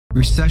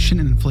Recession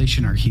and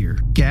inflation are here.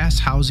 Gas,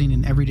 housing,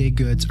 and everyday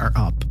goods are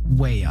up,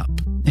 way up.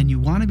 And you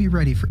want to be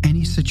ready for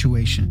any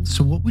situation.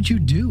 So what would you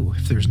do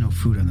if there's no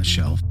food on the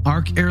shelf?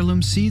 ARC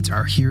Heirloom Seeds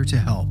are here to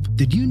help.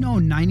 Did you know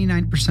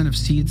 99% of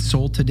seeds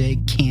sold today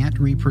can't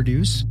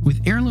reproduce?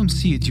 With Heirloom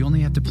Seeds, you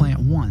only have to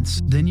plant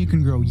once. Then you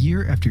can grow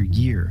year after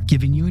year,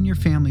 giving you and your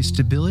family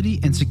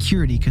stability and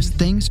security because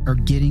things are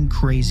getting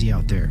crazy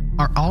out there.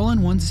 Our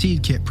all-in-one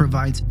seed kit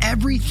provides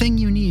everything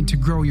you need to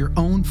grow your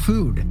own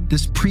food.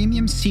 This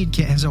premium seed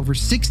kit has over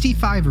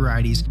 65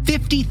 varieties,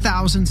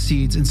 50,000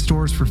 seeds in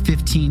stores for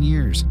 15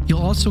 years.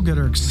 You'll also get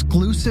our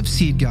exclusive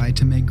seed guide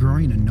to make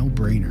growing a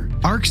no-brainer.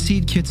 ARC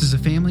Seed Kits is a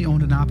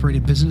family-owned and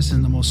operated business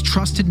and the most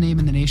trusted name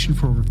in the nation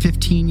for over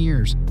 15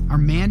 years. Our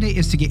mandate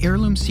is to get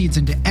heirloom seeds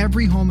into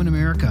every home in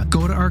America.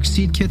 Go to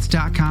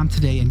arcseedkits.com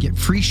today and get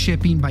free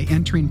shipping by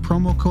entering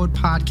promo code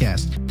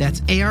podcast. That's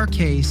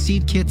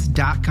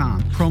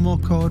ARKseedkits.com,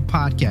 promo code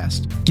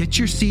podcast. Get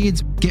your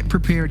seeds, get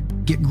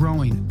prepared, get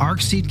growing.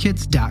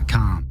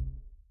 arcseedkits.com.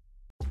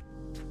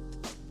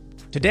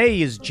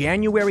 Today is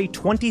January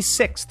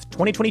 26th,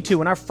 2022,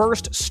 and our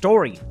first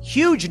story.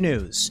 Huge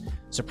news.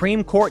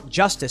 Supreme Court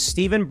Justice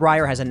Stephen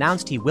Breyer has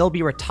announced he will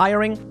be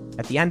retiring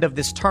at the end of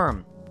this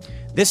term.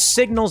 This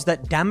signals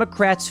that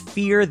Democrats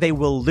fear they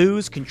will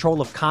lose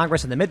control of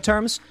Congress in the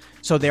midterms,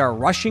 so they are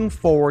rushing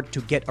forward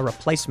to get a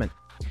replacement.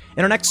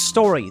 In our next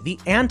story, the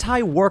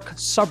anti-work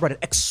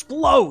subreddit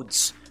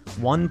explodes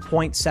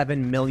 1.7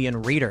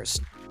 million readers.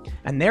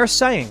 And they're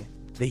saying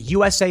the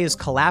USA is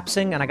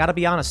collapsing, and I gotta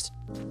be honest,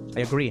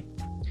 I agree.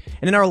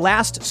 And in our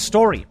last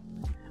story,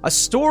 a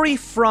story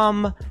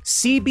from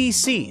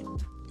CBC,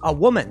 a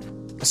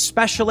woman, a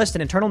specialist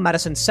in internal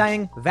medicine,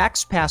 saying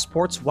vax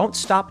passports won't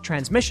stop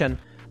transmission,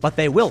 but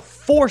they will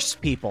force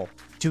people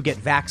to get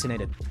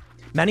vaccinated.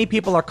 Many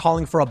people are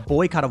calling for a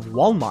boycott of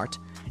Walmart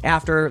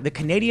after the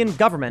Canadian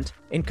government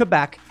in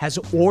Quebec has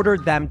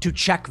ordered them to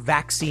check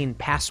vaccine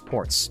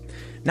passports.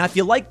 Now, if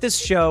you like this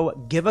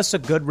show, give us a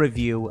good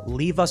review,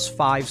 leave us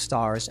 5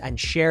 stars, and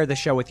share the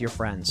show with your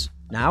friends.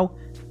 Now,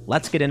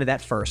 let's get into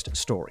that first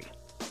story.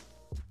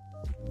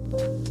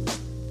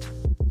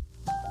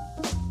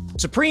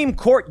 Supreme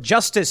Court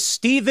Justice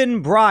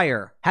Stephen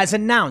Breyer has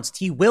announced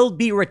he will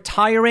be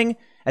retiring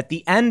at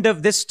the end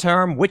of this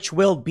term, which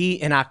will be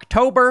in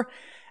October.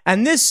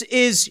 And this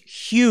is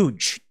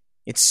huge.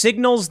 It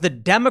signals the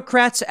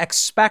Democrats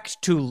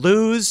expect to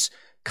lose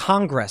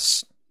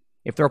Congress.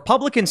 If the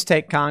Republicans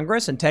take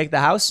Congress and take the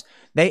House,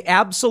 they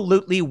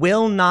absolutely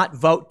will not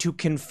vote to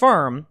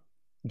confirm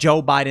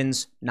Joe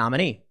Biden's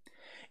nominee.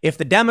 If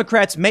the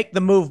Democrats make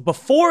the move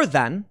before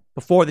then,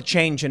 before the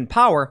change in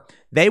power,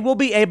 they will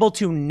be able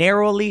to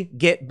narrowly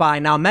get by.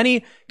 Now,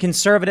 many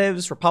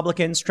conservatives,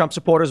 Republicans, Trump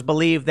supporters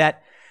believe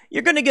that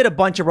you're going to get a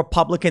bunch of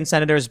Republican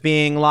senators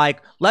being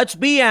like, let's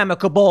be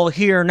amicable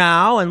here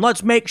now, and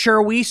let's make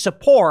sure we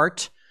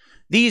support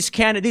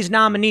these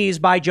nominees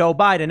by Joe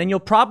Biden. And you'll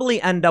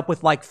probably end up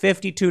with like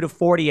 52 to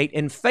 48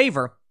 in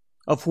favor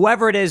of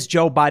whoever it is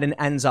Joe Biden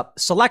ends up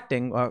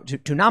selecting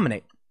to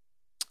nominate.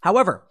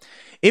 However,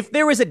 if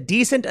there is a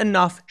decent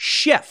enough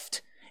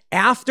shift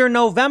after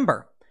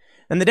November,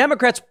 then the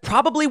Democrats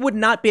probably would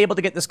not be able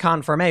to get this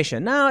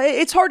confirmation. Now,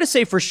 it's hard to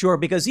say for sure,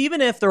 because even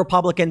if the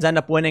Republicans end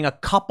up winning a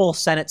couple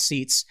Senate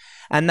seats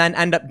and then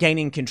end up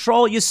gaining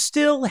control, you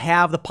still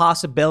have the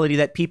possibility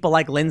that people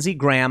like Lindsey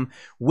Graham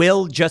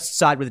will just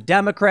side with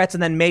Democrats,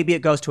 and then maybe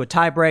it goes to a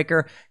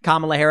tiebreaker.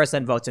 Kamala Harris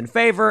then votes in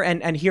favor,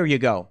 and here you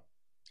go.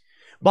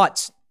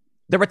 But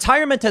the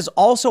retirement has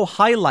also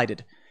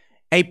highlighted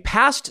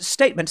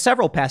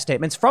several past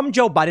statements from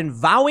Joe Biden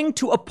vowing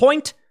to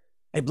appoint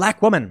a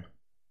black woman.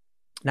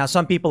 Now,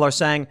 some people are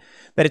saying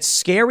that it's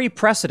scary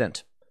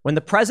precedent when the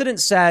president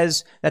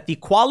says that the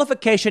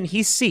qualification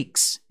he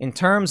seeks in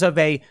terms of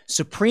a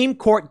Supreme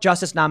Court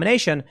justice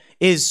nomination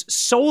is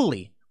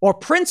solely or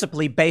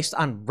principally based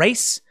on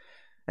race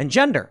and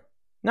gender.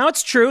 Now,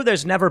 it's true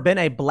there's never been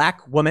a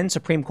black woman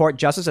Supreme Court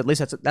justice, at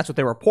least that's what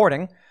they're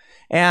reporting.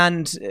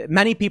 And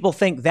many people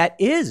think that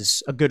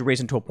is a good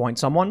reason to appoint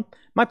someone.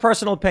 My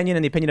personal opinion,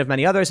 and the opinion of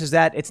many others, is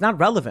that it's not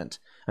relevant.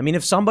 I mean,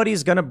 if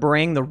somebody's going to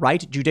bring the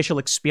right judicial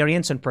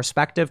experience and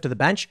perspective to the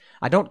bench,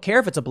 I don't care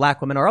if it's a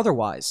black woman or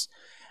otherwise.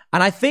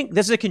 And I think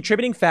this is a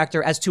contributing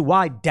factor as to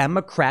why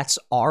Democrats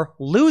are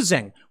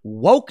losing.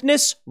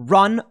 Wokeness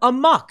run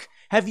amok.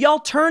 Have y'all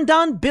turned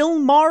on Bill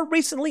Maher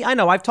recently? I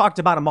know I've talked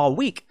about him all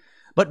week,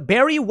 but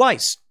Barry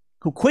Weiss,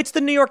 who quits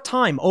the New York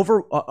Times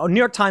over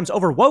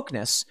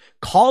wokeness,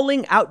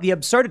 calling out the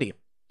absurdity.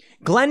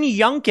 Glenn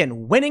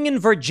Youngkin winning in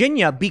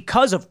Virginia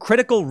because of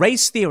critical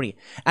race theory.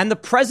 And the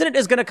president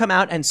is going to come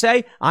out and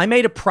say, I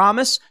made a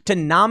promise to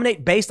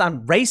nominate based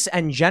on race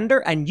and gender,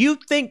 and you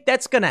think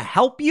that's going to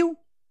help you?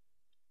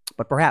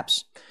 But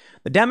perhaps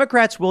the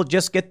Democrats will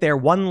just get their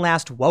one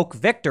last woke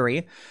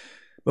victory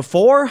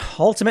before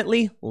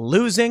ultimately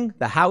losing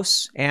the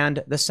House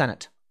and the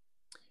Senate.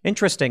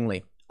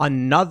 Interestingly,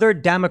 another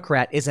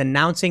Democrat is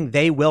announcing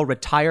they will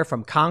retire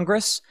from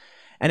Congress,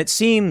 and it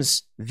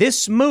seems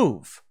this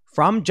move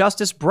from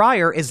Justice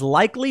Breyer is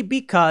likely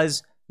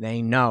because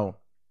they know.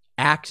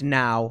 Act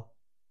now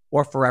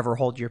or forever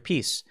hold your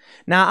peace.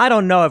 Now, I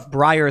don't know if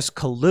Breyer's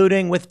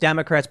colluding with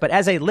Democrats, but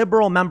as a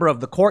liberal member of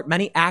the court,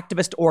 many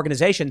activist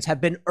organizations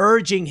have been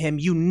urging him,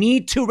 you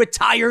need to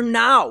retire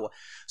now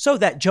so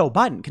that Joe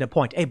Biden can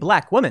appoint a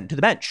black woman to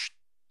the bench.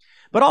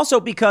 But also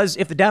because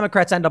if the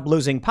Democrats end up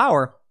losing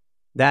power,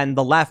 then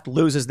the left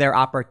loses their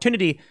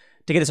opportunity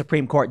to get a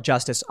Supreme Court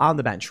justice on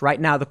the bench.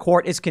 Right now, the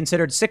court is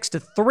considered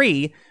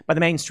 6-3 by the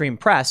mainstream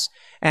press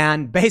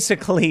and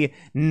basically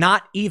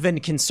not even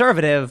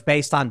conservative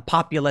based on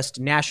populist,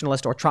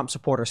 nationalist, or Trump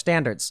supporter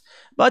standards.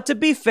 But to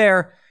be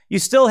fair, you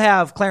still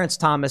have Clarence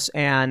Thomas,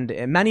 and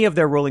many of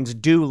their rulings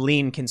do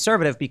lean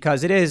conservative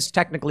because it is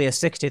technically a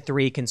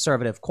 6-3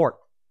 conservative court.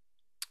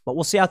 But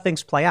we'll see how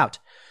things play out.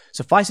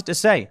 Suffice it to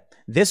say,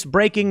 this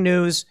breaking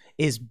news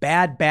is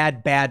bad,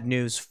 bad, bad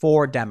news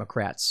for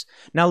Democrats.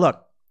 Now,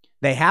 look,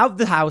 they have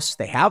the House,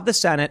 they have the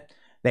Senate,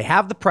 they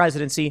have the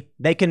presidency,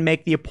 they can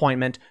make the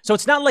appointment. So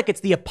it's not like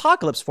it's the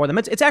apocalypse for them.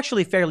 It's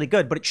actually fairly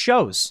good, but it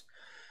shows.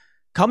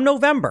 Come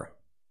November,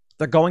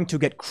 they're going to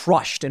get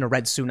crushed in a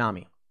red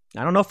tsunami.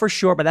 I don't know for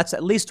sure, but that's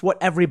at least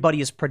what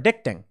everybody is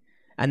predicting.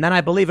 And then I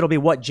believe it'll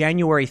be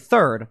January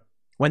 3rd,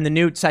 when the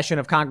new session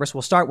of Congress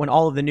will start, when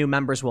all of the new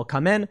members will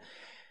come in.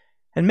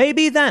 And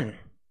maybe then,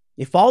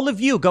 if all of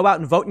you go out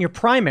and vote in your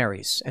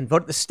primaries and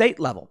vote at the state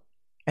level,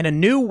 and a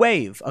new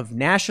wave of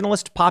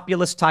nationalist,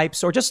 populist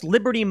types, or just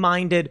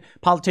liberty-minded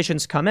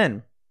politicians come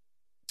in,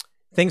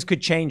 things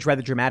could change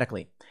rather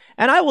dramatically.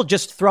 And I will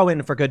just throw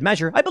in for good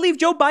measure, I believe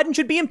Joe Biden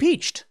should be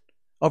impeached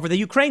over the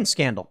Ukraine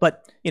scandal.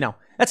 But,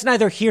 that's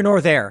neither here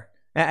nor there.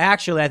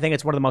 Actually, I think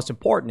it's one of the most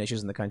important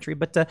issues in the country.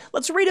 But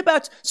let's read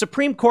about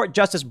Supreme Court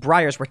Justice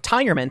Breyer's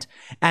retirement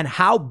and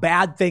how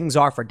bad things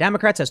are for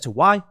Democrats as to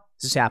why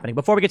this is happening.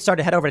 Before we get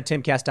started, head over to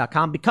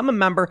timcast.com. Become a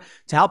member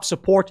to help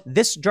support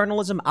this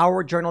journalism,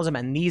 our journalism,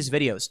 and these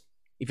videos.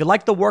 If you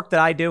like the work that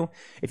I do,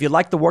 if you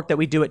like the work that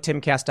we do at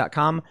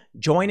timcast.com,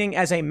 joining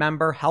as a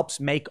member helps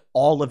make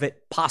all of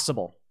it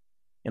possible.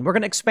 And we're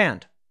going to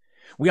expand.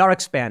 We are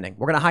expanding.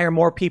 We're going to hire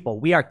more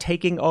people. We are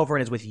taking over,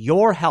 and it's with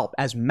your help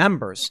as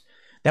members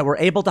that we're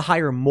able to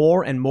hire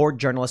more and more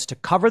journalists to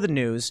cover the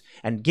news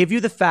and give you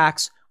the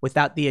facts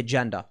without the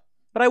agenda.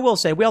 But I will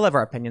say, we all have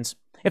our opinions.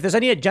 If there's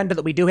any agenda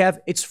that we do have,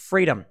 it's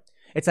freedom.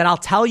 It's that I'll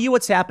tell you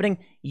what's happening.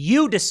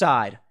 You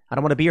decide. I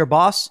don't want to be your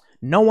boss.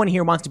 No one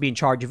here wants to be in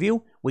charge of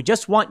you. We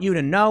just want you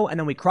to know, and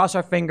then we cross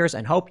our fingers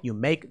and hope you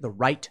make the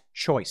right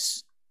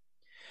choice.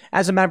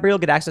 As a member, you'll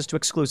get access to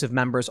exclusive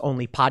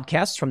members-only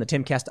podcasts from the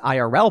Timcast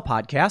IRL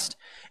podcast.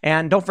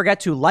 And don't forget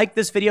to like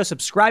this video,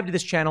 subscribe to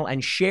this channel,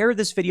 and share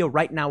this video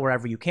right now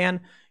wherever you can.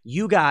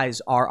 You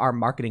guys are our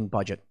marketing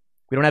budget.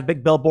 We don't have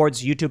big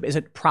billboards. YouTube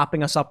isn't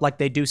propping us up like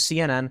they do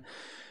CNN.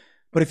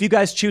 But if you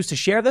guys choose to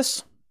share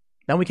this,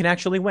 then we can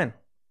actually win.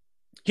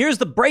 Here's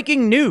the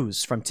breaking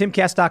news from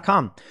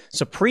timcast.com.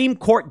 Supreme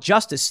Court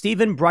Justice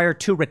Stephen Breyer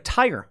to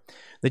retire.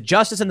 The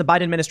justice and the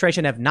Biden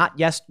administration have not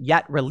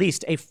yet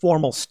released a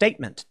formal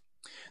statement.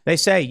 They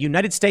say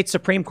United States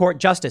Supreme Court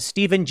Justice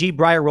Stephen G.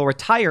 Breyer will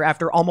retire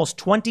after almost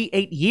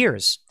 28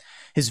 years.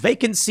 His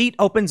vacant seat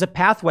opens a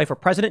pathway for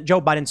President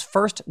Joe Biden's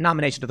first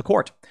nomination to the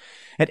court.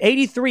 At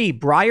 83,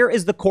 Breyer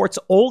is the court's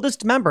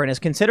oldest member and is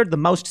considered the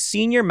most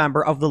senior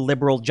member of the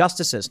liberal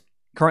justices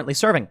currently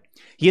serving.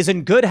 He is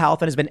in good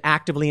health and has been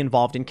actively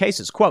involved in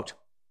cases. Quote,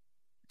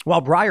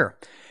 while Breyer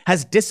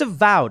has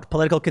disavowed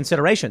political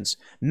considerations,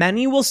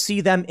 many will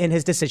see them in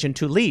his decision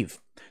to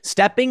leave,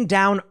 stepping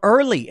down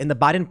early in the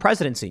Biden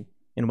presidency.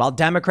 And while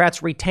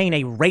Democrats retain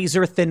a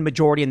razor-thin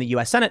majority in the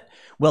U.S. Senate,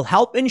 will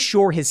help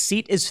ensure his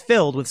seat is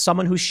filled with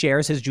someone who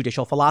shares his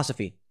judicial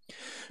philosophy.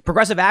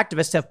 Progressive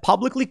activists have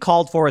publicly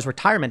called for his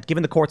retirement,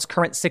 given the court's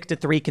current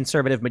 6-3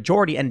 conservative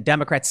majority and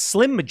Democrats'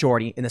 slim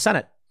majority in the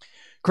Senate.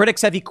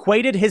 Critics have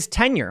equated his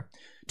tenure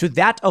to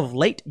that of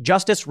late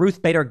Justice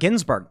Ruth Bader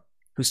Ginsburg,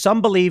 who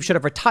some believe should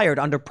have retired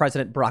under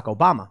President Barack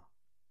Obama.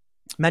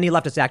 Many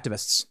leftist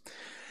activists,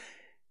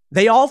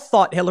 they all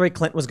thought Hillary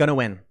Clinton was going to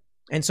win.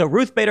 And so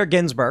Ruth Bader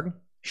Ginsburg,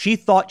 she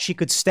thought she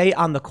could stay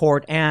on the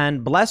court,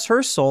 and bless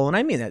her soul, and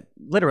I mean it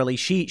literally,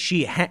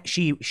 she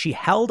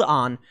held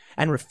on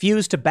and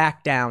refused to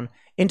back down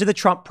into the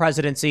Trump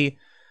presidency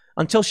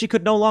until she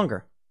could no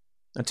longer,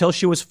 until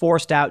she was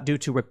forced out due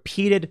to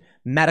repeated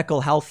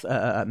medical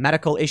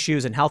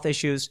issues and health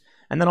issues.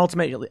 And then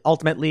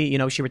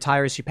ultimately, she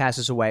retires, she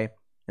passes away.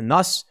 And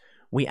thus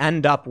we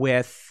end up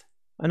with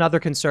another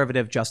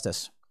conservative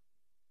justice.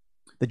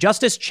 The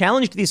justice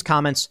challenged these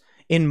comments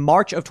in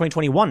March of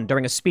 2021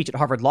 during a speech at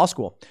Harvard Law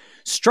School.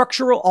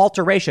 Structural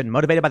alteration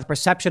motivated by the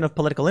perception of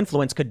political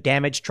influence could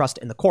damage trust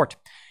in the court.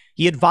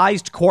 He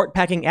advised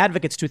court-packing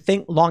advocates to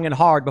think long and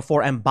hard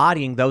before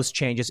embodying those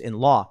changes in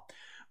law.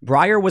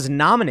 Breyer was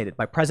nominated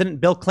by President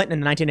Bill Clinton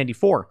in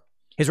 1984.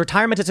 His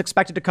retirement is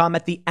expected to come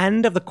at the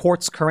end of the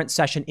court's current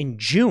session in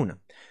June.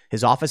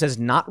 His office has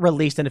not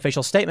released an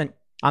official statement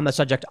on the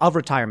subject of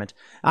retirement.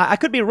 I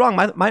could be wrong.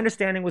 My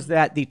understanding was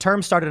that the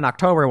term started in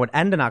October and would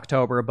end in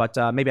October, but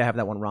maybe I have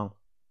that one wrong.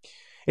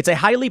 It's a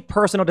highly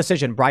personal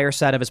decision, Breyer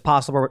said of his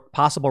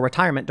possible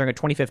retirement during a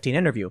 2015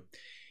 interview.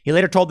 He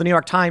later told the New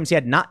York Times he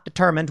had not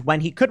determined when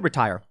he could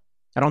retire.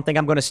 I don't think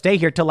I'm going to stay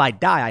here till I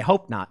die. I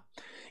hope not.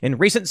 In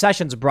recent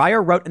sessions,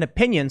 Breyer wrote an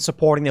opinion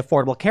supporting the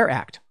Affordable Care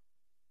Act.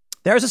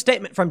 There's a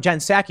statement from Jen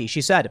Psaki.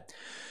 She said,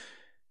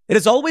 "It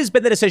has always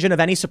been the decision of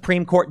any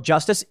Supreme Court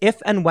justice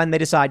if and when they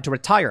decide to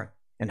retire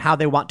and how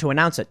they want to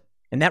announce it.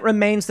 And that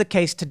remains the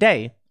case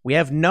today. We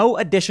have no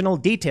additional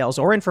details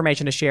or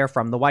information to share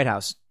from the White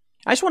House."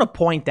 I just want to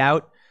point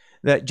out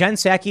that Jen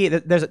Psaki,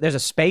 there's a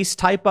space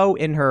typo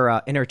in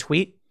her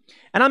tweet.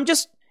 And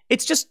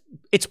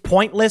it's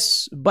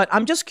pointless, but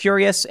I'm just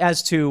curious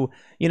as to,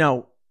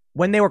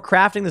 when they were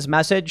crafting this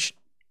message,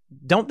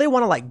 don't they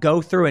want to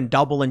go through and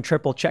double and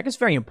triple check? It's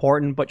very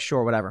important, but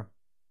sure, whatever.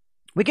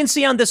 We can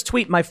see on this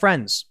tweet, my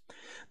friends,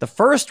 the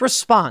first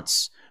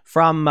response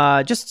from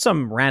just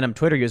some random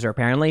Twitter user,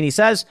 apparently. And he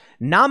says,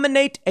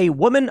 "Nominate a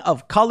woman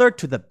of color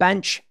to the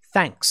bench.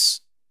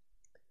 Thanks."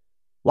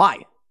 Why?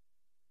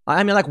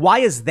 I mean, why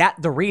is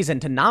that the reason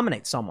to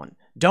nominate someone?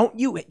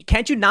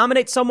 Can't you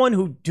nominate someone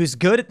who's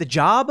good at the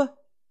job?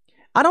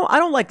 I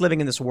don't like living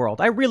in this world.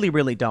 I really,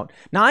 really don't.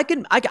 Now I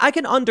can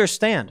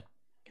understand.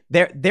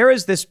 There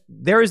is this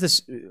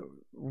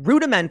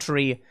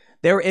rudimentary,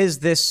 there is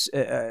this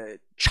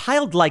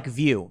childlike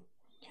view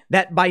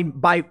that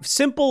by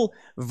simple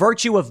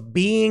virtue of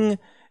being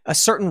a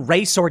certain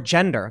race or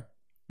gender,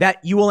 that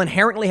you will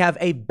inherently have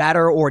a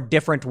better or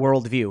different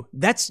worldview.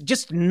 That's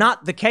just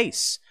not the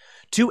case.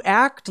 To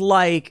act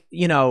like,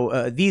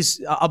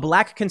 a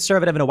black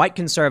conservative and a white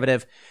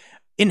conservative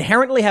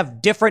inherently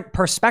have different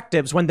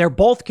perspectives when they're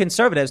both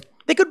conservatives,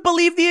 they could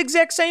believe the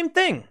exact same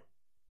thing.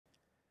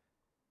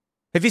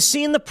 Have you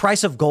seen the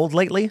price of gold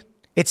lately?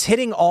 It's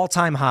hitting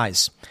all-time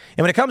highs.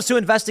 And when it comes to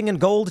investing in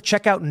gold,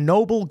 check out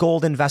Noble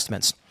Gold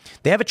Investments.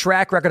 They have a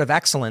track record of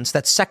excellence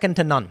that's second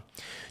to none.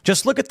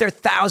 Just look at their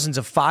thousands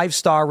of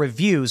 5-star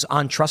reviews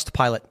on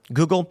Trustpilot,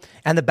 Google,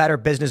 and the Better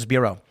Business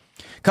Bureau.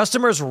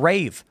 Customers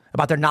rave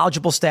about their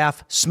knowledgeable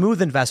staff,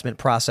 smooth investment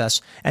process,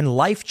 and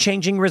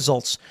life-changing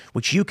results,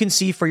 which you can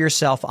see for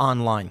yourself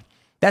online.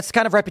 That's the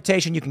kind of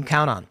reputation you can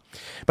count on.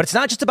 But it's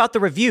not just about the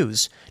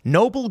reviews.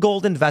 Noble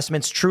Gold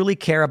Investments truly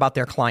care about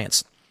their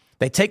clients.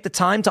 They take the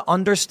time to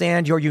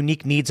understand your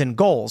unique needs and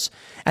goals,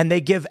 and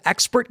they give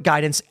expert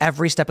guidance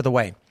every step of the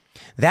way.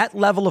 That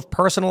level of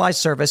personalized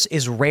service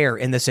is rare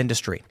in this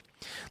industry.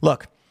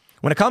 Look,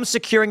 when it comes to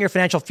securing your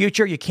financial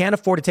future, you can't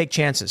afford to take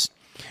chances.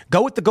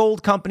 Go with the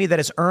gold company that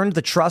has earned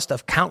the trust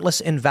of countless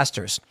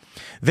investors.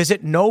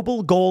 Visit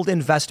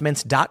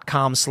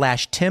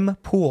noblegoldinvestments.com/Tim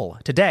Pool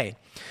today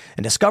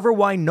and discover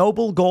why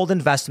Noble Gold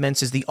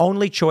Investments is the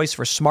only choice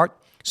for smart,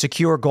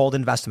 secure gold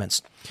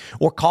investments.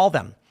 Or call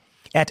them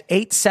at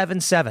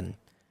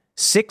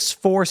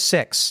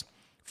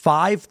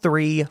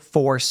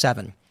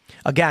 877-646-5347.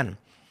 Again,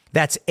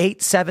 that's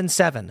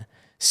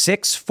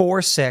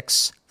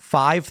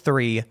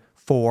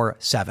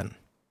 877-646-5347.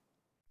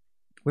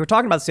 We were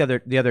talking about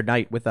this the other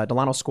night with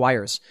Delano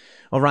Squires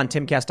over on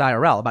Timcast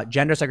IRL about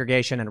gender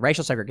segregation and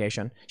racial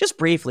segregation, just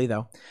briefly,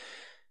 though.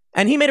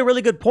 And he made a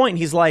really good point.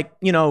 He's like,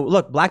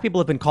 look, black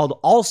people have been called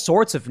all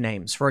sorts of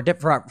names for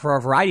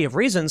a variety of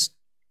reasons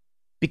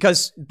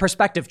because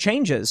perspective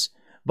changes.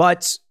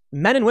 But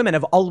men and women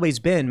have always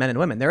been men and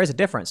women. There is a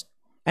difference.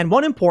 And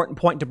one important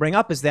point to bring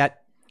up is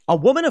that a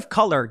woman of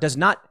color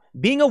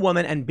being a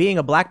woman and being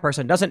a black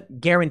person doesn't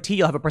guarantee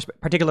you'll have a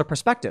particular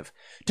perspective.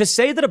 To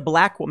say that a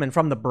black woman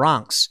from the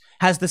Bronx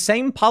has the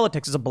same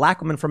politics as a black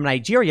woman from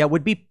Nigeria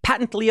would be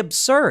patently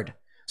absurd.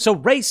 So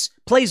race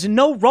plays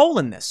no role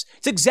in this.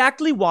 It's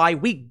exactly why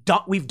we've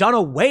done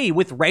away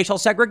with racial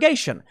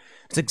segregation.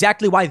 It's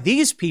exactly why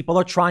these people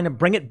are trying to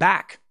bring it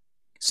back.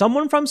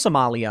 Someone from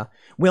Somalia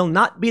will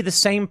not be the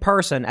same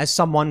person as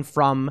someone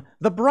from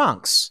the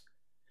Bronx.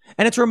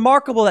 And it's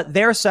remarkable that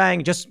they're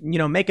saying just,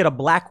 make it a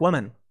black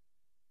woman.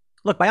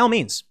 Look, by all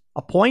means,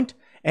 appoint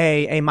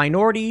a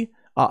minority,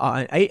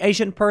 an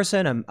Asian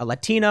person, a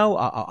Latino,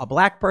 a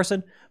black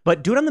person,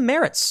 but do it on the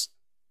merits.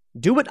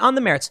 Do it on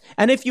the merits.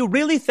 And if you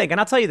really think, and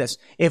I'll tell you this,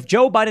 if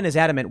Joe Biden is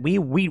adamant, we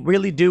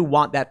really do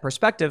want that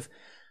perspective,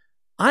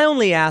 I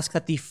only ask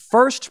that the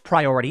first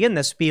priority in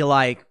this be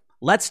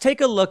let's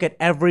take a look at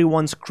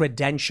everyone's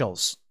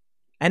credentials.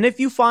 And if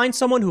you find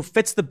someone who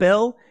fits the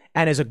bill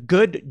and is a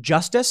good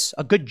justice,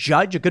 a good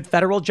judge, a good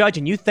federal judge,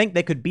 and you think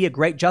they could be a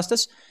great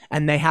justice,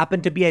 and they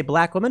happen to be a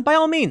black woman, by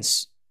all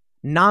means,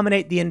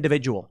 nominate the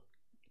individual.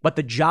 But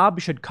the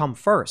job should come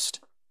first.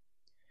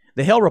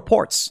 The Hill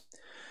reports,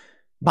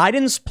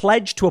 Biden's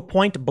pledge to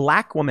appoint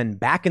black women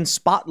back in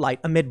spotlight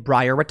amid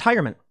Breyer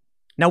retirement.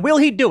 Now, will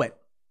he do it?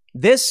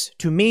 This,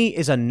 to me,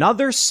 is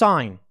another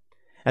sign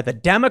that the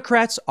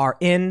Democrats are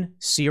in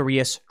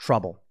serious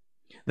trouble.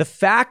 The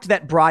fact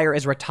that Breyer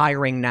is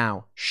retiring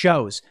now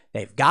shows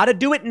they've got to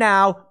do it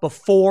now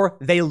before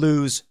they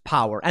lose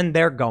power, and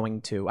they're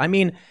going to. I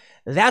mean,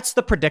 that's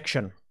the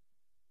prediction.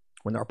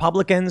 When the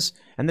Republicans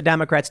and the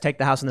Democrats take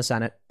the House and the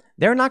Senate,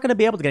 they're not going to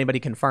be able to get anybody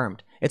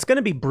confirmed. It's going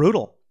to be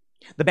brutal.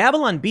 The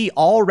Babylon Bee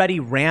already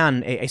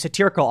ran a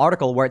satirical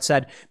article where it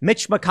said,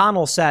 Mitch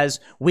McConnell says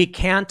we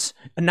can't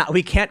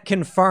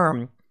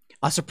confirm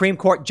a Supreme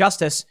Court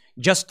justice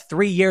just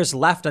 3 years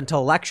left until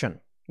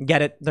election.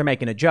 Get it? They're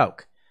making a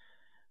joke.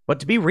 But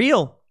to be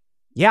real,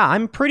 yeah,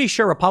 I'm pretty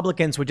sure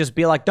Republicans would just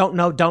be like, don't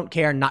know, don't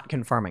care, not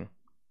confirming.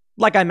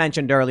 Like I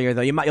mentioned earlier,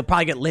 though, you'll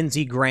probably get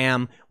Lindsey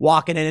Graham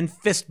walking in and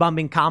fist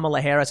bumping Kamala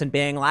Harris and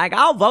being like,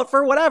 I'll vote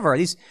for whatever.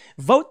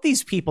 Vote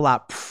these people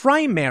out.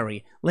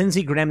 Primary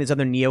Lindsey Graham, these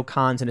other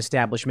neocons and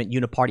establishment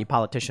uniparty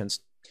politicians.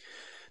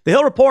 The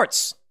Hill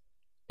reports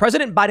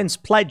President Biden's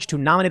pledge to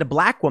nominate a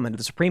black woman to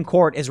the Supreme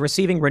Court is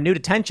receiving renewed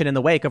attention in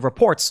the wake of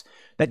reports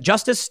that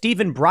Justice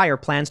Stephen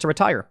Breyer plans to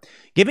retire,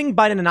 giving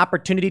Biden an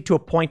opportunity to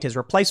appoint his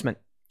replacement.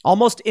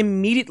 Almost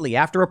immediately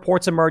after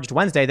reports emerged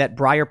Wednesday that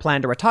Breyer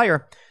planned to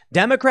retire,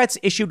 Democrats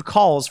issued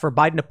calls for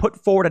Biden to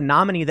put forward a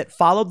nominee that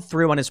followed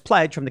through on his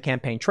pledge from the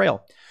campaign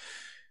trail.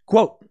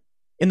 Quote,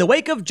 in the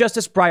wake of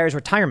Justice Breyer's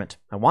retirement,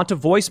 I want to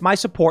voice my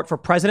support for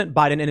President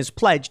Biden and his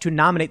pledge to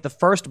nominate the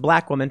first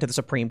black woman to the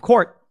Supreme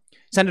Court,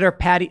 Senator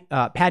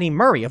Patty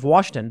Murray of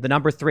Washington, the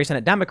number 3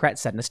 Senate Democrat,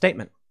 said in a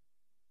statement.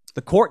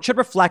 The court should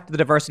reflect the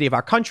diversity of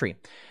our country,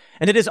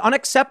 and it is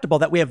unacceptable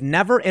that we have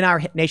never in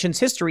our nation's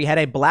history had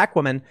a black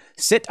woman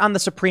sit on the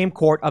Supreme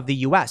Court of the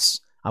U.S.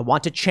 I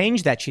want to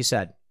change that, she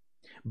said.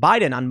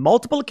 Biden, on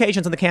multiple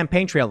occasions on the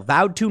campaign trail,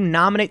 vowed to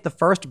nominate the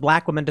first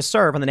black woman to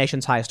serve on the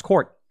nation's highest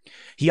court.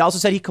 He also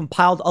said he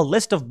compiled a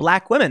list of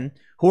black women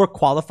who were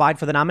qualified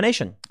for the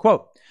nomination.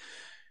 Quote,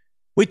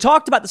 we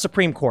talked about the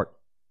Supreme Court.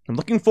 I'm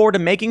looking forward to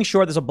making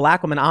sure there's a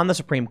black woman on the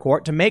Supreme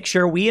Court to make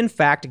sure we, in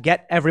fact,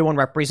 get everyone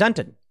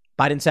represented,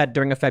 Biden said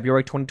during a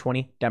February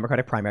 2020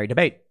 Democratic primary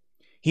debate.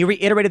 He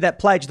reiterated that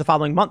pledge the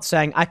following month,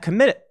 saying, I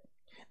commit it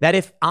that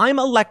if I'm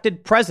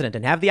elected president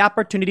and have the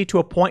opportunity to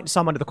appoint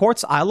someone to the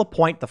courts, I'll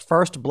appoint the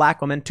first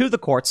black woman to the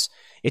courts.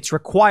 It's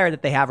required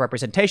that they have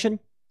representation.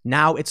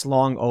 Now it's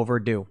long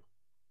overdue.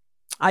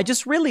 I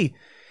just really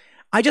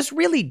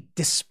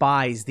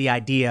despise the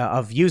idea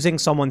of using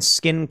someone's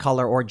skin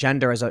color or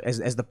gender as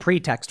the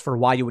pretext for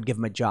why you would give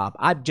them a job.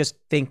 I just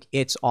think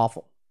it's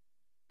awful.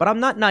 But I'm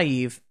not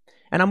naive,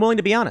 and I'm willing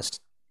to be honest.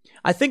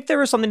 I think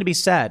there is something to be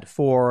said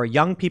for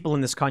young people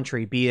in this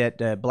country, be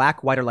it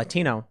black, white, or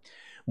Latino,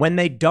 when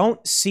they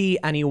don't see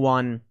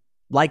anyone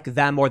like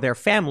them or their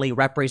family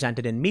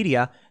represented in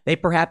media, they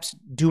perhaps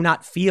do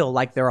not feel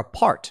like they're a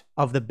part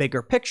of the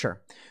bigger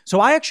picture. So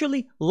I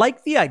actually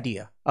like the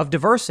idea of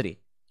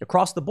diversity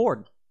across the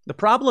board. The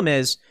problem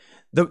is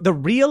the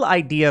real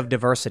idea of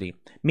diversity,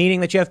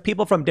 meaning that you have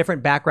people from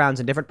different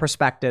backgrounds and different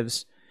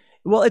perspectives.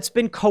 Well, it's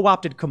been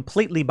co-opted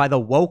completely by the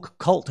woke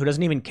cult who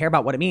doesn't even care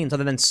about what it means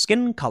other than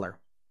skin color.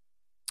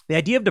 The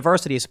idea of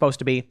diversity is supposed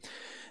to be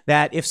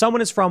that if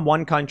someone is from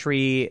one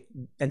country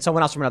and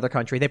someone else from another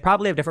country, they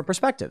probably have different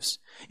perspectives.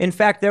 In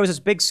fact, there was this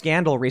big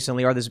scandal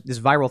recently, or this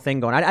viral thing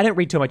going. I didn't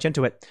read too much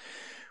into it,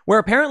 where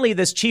apparently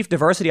this chief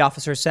diversity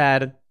officer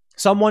said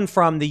someone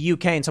from the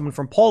UK and someone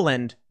from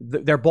Poland,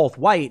 they're both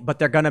white, but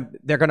they're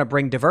gonna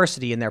bring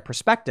diversity in their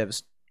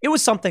perspectives. It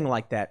was something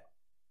like that,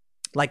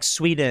 like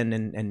Sweden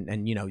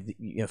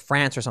and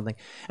France or something.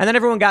 And then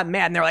everyone got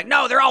mad and they're like,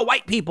 no, they're all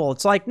white people.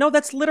 It's like, no,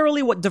 that's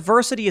literally what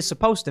diversity is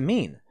supposed to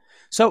mean.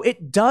 So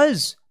it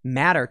does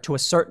matter to a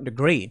certain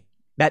degree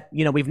that,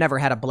 we've never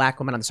had a black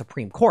woman on the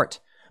Supreme Court,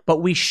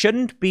 but we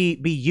shouldn't be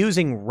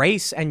using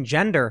race and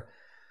gender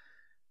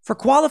for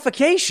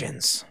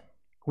qualifications.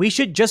 We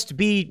should just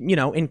be,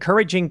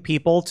 encouraging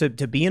people to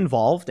be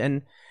involved.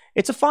 And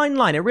it's a fine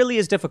line. It really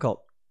is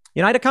difficult.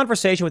 I had a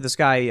conversation with this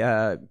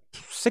guy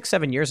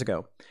 6-7 years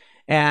ago,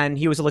 and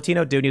he was a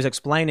Latino dude. He was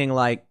explaining,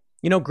 like,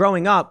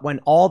 growing up when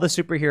all the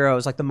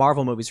superheroes, like the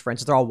Marvel movies, for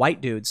instance, they're all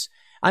white dudes.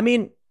 I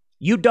mean,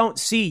 you don't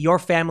see your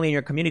family and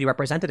your community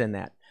represented in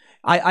that.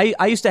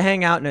 I used to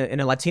hang out in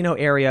a Latino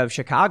area of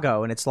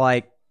Chicago, and it's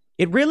like,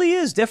 it really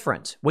is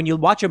different. When you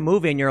watch a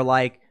movie and you're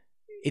like,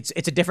 it's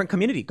a different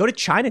community. Go to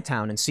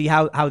Chinatown and see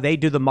how they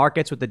do the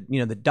markets with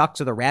the ducks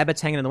or the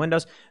rabbits hanging in the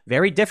windows.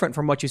 Very different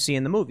from what you see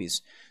in the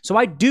movies. So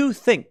I do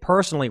think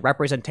personally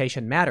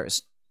representation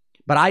matters,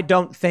 but I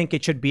don't think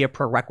it should be a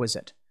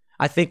prerequisite.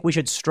 I think we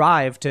should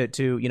strive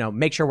to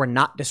make sure we're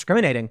not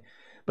discriminating,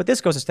 but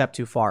this goes a step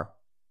too far.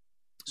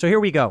 So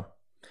here we go.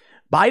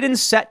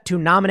 Biden's set to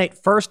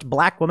nominate first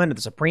black woman to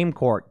the Supreme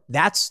Court.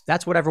 That's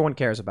what everyone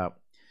cares about.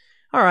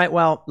 All right,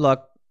 well,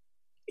 look,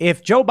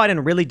 if Joe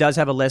Biden really does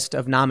have a list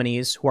of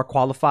nominees who are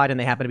qualified and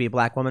they happen to be a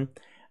black woman,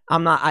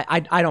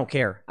 I don't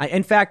care.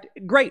 In fact,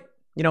 great.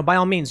 By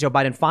all means, Joe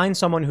Biden, find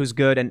someone who's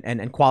good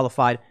and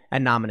qualified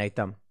and nominate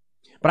them.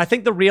 But I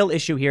think the real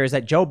issue here is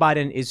that Joe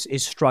Biden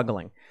is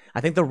struggling.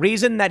 I think the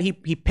reason that he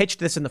pitched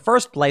this in the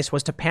first place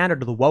was to pander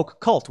to the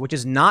woke cult, which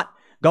is not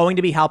going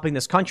to be helping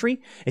this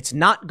country. It's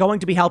not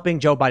going to be helping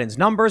Joe Biden's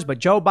numbers, but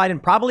Joe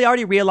Biden probably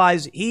already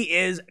realized he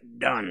is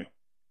done.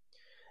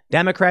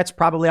 Democrats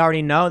probably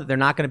already know that they're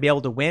not going to be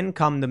able to win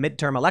come the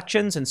midterm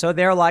elections, and so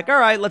they're like, all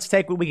right, let's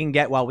take what we can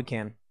get while we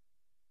can.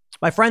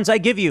 My friends, I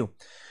give you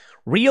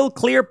Real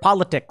Clear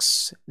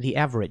Politics, the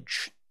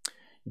average.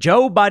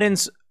 Joe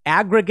Biden's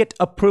aggregate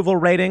approval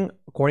rating,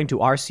 according to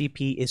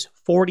RCP, is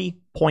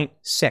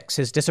 40.6.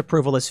 His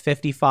disapproval is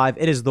 55.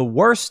 It is the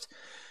worst.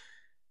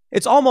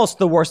 It's almost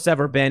the worst it's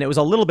ever been. It was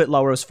a little bit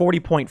lower. It was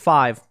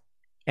 40.5.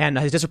 and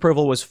his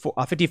disapproval was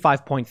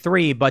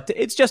 55.3, but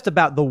it's just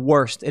about the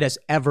worst it has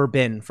ever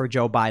been for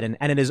Joe Biden,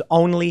 and it is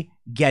only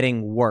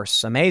getting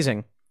worse.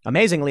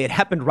 Amazingly, it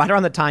happened right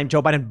around the time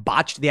Joe Biden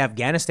botched the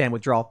Afghanistan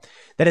withdrawal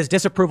that his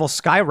disapproval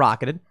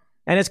skyrocketed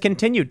and has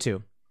continued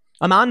to.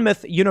 A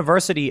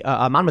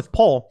Monmouth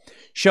poll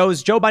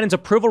shows Joe Biden's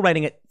approval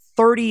rating at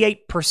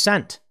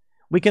 38%.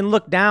 We can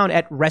look down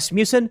at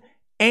Rasmussen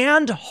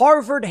and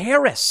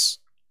Harvard-Harris.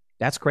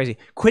 That's crazy.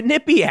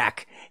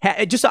 Quinnipiac,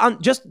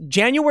 just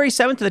January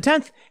 7th to the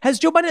 10th, has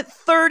Joe Biden at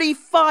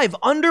 35,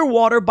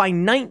 underwater by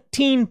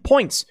 19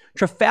 points.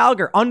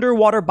 Trafalgar,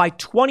 underwater by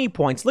 20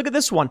 points. Look at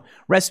this one.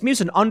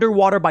 Rasmussen,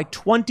 underwater by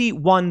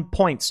 21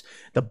 points.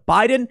 The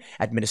Biden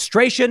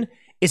administration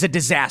is a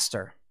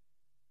disaster.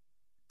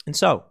 And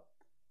so,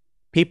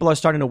 people are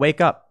starting to wake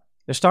up.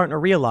 They're starting to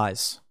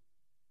realize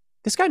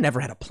this guy never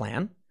had a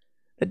plan.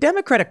 The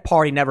Democratic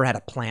Party never had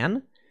a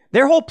plan.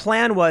 Their whole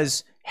plan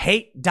was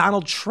hate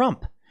Donald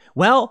Trump.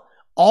 Well,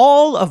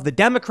 all of the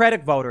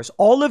Democratic voters,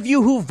 all of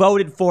you who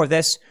voted for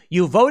this,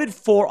 you voted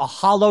for a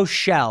hollow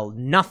shell,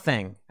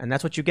 nothing. And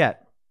that's what you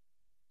get.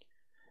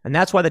 And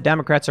that's why the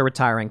Democrats are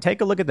retiring.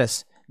 Take a look at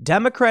this.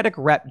 Democratic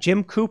Rep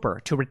Jim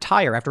Cooper to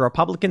retire after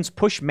Republicans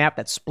push map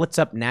that splits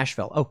up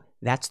Nashville. Oh,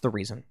 that's the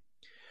reason.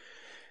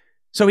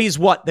 So he's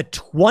what? The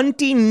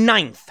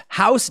 29th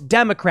House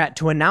Democrat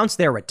to announce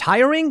they're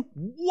retiring?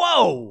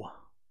 Whoa!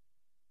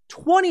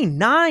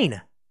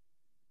 29.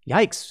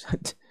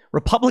 Yikes.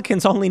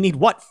 Republicans only need,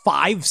 what,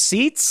 5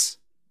 seats?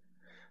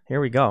 Here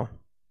we go.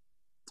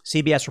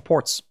 CBS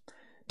reports.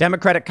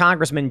 Democratic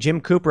Congressman Jim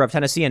Cooper of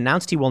Tennessee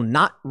announced he will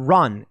not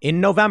run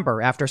in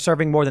November after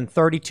serving more than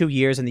 32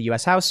 years in the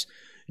U.S. House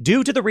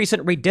due to the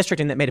recent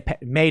redistricting that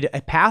made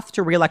a path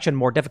to re-election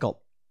more difficult.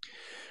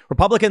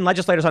 Republican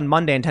legislators on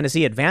Monday in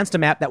Tennessee advanced a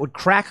map that would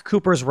crack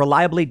Cooper's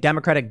reliably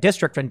Democratic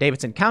district from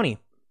Davidson County,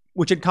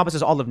 which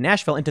encompasses all of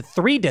Nashville, into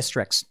 3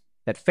 districts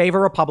that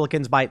favor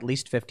Republicans by at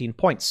least 15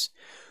 points.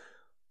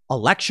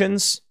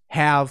 Elections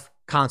have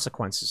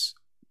consequences.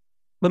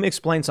 Let me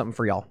explain something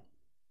for y'all.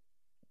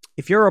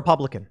 If you're a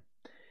Republican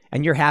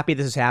and you're happy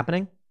this is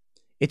happening,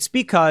 it's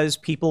because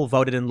people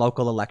voted in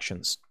local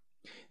elections.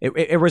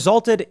 It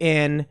resulted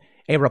in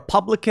a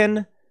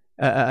Republican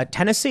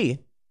Tennessee,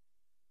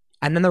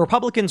 and then the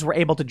Republicans were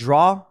able to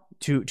draw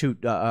to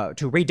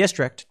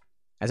redistrict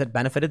as it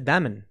benefited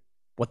them and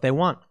what they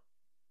want.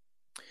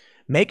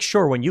 Make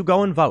sure when you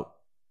go and vote,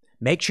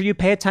 make sure you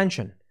pay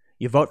attention.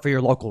 You vote for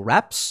your local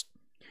reps.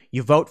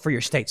 You vote for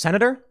your state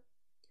senator.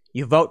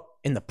 You vote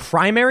in the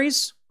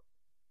primaries.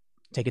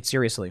 Take it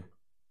seriously.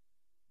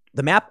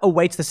 The map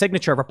awaits the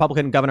signature of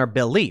Republican Governor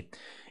Bill Lee.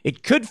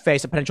 It could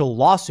face a potential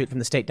lawsuit from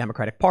the state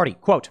Democratic Party.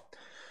 Quote,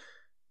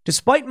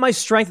 despite my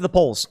strength at the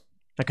polls,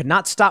 I could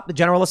not stop the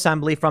General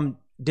Assembly from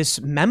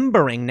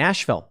dismembering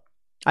Nashville.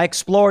 I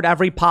explored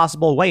every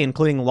possible way,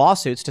 including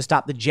lawsuits, to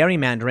stop the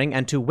gerrymandering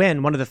and to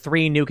win one of the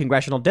 3 new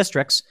congressional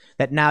districts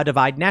that now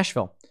divide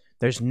Nashville.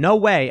 There's no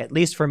way, at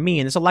least for me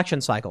in this election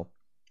cycle,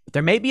 but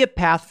there may be a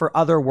path for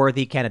other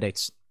worthy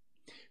candidates.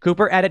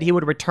 Cooper added he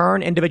would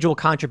return individual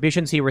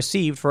contributions he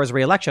received for his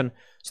reelection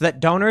so that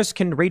donors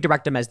can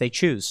redirect them as they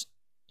choose.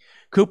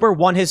 Cooper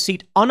won his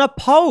seat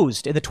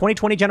unopposed in the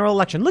 2020 general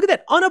election. Look at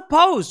that,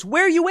 unopposed.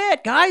 Where are you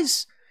at,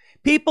 guys?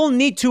 People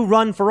need to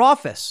run for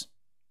office.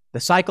 The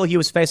cycle he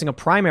was facing a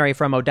primary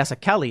from Odessa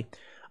Kelly,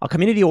 a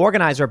community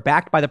organizer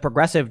backed by the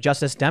Progressive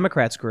Justice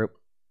Democrats group.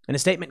 In a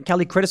statement,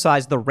 Kelly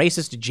criticized the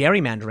racist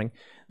gerrymandering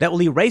that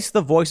will erase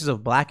the voices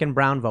of black and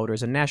brown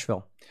voters in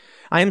Nashville.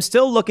 I am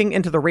still looking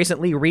into the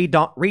recently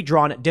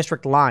redrawn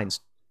district lines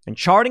and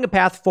charting a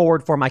path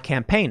forward for my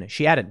campaign,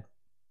 she added.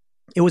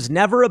 It was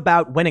never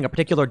about winning a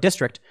particular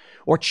district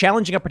or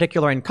challenging a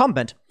particular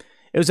incumbent.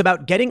 It was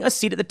about getting a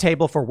seat at the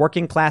table for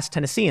working class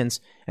Tennesseans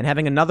and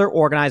having another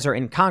organizer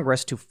in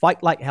Congress to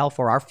fight like hell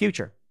for our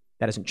future.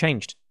 That hasn't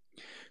changed.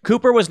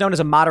 Cooper was known as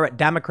a moderate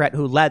Democrat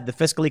who led the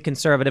fiscally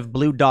conservative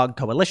Blue Dog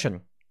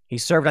Coalition. He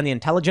served on the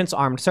Intelligence,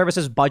 Armed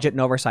Services, Budget,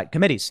 and Oversight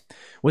Committees,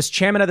 was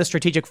chairman of the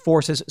Strategic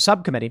Forces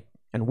Subcommittee,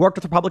 and worked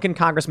with Republican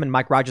Congressman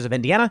Mike Rogers of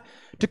Indiana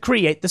to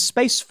create the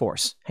Space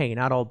Force. Hey,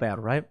 not all bad,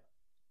 right?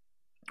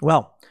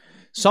 Well,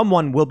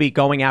 someone will be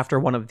going after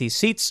one of these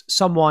seats,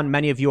 someone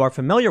many of you are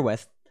familiar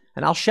with,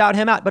 and I'll shout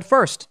him out. But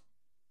first,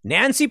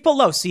 Nancy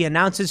Pelosi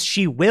announces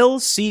she will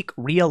seek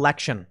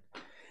re-election.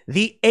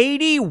 The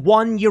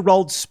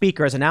 81-year-old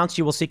speaker has announced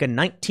she will seek a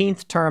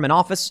 19th term in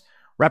office,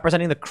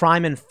 representing the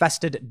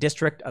crime-infested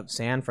district of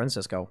San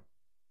Francisco.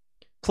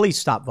 Please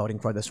stop voting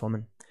for this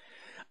woman.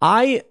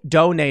 I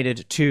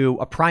donated to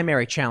a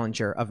primary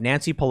challenger of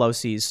Nancy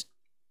Pelosi's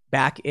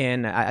back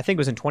in, I think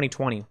it was in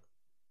 2020.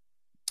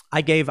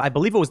 I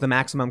believe it was the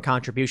maximum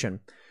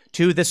contribution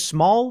to this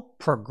small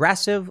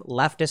progressive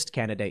leftist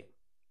candidate.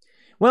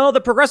 Well,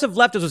 the progressive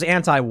leftist was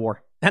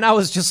anti-war. And I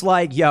was just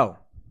like, yo,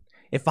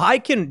 if I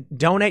can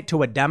donate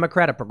to a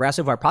Democrat, a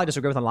progressive, who I probably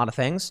disagree with on a lot of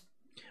things,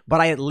 but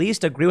I at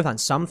least agree with on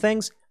some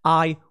things,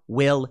 I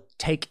will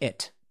take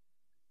it.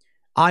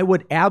 I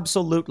would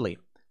absolutely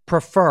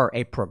prefer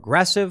a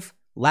progressive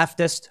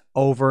leftist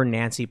over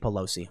Nancy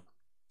Pelosi.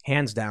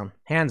 Hands down.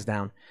 Hands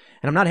down.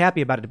 And I'm not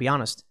happy about it, to be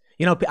honest.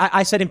 You know,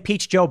 I said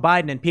impeach Joe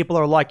Biden, and people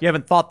are like, you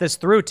haven't thought this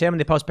through, Tim. And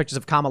they post pictures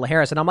of Kamala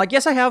Harris. And I'm like,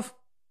 yes, I have.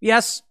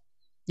 Yes.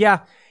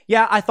 Yeah,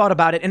 I thought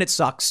about it, and it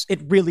sucks.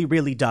 It really,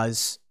 really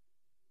does.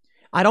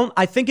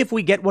 I think if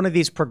we get one of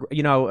these,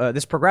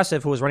 this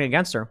progressive who was running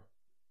against her,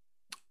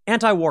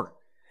 anti-war.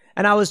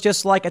 And I was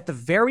just like, at the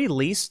very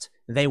least,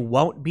 they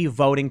won't be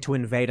voting to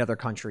invade other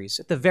countries.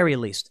 At the very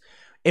least.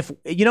 If,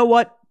 you know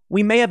what?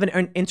 We may have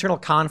an internal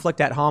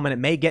conflict at home and it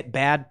may get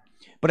bad,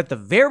 but at the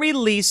very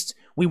least,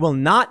 we will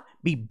not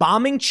be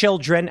bombing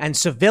children and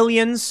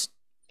civilians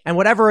and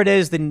whatever it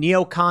is the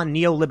neoliberal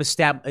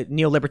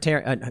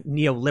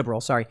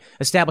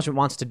establishment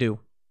wants to do.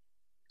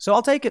 So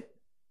I'll take it.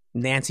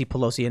 Nancy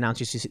Pelosi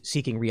announced she's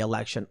seeking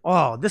re-election.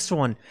 Oh, this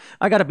one,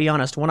 I got to be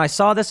honest. When I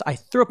saw this, I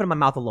threw up in my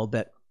mouth a little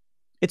bit.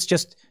 It's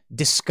just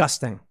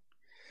disgusting.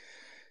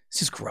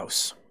 This is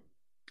gross.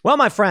 Well,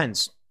 my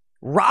friends,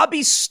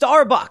 Robbie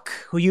Starbuck,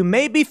 who you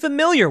may be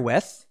familiar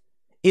with,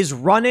 is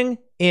running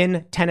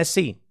in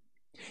Tennessee.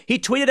 He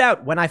tweeted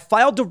out, when I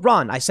filed to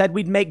run, I said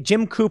we'd make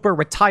Jim Cooper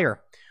retire.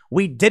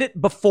 We did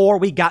it before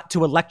we got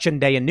to Election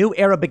Day. A new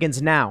era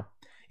begins now.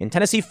 In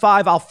Tennessee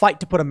 5, I'll fight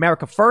to put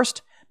America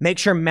first, make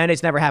sure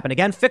mandates never happen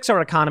again, fix our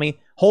economy,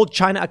 hold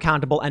China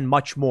accountable, and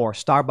much more.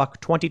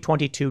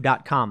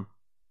 Starbuck2022.com.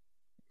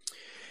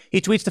 He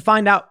tweets to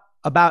find out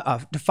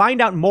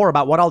more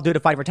about what I'll do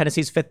to fight for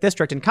Tennessee's 5th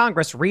district in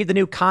Congress. Read the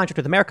new contract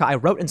with America I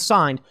wrote and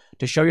signed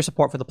to show your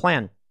support for the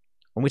plan.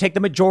 When we take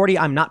the majority,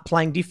 I'm not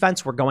playing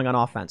defense. We're going on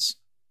offense.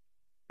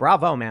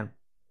 Bravo, man.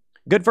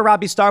 Good for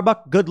Robbie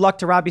Starbuck. Good luck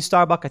to Robbie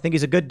Starbuck. I think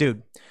he's a good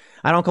dude.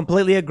 I don't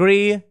completely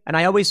agree. And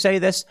I always say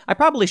this. I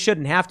probably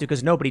shouldn't have to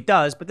because nobody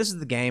does, but this is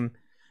the game.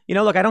 You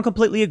know, look, I don't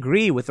completely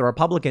agree with the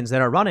Republicans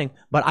that are running,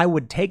 but I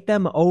would take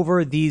them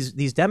over these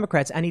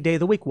Democrats any day of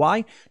the week.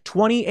 Why?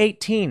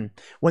 2018,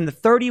 when the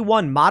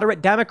 31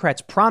 moderate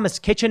Democrats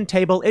promised kitchen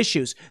table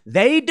issues,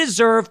 they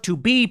deserve to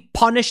be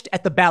punished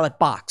at the ballot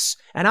box.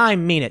 And I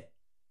mean it.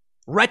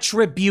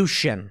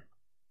 Retribution.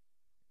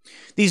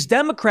 These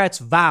Democrats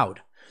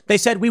vowed. They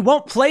said, we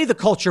won't play the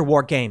culture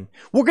war game.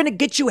 We're going to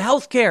get you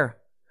health care.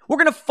 We're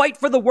going to fight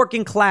for the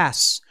working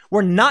class.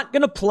 We're not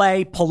going to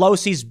play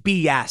Pelosi's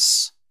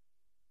BS.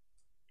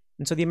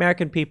 And so the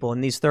American people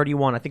in these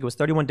 31, I think it was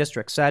 31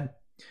 districts, said,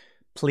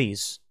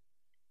 please.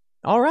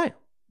 All right.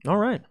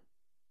 What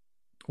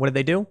did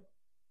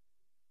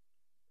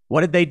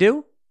they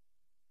do?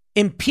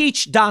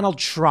 Impeach Donald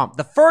Trump.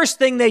 The first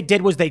thing they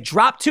did was they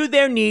dropped to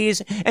their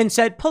knees and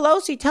said,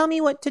 Pelosi, tell me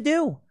what to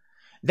do.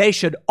 They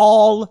should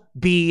all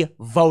be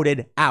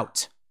voted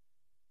out.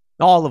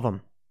 All of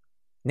them.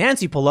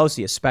 Nancy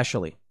Pelosi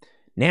especially.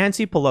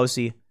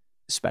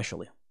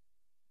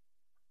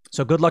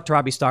 So good luck to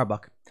Robbie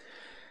Starbuck.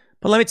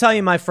 But let me tell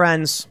you, my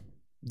friends,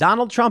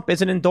 Donald Trump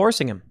isn't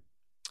endorsing him.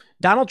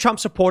 Donald Trump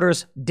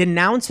supporters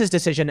denounce his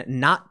decision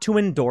not to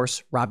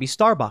endorse Robbie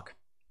Starbuck.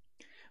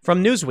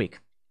 From Newsweek,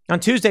 on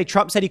Tuesday,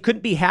 Trump said he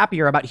couldn't be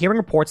happier about hearing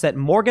reports that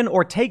Morgan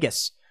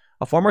Ortagus,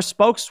 a former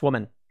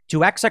spokeswoman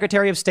to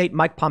ex-Secretary of State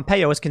Mike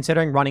Pompeo, is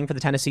considering running for the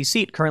Tennessee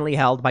seat currently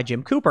held by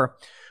Jim Cooper,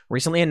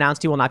 recently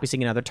announced he will not be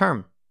seeking another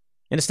term.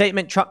 In a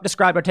statement, Trump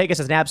described Ortagus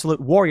as an absolute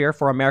warrior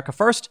for America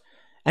first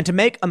and to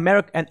make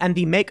America and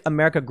the Make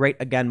America Great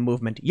Again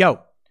movement. Yo,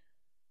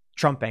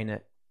 Trump ain't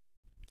it.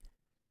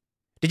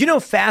 Did you know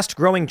Fast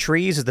Growing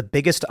Trees is the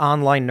biggest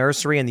online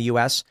nursery in the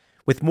U.S.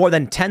 with more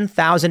than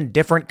 10,000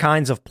 different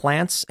kinds of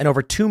plants and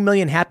over 2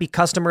 million happy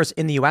customers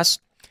in the U.S.?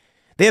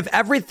 They have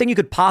everything you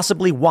could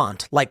possibly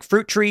want, like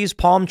fruit trees,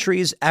 palm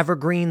trees,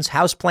 evergreens,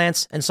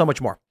 houseplants, and so much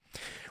more.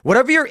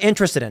 Whatever you're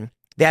interested in,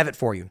 they have it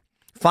for you.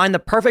 Find the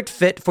perfect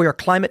fit for your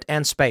climate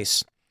and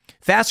space.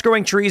 Fast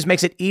Growing Trees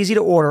makes it easy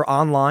to order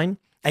online,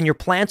 and your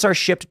plants are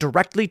shipped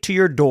directly to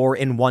your door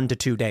in 1 to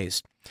 2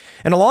 days.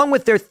 And along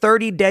with their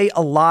 30-day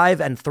Alive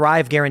and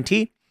Thrive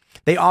guarantee,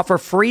 they offer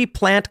free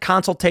plant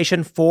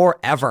consultation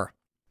forever.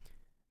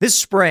 This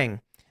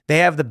spring, they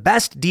have the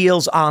best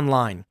deals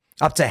online,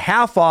 up to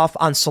half off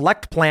on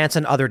select plants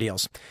and other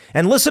deals.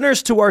 And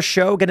listeners to our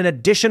show get an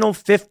additional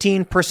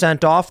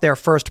 15% off their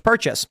first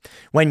purchase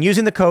when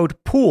using the code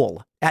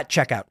POOL at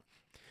checkout.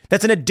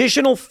 That's an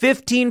additional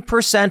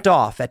 15%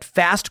 off at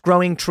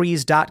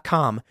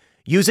fastgrowingtrees.com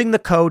using the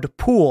code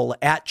POOL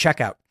at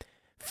checkout.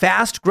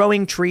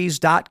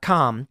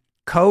 Fastgrowingtrees.com,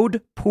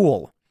 code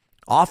POOL.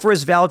 Offer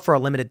is valid for a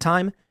limited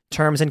time.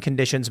 Terms and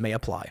conditions may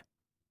apply.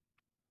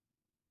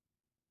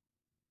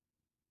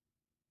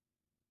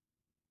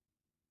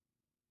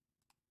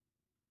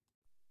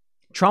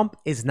 Trump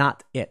is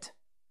not it.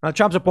 Now,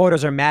 Trump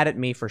supporters are mad at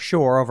me for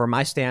sure over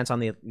my stance on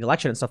the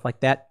election and stuff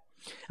like that.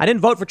 I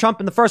didn't vote for Trump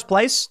in the first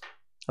place.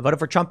 I voted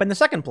for Trump in the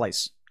second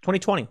place,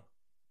 2020.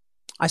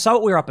 I saw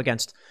what we were up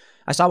against.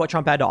 I saw what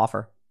Trump had to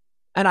offer,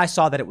 and I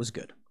saw that it was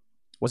good.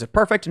 Was it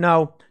perfect?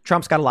 No.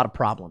 Trump's got a lot of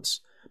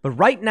problems. But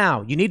right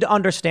now, you need to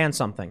understand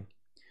something.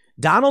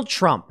 Donald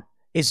Trump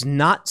is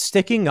not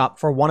sticking up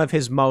for one of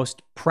his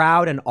most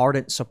proud and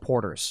ardent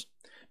supporters.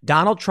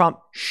 Donald Trump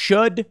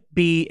should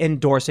be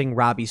endorsing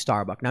Robbie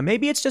Starbuck. Now,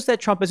 maybe it's just that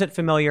Trump isn't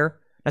familiar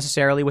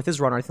necessarily with his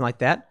run or anything like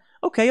that.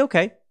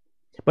 Okay.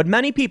 But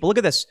many people, look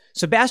at this.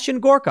 Sebastian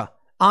Gorka,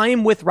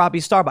 I'm with Robbie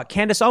Starbuck.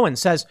 Candace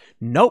Owens says,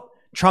 nope,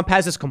 Trump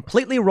has this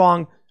completely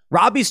wrong.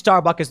 Robbie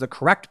Starbuck is the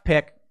correct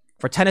pick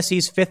for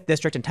Tennessee's 5th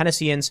district, and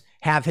Tennesseans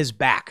have his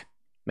back.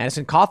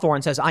 Madison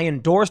Cawthorn says, I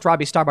endorsed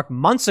Robbie Starbuck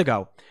months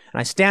ago, and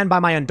I stand by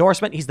my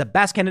endorsement. He's the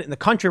best candidate in the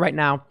country right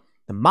now.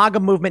 The MAGA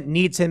movement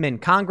needs him in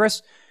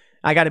Congress.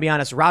 I got to be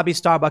honest, Robbie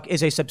Starbuck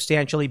is a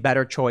substantially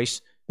better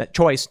choice than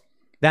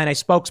a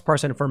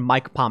spokesperson for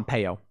Mike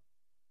Pompeo.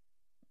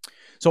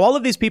 So all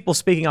of these people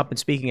speaking up and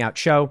speaking out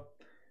show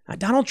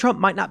Donald Trump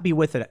might not be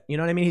with it. You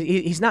know what I mean?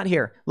 He's not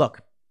here.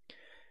 Look,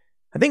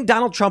 I think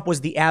Donald Trump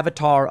was the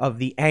avatar of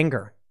the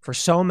anger for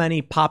so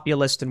many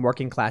populist and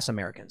working class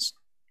Americans.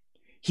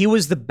 He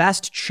was the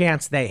best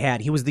chance they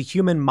had. He was the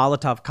human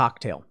Molotov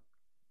cocktail.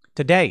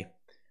 Today,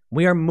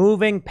 we are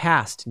moving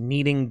past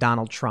needing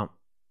Donald Trump.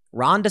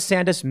 Ron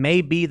DeSantis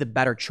may be the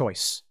better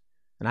choice.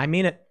 And I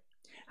mean it.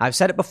 I've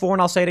said it before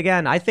and I'll say it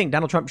again. I think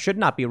Donald Trump should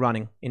not be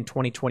running in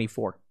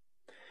 2024.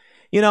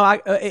 You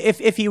know,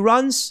 if he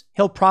runs,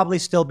 he'll probably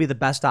still be the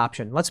best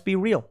option. Let's be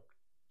real.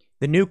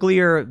 The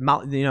nuclear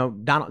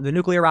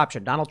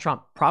option, Donald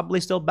Trump,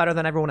 probably still better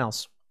than everyone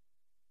else.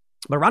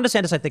 But Ron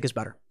DeSantis, I think, is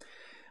better.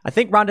 I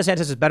think Ron DeSantis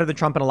is better than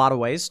Trump in a lot of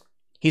ways.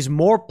 He's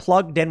more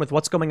plugged in with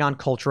what's going on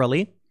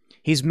culturally.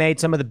 He's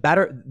made some of the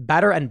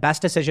better and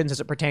best decisions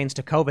as it pertains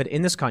to COVID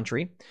in this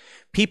country.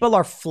 People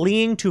are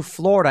fleeing to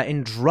Florida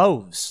in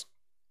droves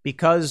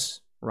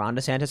because Ron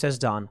DeSantis has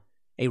done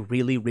a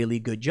really, really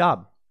good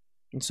job.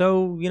 And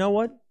so, you know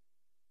what?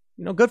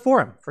 Good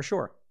for him, for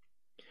sure.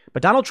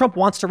 But Donald Trump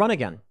wants to run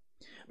again.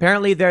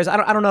 Apparently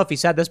I don't know if he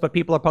said this, but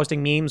people are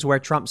posting memes where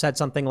Trump said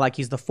something like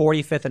he's the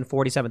 45th and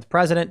 47th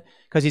president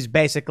because he's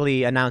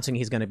basically announcing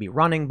he's going to be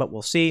running, but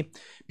we'll see.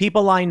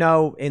 People I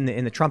know in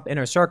the Trump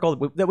inner circle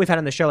that we've had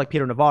on the show, like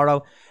Peter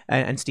Navarro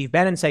and Steve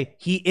Bannon, say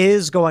he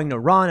is going to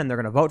run and they're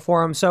going to vote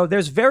for him. So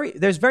there's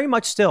very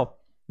much still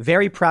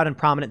very proud and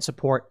prominent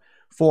support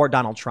for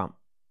Donald Trump.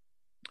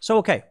 So,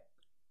 okay,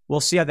 we'll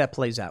see how that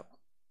plays out.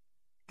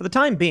 For the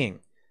time being,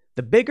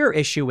 the bigger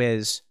issue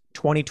is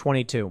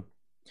 2022.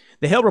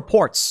 The Hill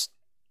reports,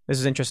 this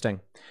is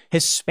interesting,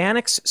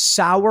 Hispanics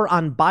sour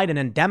on Biden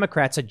and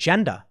Democrats'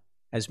 agenda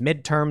as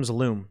midterms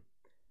loom.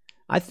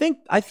 I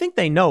think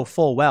they know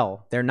full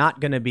well they're not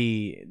going to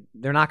be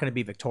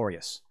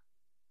victorious.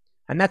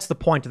 And that's the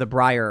point of the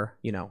Breyer,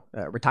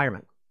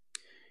 retirement.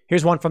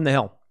 Here's one from the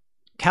Hill.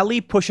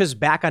 Kelly pushes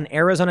back on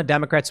Arizona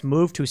Democrats'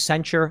 move to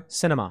censure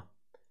cinema.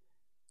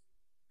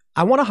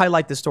 I want to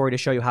highlight this story to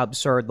show you how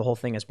absurd the whole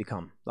thing has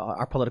become,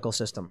 our political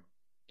system.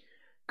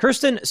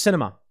 Kyrsten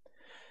Sinema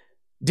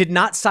did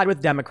not side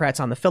with Democrats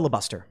on the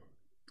filibuster.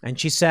 And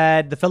she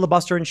said the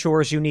filibuster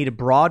ensures you need a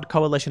broad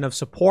coalition of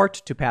support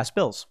to pass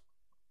bills.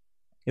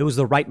 It was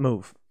the right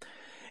move.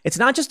 It's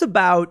not just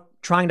about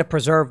trying to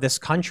preserve this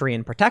country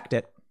and protect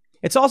it.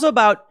 It's also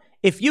about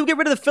if you get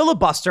rid of the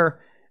filibuster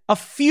a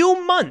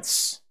few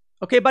months,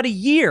 about a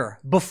year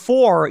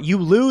before you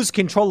lose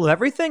control of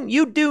everything,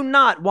 you do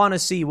not want to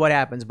see what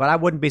happens. But I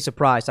wouldn't be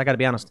surprised, I got to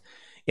be honest,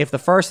 if the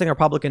first thing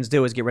Republicans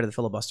do is get rid of the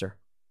filibuster.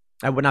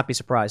 I would not be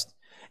surprised.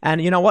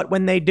 And you know what?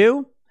 When they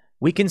do,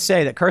 we can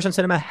say that Kyrsten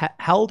Sinema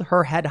held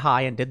her head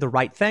high and did the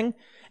right thing.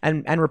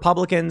 And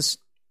Republicans,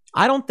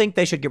 I don't think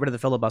they should get rid of the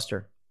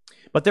filibuster.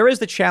 But there is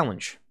the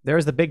challenge. There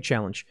is the big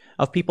challenge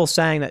of people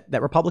saying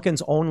that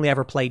Republicans only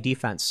ever play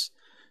defense.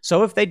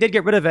 So if they did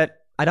get rid of it,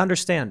 I'd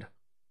understand.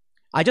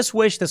 I just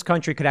wish this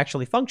country could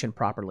actually function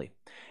properly.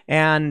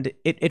 And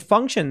it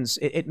functions.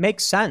 It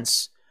makes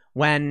sense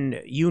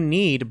when you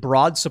need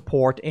broad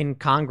support in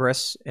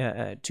Congress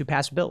to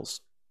pass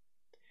bills.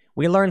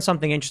 We learned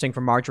something interesting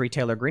from Marjorie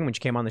Taylor Greene when she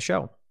came on the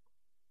show.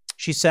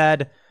 She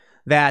said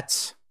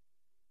that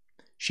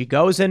she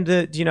goes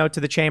into, to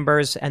the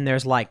chambers and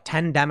there's like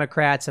 10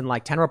 Democrats and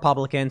like 10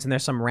 Republicans and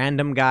there's some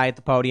random guy at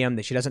the podium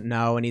that she doesn't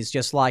know. And he's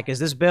just like, is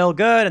this bill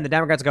good? And the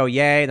Democrats go,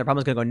 yay. And the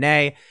Republicans go,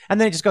 nay. And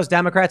then it just goes,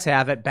 Democrats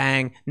have it.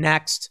 Bang.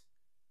 Next.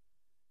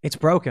 It's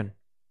broken.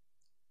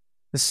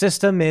 The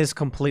system is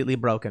completely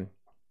broken.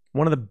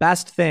 One of the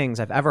best things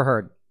I've ever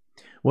heard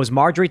was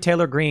Marjorie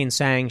Taylor Greene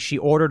saying she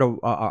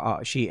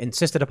she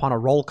insisted upon a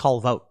roll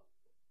call vote.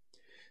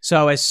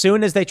 So as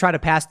soon as they try to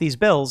pass these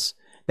bills,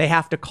 they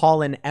have to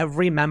call in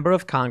every member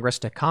of Congress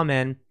to come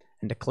in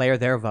and declare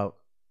their vote.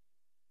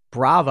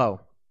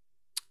 Bravo.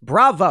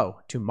 Bravo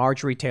to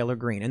Marjorie Taylor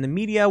Greene. And the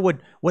media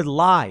would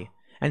lie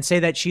and say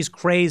that she's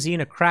crazy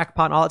and a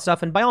crackpot and all that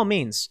stuff. And by all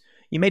means,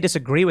 you may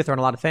disagree with her on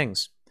a lot of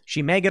things.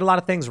 She may get a lot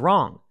of things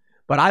wrong,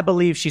 but I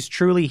believe she's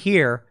truly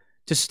here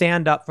to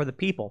stand up for the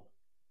people.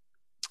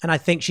 And I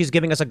think she's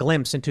giving us a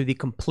glimpse into the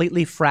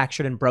completely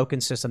fractured and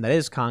broken system that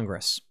is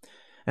Congress.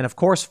 And of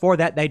course, for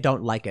that, they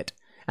don't like it.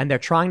 And they're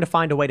trying to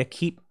find a way to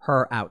keep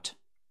her out.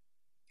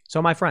 So,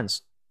 my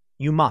friends,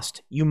 you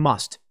must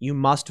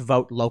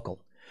vote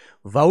local.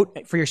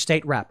 Vote for your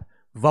state rep.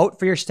 Vote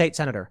for your state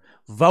senator.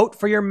 Vote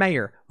for your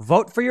mayor.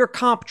 Vote for your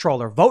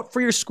comptroller. Vote for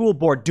your school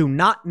board. Do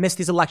not miss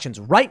these elections.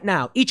 Right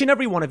now, each and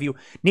every one of you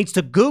needs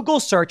to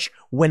Google search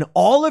when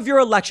all of your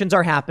elections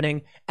are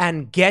happening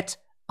and get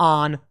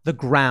on the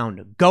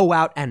ground. Go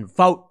out and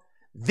vote.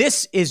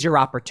 This is your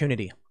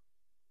opportunity.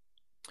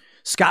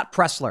 Scott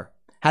Presler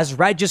has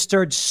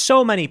registered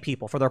so many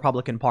people for the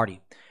Republican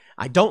Party.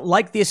 I don't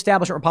like the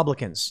establishment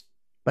Republicans,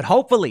 but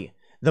hopefully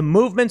the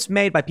movements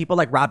made by people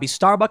like Robbie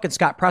Starbuck and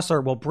Scott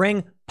Presler will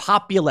bring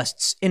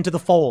populists into the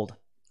fold.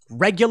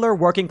 Regular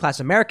working class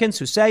Americans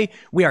who say,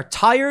 we are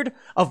tired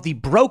of the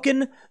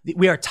broken,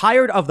 we are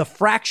tired of the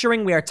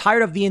fracturing, we are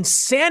tired of the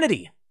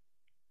insanity.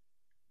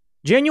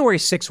 January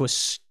 6th was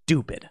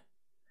stupid.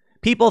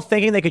 People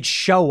thinking they could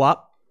show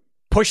up,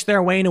 push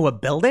their way into a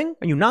building?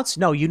 Are you nuts?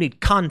 No, you need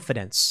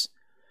confidence.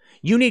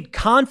 You need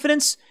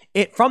confidence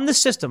from the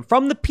system,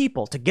 from the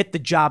people to get the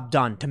job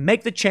done, to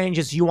make the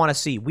changes you want to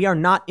see. We are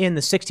not in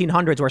the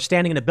 1600s where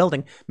standing in a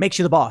building makes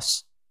you the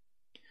boss.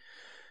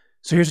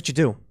 So here's what you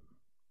do.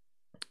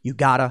 You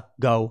gotta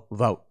go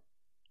vote.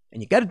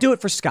 And you gotta do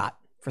it for Scott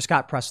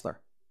Presler.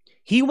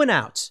 He went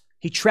out,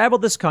 he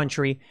traveled this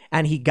country,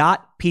 and he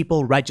got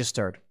people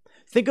registered.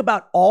 Think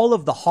about all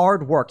of the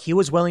hard work he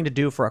was willing to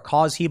do for a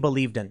cause he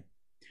believed in.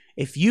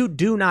 If you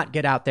do not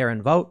get out there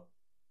and vote,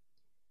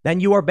 then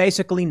you are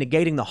basically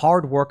negating the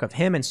hard work of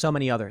him and so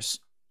many others.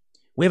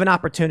 We have an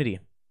opportunity.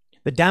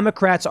 The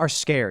Democrats are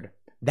scared.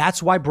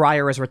 That's why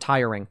Breyer is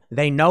retiring.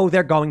 They know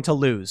they're going to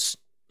lose,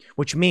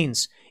 which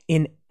means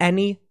in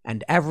any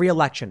and every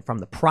election, from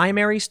the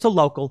primaries to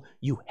local,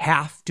 you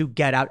have to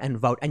get out and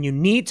vote, and you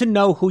need to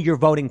know who you're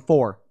voting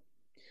for.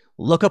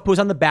 Look up who's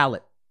on the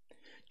ballot.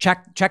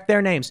 Check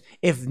their names.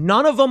 If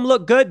none of them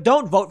look good,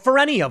 don't vote for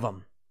any of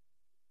them.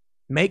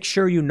 Make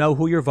sure you know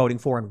who you're voting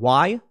for and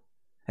why,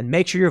 and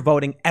make sure you're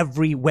voting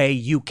every way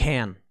you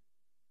can.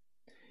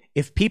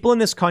 If people in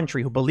this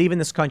country who believe in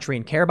this country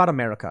and care about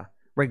America,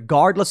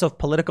 regardless of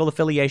political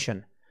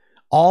affiliation,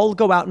 all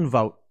go out and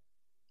vote,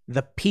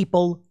 the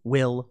people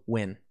will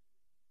win.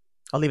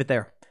 I'll leave it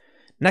there.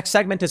 Next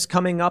segment is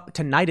coming up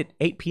tonight at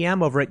 8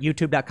 p.m. over at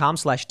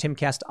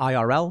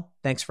youtube.com/TimCastIRL.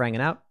 Thanks for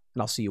hanging out,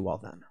 and I'll see you all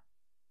then.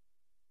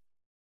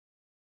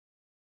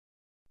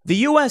 The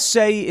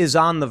USA is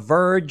on the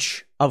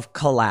verge of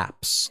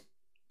collapse.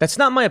 That's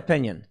not my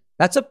opinion.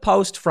 That's a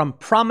post from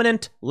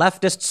prominent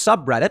leftist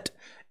subreddit,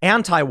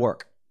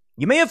 Anti-Work.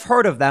 You may have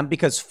heard of them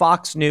because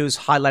Fox News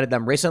highlighted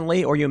them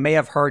recently, or you may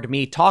have heard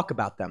me talk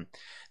about them.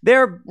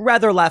 They're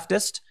rather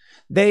leftist.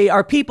 They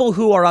are people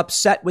who are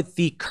upset with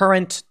the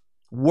current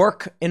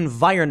work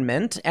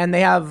environment, and they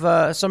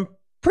have some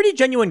pretty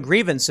genuine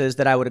grievances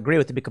that I would agree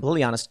with, to be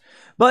completely honest.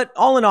 But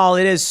all in all,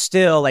 it is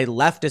still a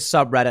leftist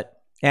subreddit.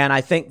 And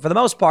I think for the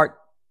most part,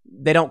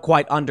 they don't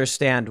quite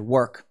understand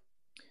work.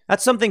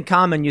 That's something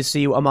common you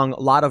see among a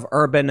lot of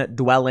urban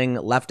dwelling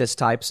leftist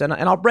types. And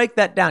I'll break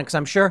that down because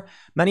I'm sure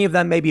many of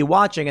them may be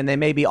watching and they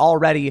may be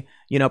already,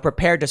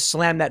 prepared to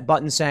slam that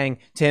button saying,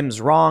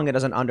 Tim's wrong. It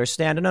doesn't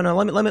understand. No,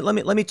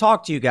 let me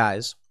talk to you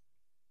guys.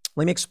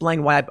 Let me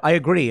explain why I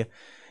agree.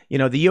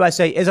 The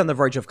USA is on the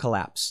verge of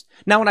collapse.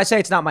 Now, when I say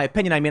it's not my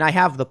opinion, I mean, I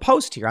have the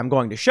post here I'm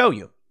going to show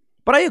you,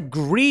 but I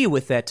agree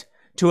with it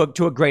to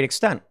a great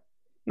extent.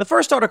 The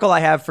first article I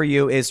have for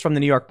you is from the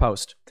New York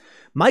Post.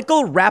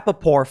 Michael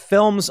Rapaport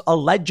films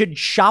alleged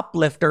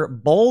shoplifter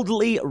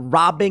boldly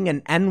robbing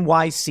an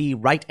NYC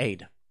Rite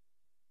Aid.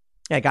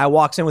 A guy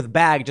walks in with a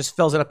bag, just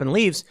fills it up and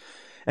leaves.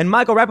 And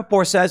Michael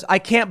Rapaport says, I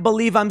can't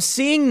believe I'm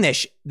seeing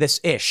this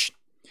ish.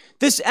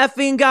 This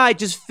effing guy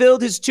just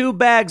filled his 2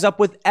 bags up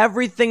with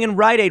everything in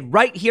Rite Aid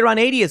right here on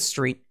 80th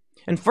Street.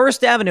 And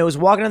First Avenue is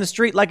walking down the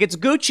street like it's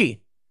Gucci.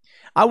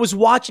 I was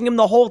watching him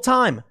the whole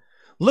time,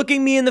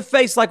 looking me in the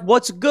face like,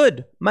 what's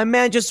good? My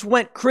man just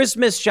went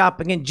Christmas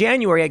shopping in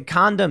January, had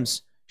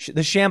condoms,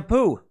 the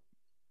shampoo.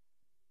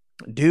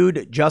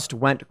 Dude just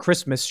went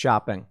Christmas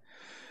shopping.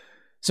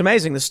 It's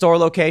amazing. The store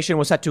location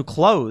was set to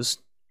close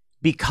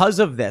because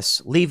of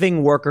this,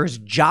 leaving workers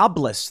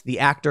jobless, the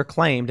actor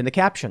claimed in the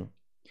caption.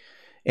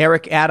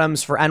 Eric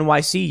Adams for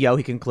NYC,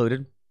 he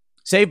concluded.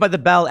 Saved by the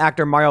Bell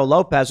actor Mario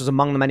Lopez was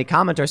among the many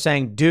commenters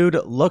saying, dude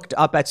looked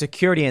up at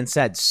security and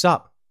said,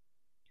 sup.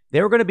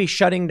 They were going to be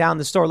shutting down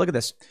the store. Look at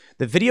this.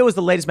 The video is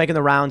the latest making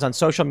the rounds on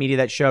social media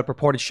that showed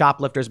purported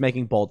shoplifters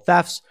making bold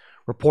thefts.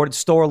 Reported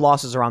store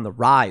losses are on the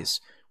rise,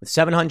 with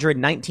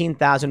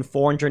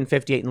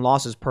 719,458 in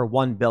losses per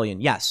 1 billion.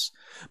 Yes,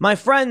 my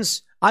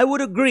friends, I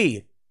would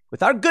agree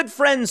with our good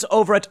friends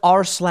over at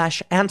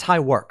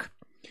r/anti-work.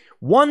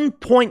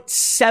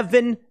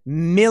 1.7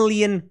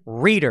 million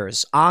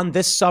readers on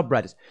this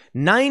subreddit.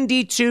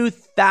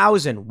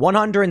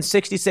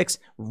 92,166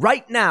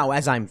 right now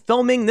as I'm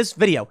filming this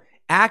video,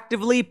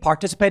 actively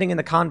participating in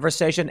the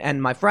conversation. And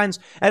my friends,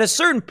 at a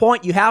certain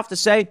point, you have to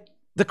say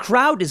the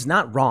crowd is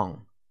not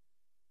wrong.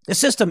 The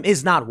system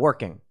is not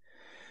working.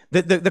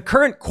 The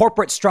current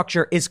corporate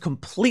structure is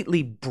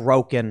completely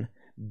broken.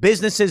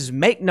 Businesses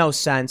make no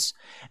sense.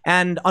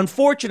 And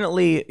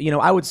unfortunately,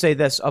 I would say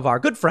this of our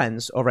good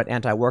friends over at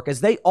Anti-Work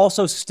is they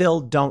also still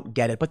don't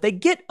get it, but they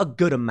get a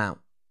good amount.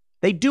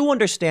 They do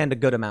understand a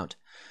good amount.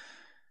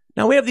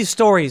 Now we have these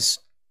stories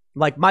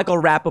like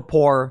Michael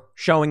Rapaport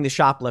showing the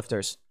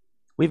shoplifters.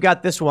 We've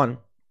got this one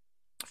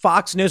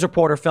Fox News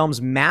reporter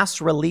films mass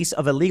release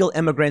of illegal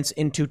immigrants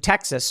into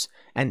Texas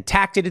and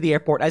tacked into the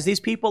airport as these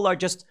people are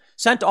just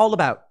sent all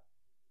about.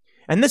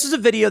 And this is a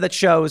video that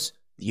shows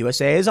the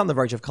USA is on the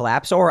verge of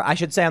collapse, or I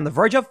should say on the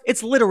verge of,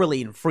 it's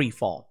literally in free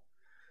fall.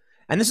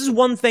 And this is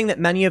one thing that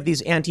many of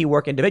these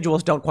anti-work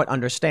individuals don't quite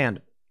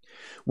understand.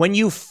 When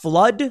you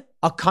flood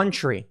a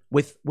country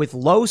with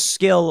low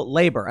skill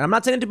labor, and I'm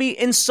not saying it to be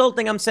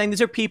insulting, I'm saying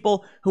these are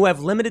people who have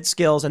limited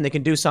skills and they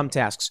can do some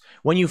tasks.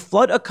 When you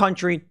flood a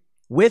country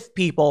with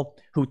people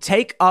who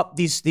take up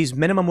these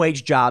minimum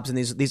wage jobs and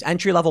these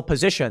entry-level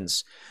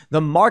positions,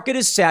 the market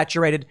is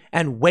saturated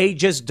and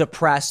wages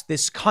depressed.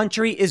 This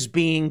country is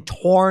being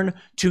torn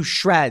to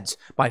shreds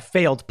by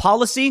failed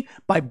policy,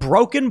 by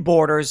broken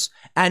borders,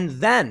 and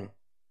then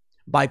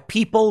by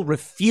people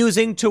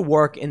refusing to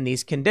work in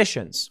these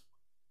conditions.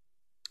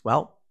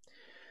 Well,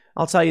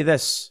 I'll tell you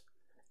this.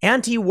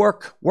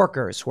 Anti-work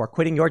workers who are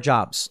quitting your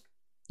jobs,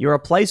 your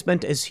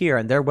replacement is here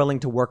and they're willing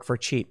to work for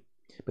cheap.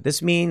 But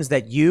this means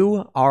that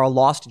you are a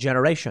lost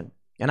generation.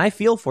 And I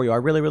feel for you. I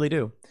really, really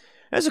do.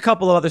 There's a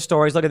couple of other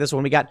stories. Look at this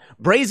one. We got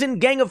brazen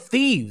gang of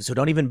thieves who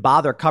don't even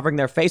bother covering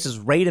their faces,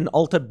 raid an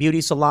Ulta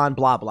beauty salon,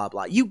 blah, blah,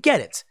 blah. You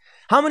get it.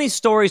 How many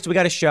stories do we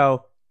got to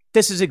show?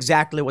 This is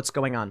exactly what's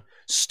going on.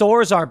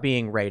 Stores are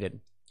being raided.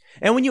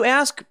 And when you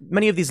ask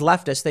many of these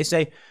leftists, they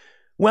say,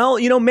 well,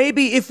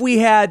 maybe if we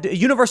had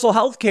universal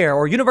health care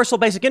or universal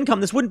basic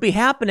income, this wouldn't be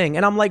happening.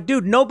 And I'm like,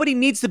 dude, nobody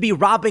needs to be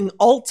robbing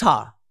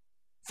Ulta.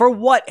 For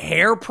what,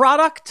 hair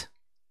product?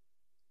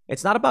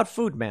 It's not about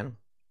food, man.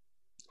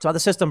 It's about the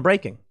system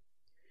breaking.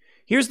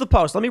 Here's the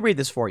post. Let me read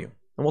this for you,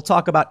 and we'll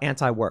talk about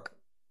anti-work.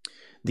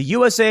 The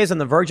USA is on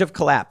the verge of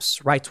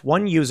collapse, writes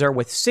one user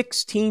with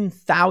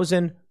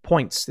 16,000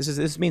 points.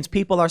 This means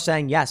people are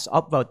saying, yes,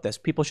 upvote this.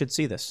 People should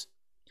see this.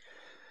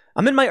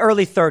 I'm in my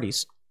early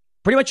 30s.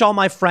 Pretty much all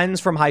my friends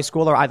from high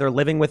school are either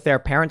living with their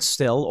parents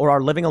still or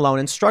are living alone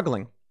and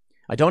struggling.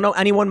 I don't know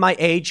anyone my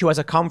age who has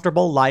a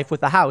comfortable life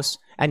with a house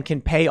and can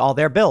pay all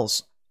their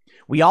bills.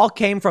 We all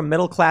came from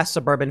middle-class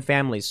suburban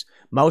families.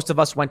 Most of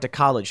us went to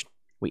college.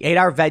 We ate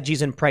our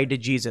veggies and prayed to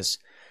Jesus.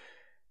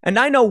 And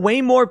I know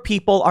way more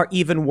people are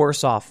even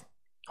worse off.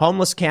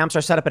 Homeless camps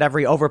are set up at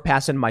every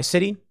overpass in my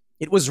city.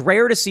 It was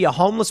rare to see a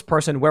homeless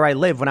person where I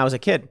live when I was a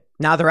kid.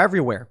 Now they're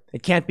everywhere.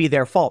 It can't be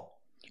their fault.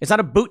 It's not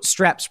a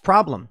bootstraps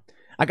problem.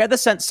 I got the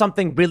sense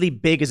something really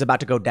big is about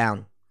to go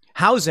down.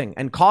 Housing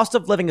and cost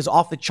of living is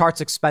off the charts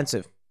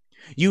expensive.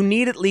 You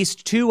need at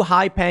least 2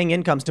 high-paying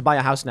incomes to buy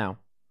a house now.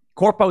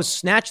 Corpos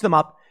snatch them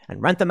up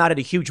and rent them out at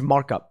a huge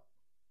markup.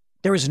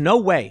 There is no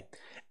way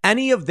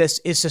any of this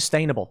is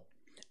sustainable.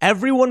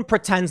 Everyone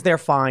pretends they're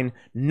fine.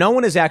 No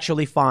one is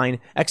actually fine,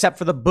 except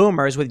for the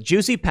boomers with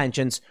juicy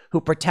pensions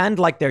who pretend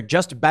like they're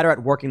just better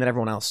at working than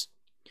everyone else.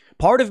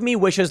 Part of me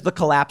wishes the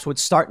collapse would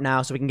start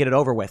now so we can get it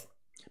over with.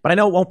 But I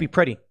know it won't be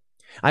pretty.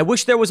 I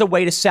wish there was a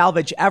way to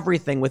salvage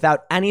everything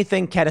without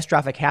anything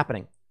catastrophic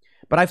happening.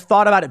 But I've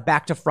thought about it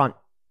back to front.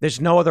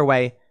 There's no other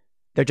way.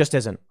 There just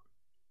isn't.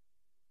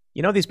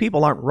 These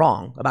people aren't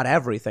wrong about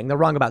everything. They're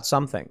wrong about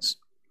some things.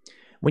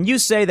 When you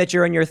say that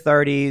you're in your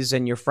 30s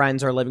and your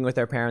friends are living with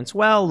their parents,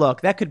 well, look,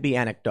 that could be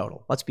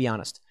anecdotal. Let's be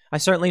honest. I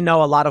certainly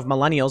know a lot of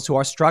millennials who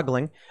are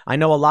struggling. I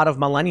know a lot of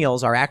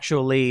millennials are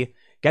actually,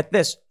 get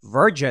this,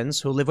 virgins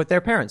who live with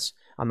their parents.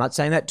 I'm not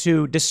saying that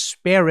to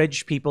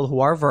disparage people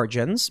who are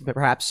virgins, but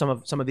perhaps some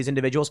of these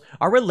individuals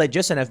are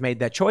religious and have made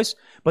that choice.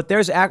 But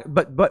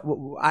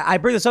I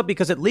bring this up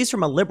because at least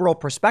from a liberal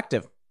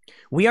perspective,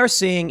 we are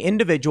seeing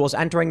individuals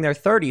entering their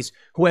 30s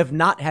who have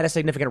not had a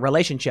significant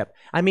relationship.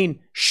 I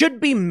mean,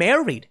 should be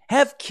married,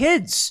 have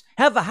kids,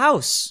 have a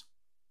house.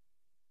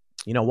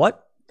 You know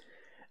what?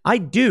 I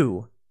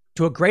do,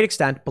 to a great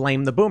extent,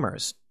 blame the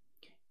boomers.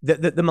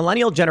 The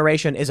millennial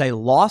generation is a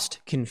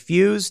lost,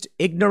 confused,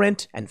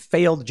 ignorant, and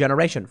failed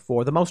generation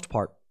for the most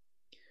part.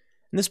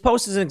 And this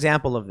post is an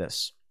example of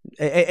this.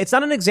 It's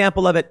not an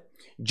example of it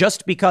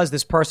just because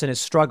this person is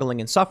struggling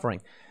and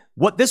suffering.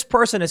 What this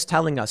person is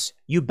telling us,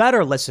 you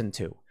better listen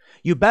to.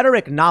 You better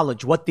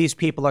acknowledge what these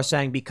people are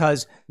saying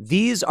because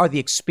these are the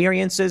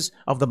experiences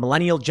of the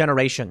millennial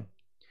generation.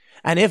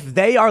 And if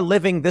they are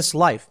living this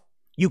life,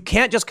 you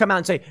can't just come out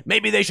and say,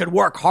 maybe they should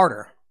work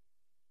harder.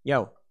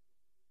 Yo,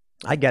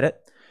 I get it.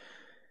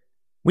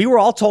 We were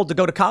all told to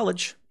go to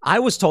college. I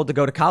was told to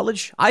go to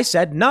college. I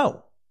said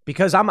no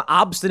because I'm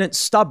obstinate,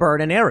 stubborn,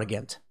 and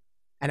arrogant.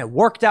 And it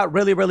worked out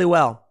really, really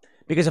well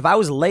because if I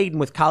was laden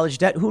with college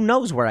debt, who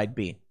knows where I'd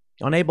be?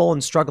 Unable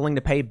and struggling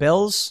to pay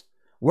bills,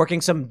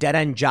 working some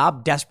dead-end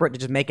job, desperate to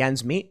just make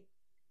ends meet.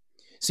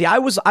 See, I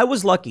was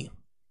lucky.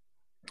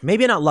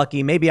 Maybe not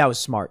lucky. Maybe I was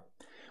smart.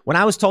 When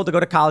I was told to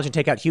go to college and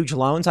take out huge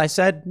loans, I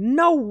said,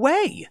 no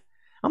way.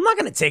 I'm not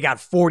going to take out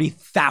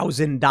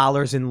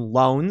 $40,000 in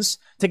loans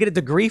to get a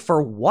degree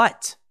for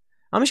what?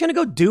 I'm just going to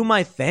go do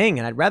my thing.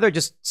 And I'd rather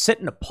just sit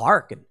in a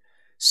park and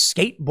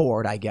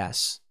skateboard, I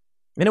guess.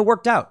 And it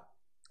worked out.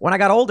 When I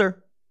got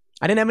older,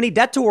 I didn't have any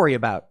debt to worry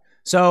about.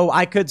 So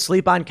I could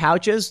sleep on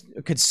couches,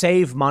 could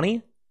save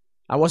money.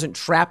 I wasn't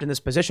trapped in this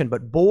position,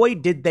 but boy,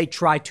 did they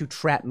try to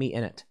trap me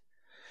in it.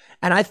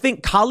 And I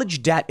think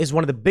college debt is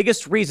one of the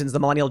biggest reasons the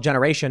millennial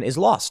generation is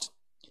lost.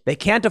 They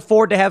can't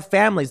afford to have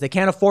families. They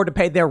can't afford to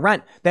pay their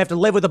rent. They have to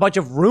live with a bunch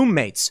of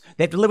roommates.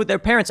 They have to live with their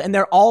parents, and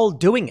they're all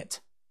doing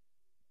it.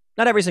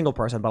 Not every single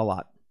person, but a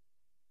lot.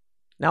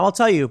 Now, I'll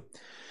tell you,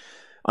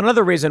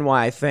 another reason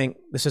why I think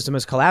the system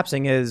is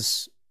collapsing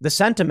is the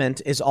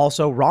sentiment is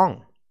also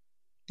wrong.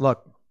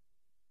 Look,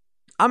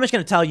 I'm just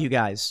going to tell you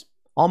guys,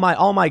 all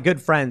my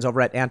good friends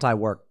over at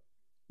Anti-Work,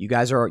 you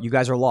guys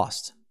are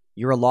lost.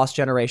 You're a lost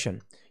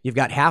generation. You've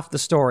got half the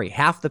story,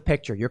 half the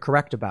picture you're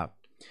correct about.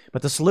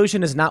 But the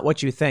solution is not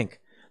what you think.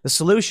 The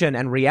solution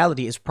and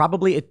reality is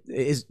probably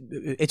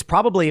it's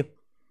probably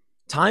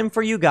time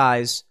for you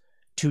guys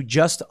to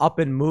just up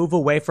and move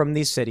away from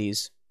these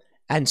cities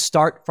and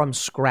start from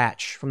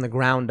scratch, from the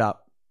ground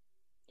up.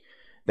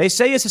 They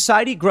say a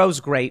society grows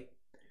great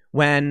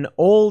when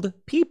old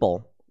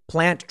people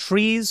plant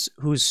trees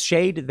whose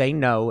shade they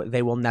know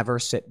they will never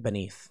sit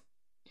beneath.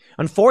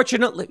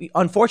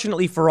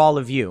 Unfortunately for all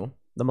of you,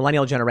 the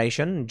millennial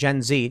generation,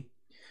 Gen Z,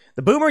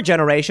 the boomer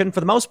generation,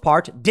 for the most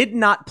part, did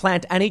not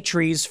plant any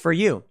trees for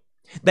you.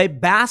 They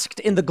basked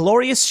in the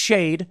glorious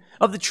shade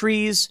of the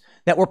trees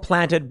that were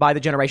planted by the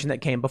generation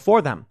that came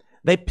before them.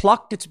 They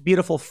plucked its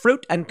beautiful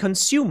fruit and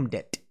consumed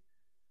it.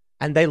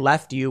 And they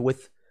left you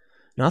with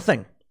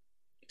nothing.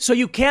 So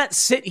you can't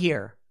sit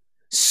here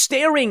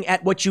staring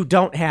at what you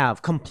don't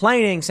have,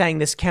 complaining, saying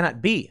this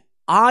cannot be.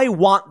 I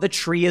want the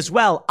tree as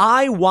well.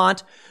 I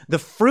want the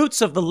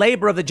fruits of the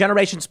labor of the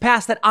generations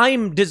past that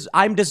I'm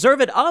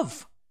deserved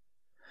of.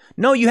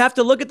 No, you have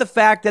to look at the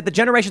fact that the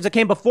generations that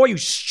came before you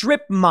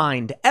strip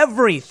mined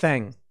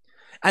everything.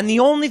 And the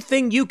only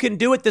thing you can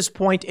do at this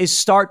point is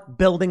start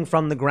building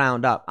from the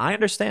ground up. I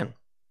understand.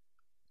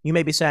 You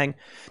may be saying,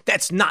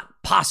 that's not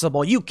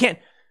possible. You can't.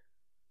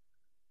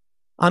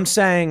 I'm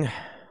saying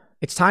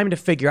it's time to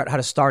figure out how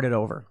to start it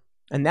over.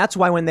 And that's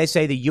why when they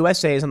say the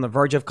USA is on the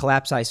verge of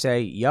collapse, I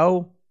say,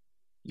 y'all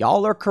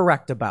are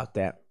correct about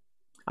that.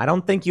 I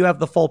don't think you have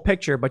the full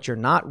picture, but you're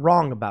not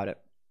wrong about it.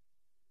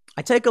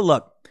 I take a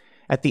look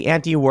at the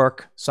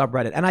anti-work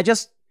subreddit,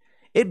 and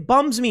it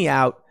bums me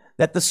out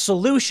that the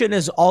solution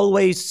is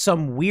always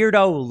some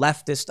weirdo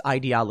leftist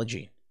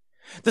ideology.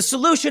 The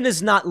solution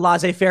is not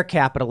laissez-faire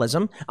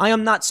capitalism. I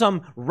am not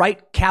some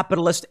right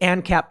capitalist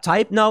ANCAP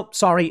type. No,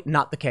 sorry,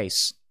 not the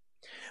case.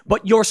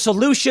 But your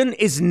solution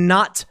is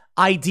not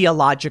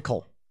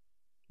ideological.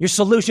 Your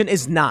solution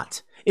is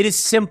not. It is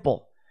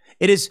simple.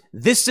 It is,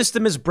 this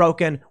system is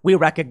broken. We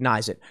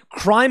recognize it.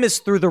 Crime is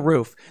through the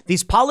roof.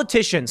 These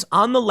politicians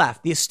on the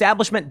left, the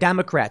establishment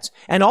Democrats,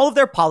 and all of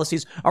their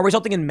policies are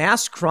resulting in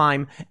mass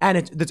crime, and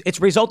it's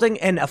resulting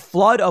in a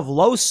flood of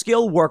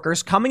low-skill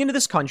workers coming into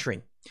this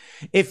country.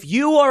 If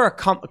you are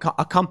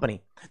a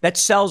company that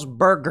sells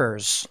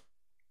burgers,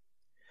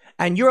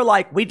 and you're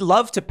like, we'd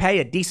love to pay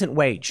a decent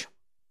wage,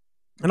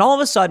 and all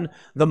of a sudden,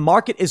 the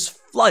market is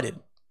flooded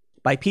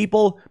by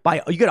people,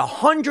 you get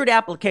 100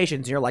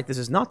 applications, and you're like, this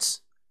is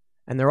nuts.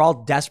 And they're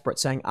all desperate,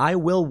 saying, I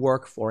will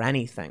work for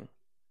anything.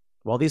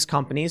 Well, these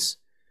companies,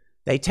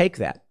 they take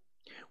that.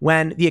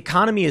 When the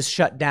economy is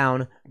shut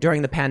down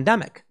during the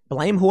pandemic,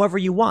 blame whoever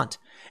you want.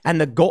 And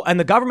the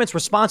government's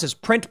response is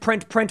print.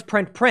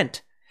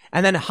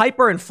 And then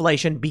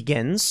hyperinflation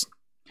begins.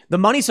 The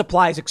money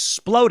supply is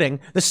exploding.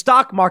 The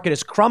stock market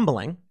is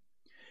crumbling.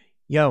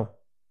 You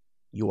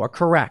are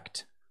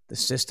correct. The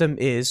system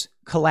is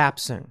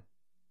collapsing.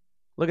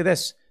 Look at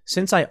this.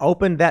 Since I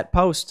opened that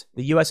post,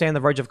 the USA on the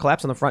verge of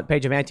collapse on the front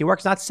page of Anti-Work,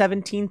 it's not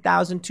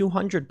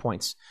 17,200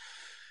 points.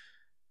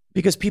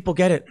 Because people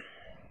get it.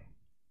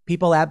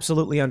 People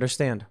absolutely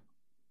understand.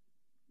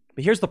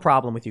 But here's the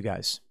problem with you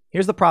guys.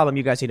 Here's the problem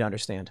you guys need to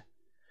understand.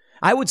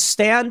 I would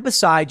stand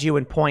beside you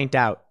and point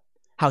out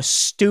how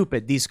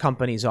stupid these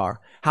companies are,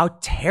 how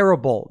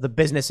terrible the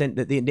business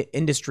the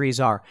industries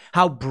are,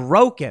 how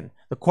broken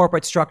the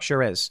corporate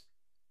structure is.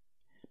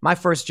 My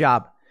first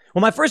job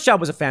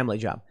was a family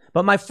job.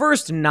 But my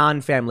first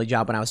non-family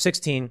job when I was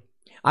 16,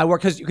 I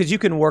worked, because you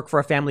can work for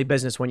a family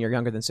business when you're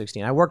younger than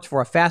 16. I worked for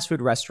a fast food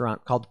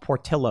restaurant called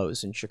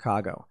Portillo's in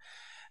Chicago.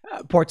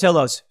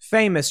 Portillo's,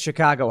 famous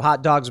Chicago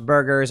hot dogs,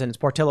 burgers, and it's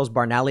Portillo's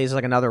Barnelli's,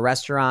 like another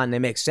restaurant. They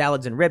make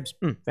salads and ribs.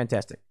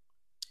 Fantastic.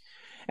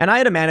 And I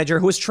had a manager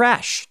who was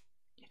trash.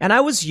 And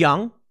I was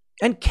young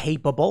and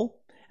capable,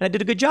 and I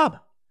did a good job.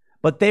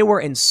 But they were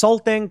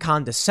insulting,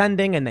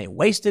 condescending, and they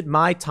wasted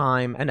my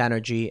time and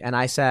energy. And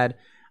I said,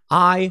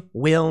 I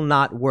will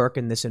not work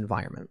in this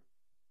environment.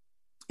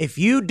 If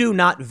you do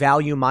not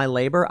value my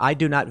labor, I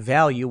do not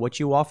value what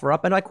you offer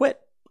up, and I quit.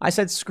 I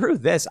said, screw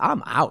this,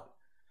 I'm out.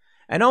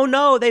 And oh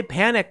no, they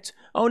panicked.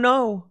 Oh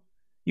no,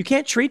 you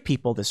can't treat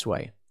people this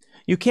way.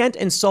 You can't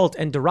insult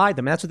and deride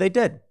them. And that's what they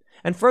did.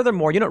 And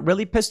furthermore, you know what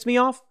really pissed me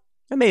off?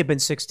 I may have been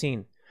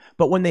 16.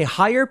 But when they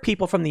hire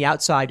people from the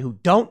outside who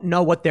don't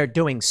know what they're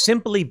doing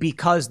simply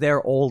because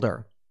they're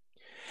older,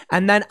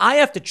 and then I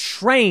have to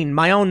train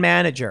my own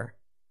manager.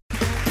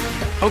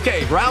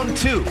 Okay, round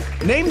two.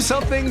 Name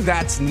something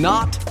that's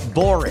not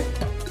boring.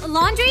 A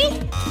laundry?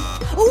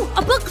 Ooh,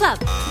 a book club.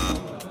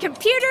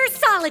 Computer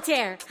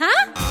solitaire,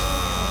 huh?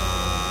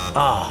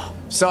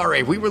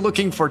 Sorry, we were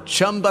looking for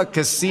Chumba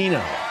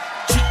Casino.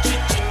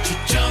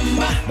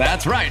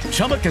 That's right.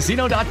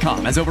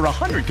 ChumbaCasino.com has over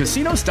 100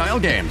 casino-style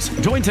games.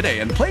 Join today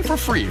and play for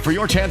free for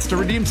your chance to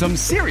redeem some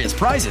serious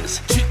prizes.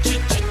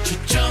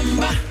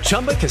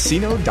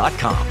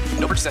 ChumbaCasino.com.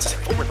 No purchase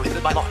necessary. Void where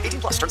prohibited by law. 18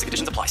 plus. Terms and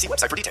conditions apply. See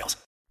website for details.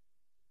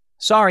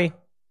 Sorry.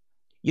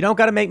 You don't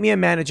got to make me a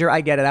manager.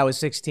 I get it. I was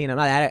 16.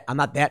 I'm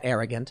not that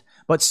arrogant.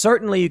 But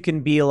certainly you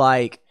can be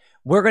like,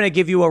 we're going to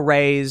give you a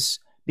raise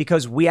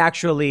because we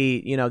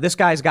actually, this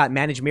guy's got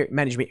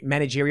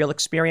managerial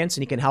experience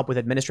and he can help with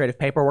administrative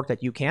paperwork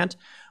that you can't.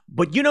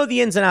 But you know the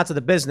ins and outs of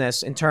the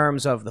business in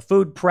terms of the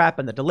food prep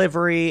and the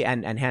delivery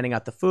and handing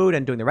out the food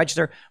and doing the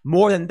register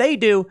more than they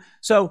do.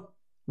 So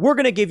we're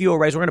going to give you a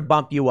raise. We're going to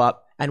bump you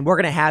up and we're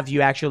going to have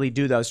you actually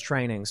do those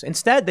trainings.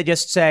 Instead, they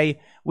just say,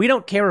 we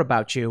don't care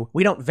about you.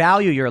 We don't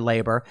value your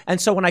labor.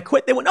 And so when I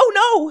quit, they went, oh,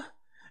 no.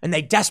 And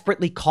they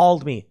desperately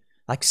called me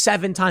like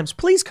 7 times.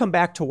 Please come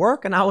back to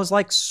work. And I was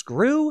like,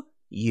 screw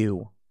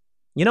you.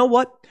 You know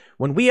what?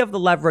 When we have the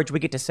leverage, we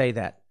get to say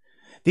that.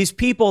 These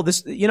people,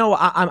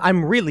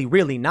 I'm really,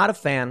 really not a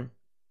fan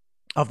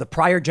of the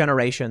prior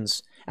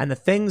generations and the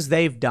things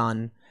they've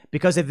done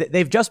because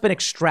they've just been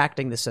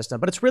extracting the system.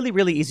 But it's really,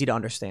 really easy to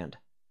understand.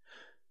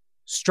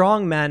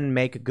 Strong men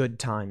make good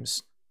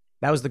times.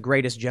 That was the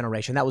greatest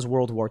generation. That was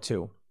World War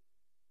II.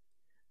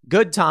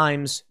 Good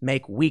times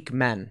make weak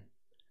men.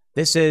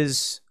 This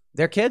is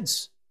their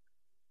kids.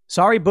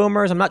 Sorry,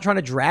 boomers. I'm not trying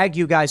to drag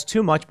you guys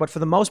too much, but for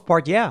the most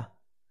part, yeah.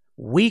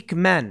 Weak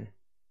men.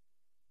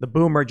 The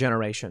boomer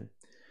generation.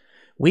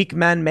 Weak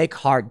men make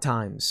hard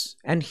times.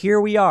 And here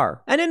we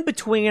are. And in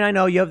between, I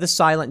know you have the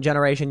silent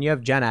generation. You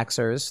have Gen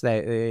Xers.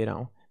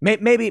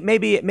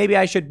 Maybe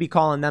I should be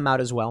calling them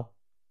out as well.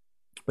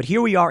 But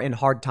here we are in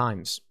hard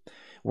times.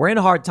 We're in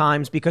hard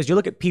times because you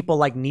look at people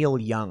like Neil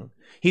Young.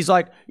 He's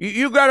like,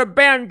 you got to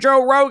ban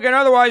Joe Rogan,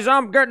 otherwise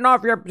I'm getting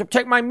off your,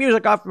 take my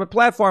music off my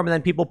platform. And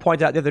then people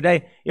pointed out the other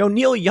day,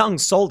 Neil Young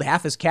sold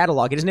half his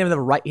catalog. He doesn't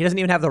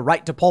even have the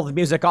right to pull the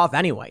music off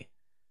anyway.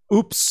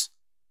 Oops.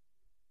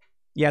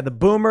 Yeah, the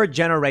boomer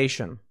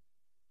generation.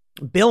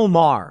 Bill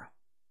Maher,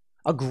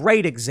 a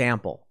great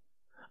example.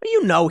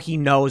 He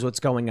knows what's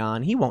going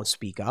on. He won't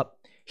speak up.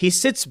 He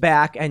sits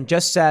back and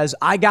just says,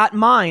 I got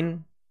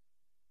mine.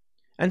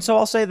 And so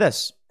I'll say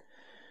this.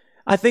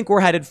 I think we're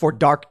headed for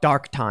dark,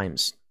 dark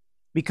times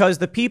because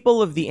the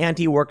people of the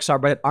anti-work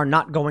subreddit are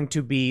not going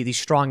to be the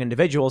strong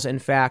individuals. In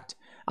fact,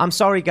 I'm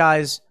sorry,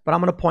 guys, but I'm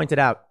going to point it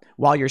out.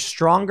 While you're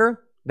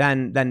stronger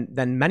than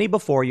many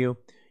before you,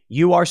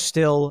 you are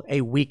still a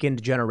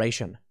weakened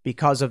generation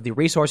because of the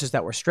resources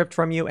that were stripped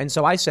from you. And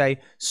so I say,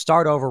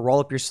 start over,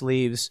 roll up your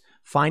sleeves,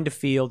 find a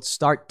field,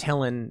 start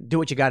tilling, do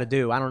what you got to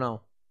do. I don't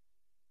know.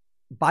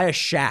 Buy a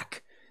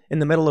shack in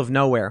the middle of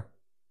nowhere.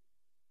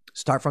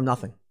 Start from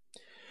nothing.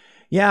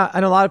 Yeah,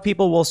 and a lot of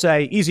people will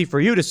say, easy for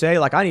you to say,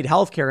 like, I need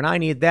healthcare and I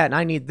need that and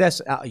I need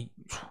this.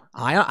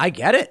 I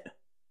get it.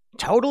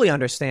 Totally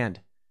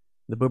understand.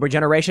 The boomer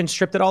generation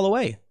stripped it all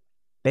away.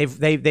 They've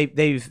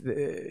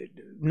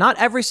not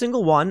every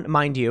single one,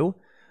 mind you,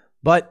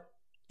 but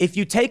if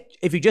you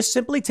just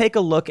simply take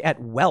a look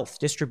at wealth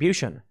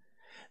distribution,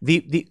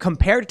 the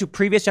compared to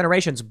previous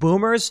generations,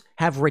 boomers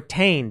have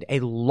retained a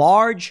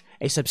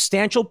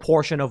substantial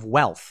portion of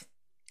wealth,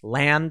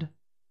 land,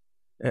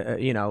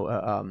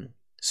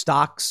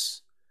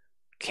 stocks,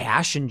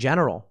 cash in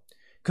general.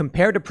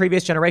 Compared to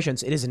previous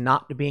generations, it is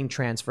not being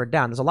transferred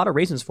down. There's a lot of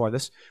reasons for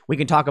this. We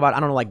can talk about,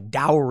 like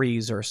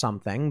dowries or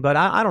something, but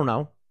I don't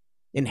know.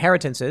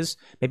 Inheritances.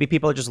 Maybe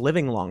people are just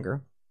living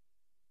longer.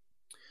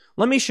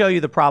 Let me show you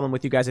the problem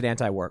with you guys at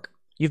Anti-Work.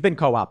 You've been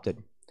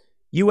co-opted.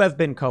 You have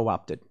been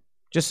co-opted.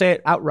 Just say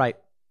it outright.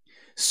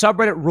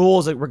 Subreddit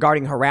rules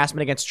regarding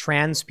harassment against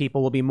trans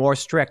people will be more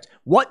strict.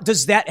 What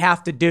does that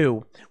have to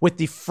do with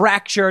the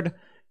fractured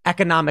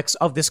economics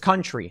of this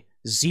country?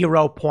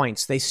 0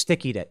 points. They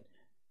stickied it.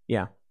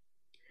 Yeah.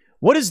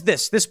 What is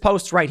this? This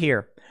post right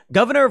here.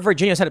 Governor of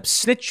Virginia set up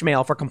snitch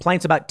mail for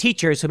complaints about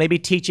teachers who may be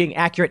teaching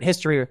accurate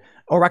history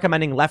or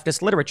recommending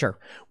leftist literature.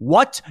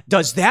 What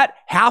does that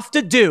have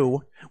to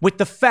do with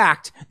the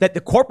fact that the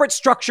corporate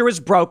structure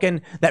is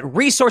broken, that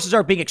resources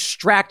are being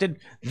extracted?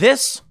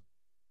 This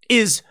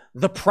is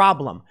the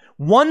problem.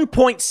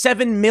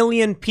 1.7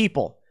 million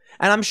people,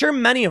 and I'm sure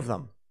many of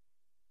them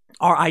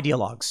are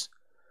ideologues.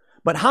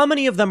 But how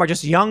many of them are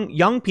just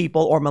young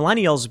people or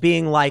millennials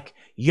being like,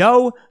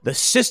 yo, the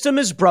system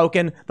is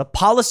broken, the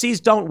policies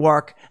don't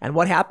work, and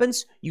what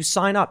happens? You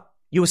sign up.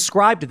 You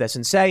ascribe to this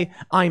and say,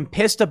 I'm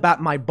pissed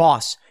about my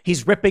boss.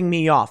 He's ripping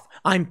me off.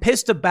 I'm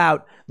pissed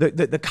about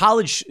the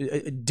college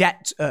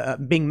debt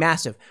being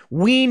massive.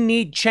 We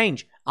need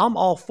change. I'm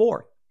all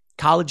for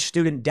college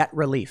student debt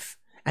relief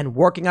and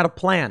working out a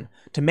plan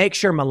to make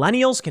sure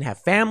millennials can have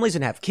families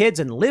and have kids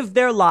and live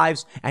their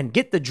lives and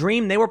get the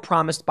dream they were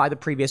promised by the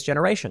previous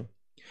generation.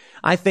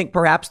 I think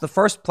perhaps the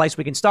first place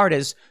we can start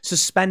is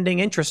suspending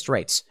interest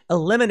rates,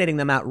 eliminating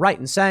them outright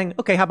and saying,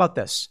 okay, how about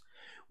this?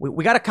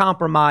 We got to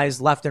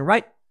compromise left and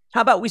right. How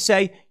about we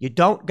say you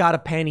don't got to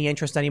pay any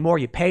interest anymore?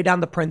 You pay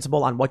down the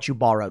principal on what you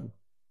borrowed.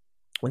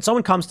 When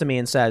someone comes to me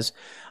and says,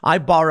 I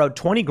borrowed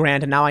 20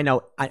 grand and now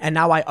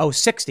I owe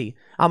 60,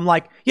 I'm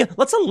like, yeah,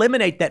 let's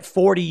eliminate that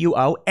 40 you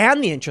owe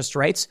and the interest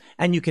rates,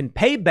 and you can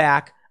pay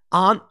back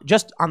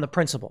just on the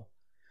principal.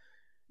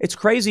 It's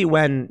crazy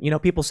when,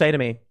 people say to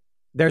me,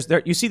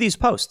 you see these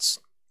posts,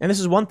 and this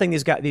is one thing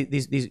these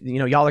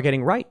y'all are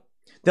getting right.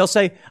 They'll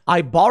say,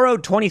 I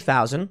borrowed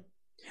 20,000.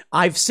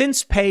 I've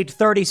since paid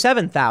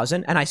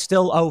 37,000 and I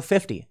still owe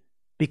 50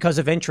 because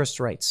of interest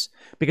rates,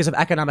 because of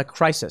economic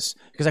crisis,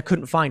 because I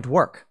couldn't find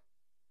work.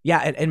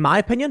 Yeah. In my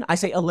opinion, I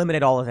say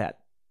eliminate all of that.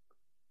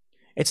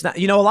 It's not,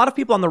 a lot of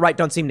people on the right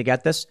don't seem to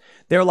get this.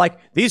 They're like,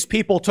 these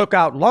people took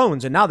out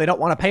loans and now they don't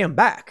want to pay them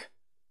back.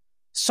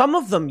 Some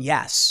of them,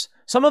 yes.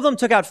 Some of them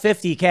took out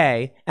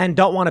 $50K and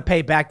don't want to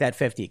pay back that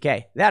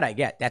 $50K. That I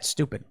get. That's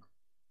stupid.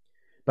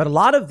 But a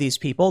lot of these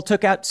people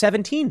took out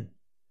 17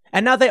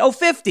 and now they owe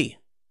 50.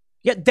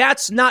 Yet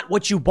that's not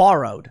what you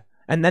borrowed.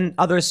 And then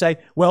others say,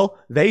 well,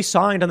 they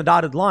signed on the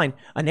dotted line.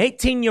 An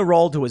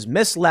 18-year-old who was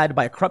misled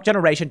by a corrupt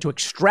generation to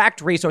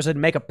extract resources and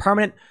make a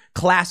permanent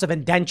class of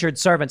indentured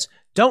servants.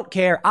 Don't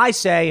care. I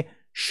say,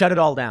 shut it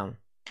all down.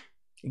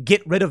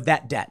 Get rid of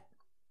that debt.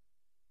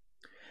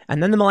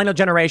 And then the millennial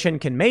generation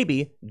can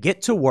maybe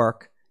get to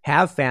work,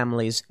 have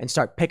families, and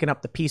start picking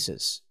up the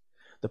pieces.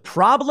 The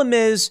problem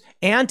is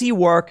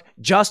anti-work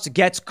just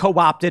gets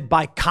co-opted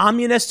by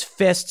communist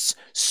fists,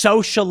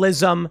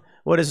 socialism.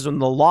 What is this? The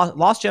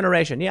lost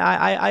generation. Yeah,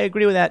 I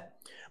agree with that.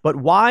 But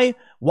why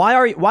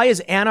is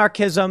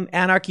anarchism,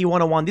 Anarchy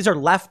 101? These are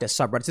leftist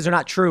subreddits. These are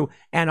not true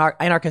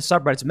anarchist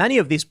subreddits. Many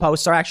of these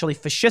posts are actually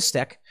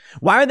fascistic.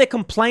 Why are they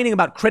complaining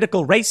about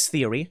critical race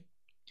theory?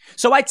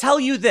 So I tell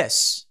you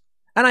this,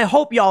 and I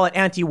hope y'all at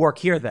anti-work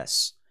hear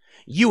this.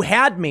 You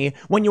had me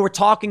when you were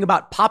talking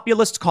about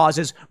populist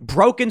causes,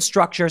 broken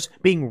structures,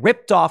 being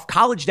ripped off,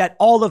 college debt,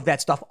 all of that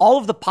stuff, all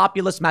of the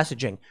populist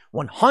messaging.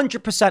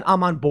 100%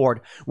 I'm on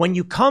board. When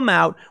you come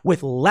out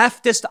with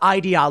leftist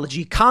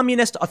ideology,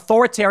 communist,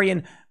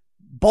 authoritarian,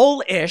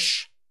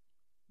 bullish,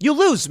 you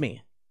lose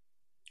me.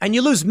 And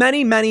you lose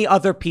many, many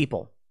other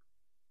people.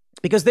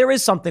 Because there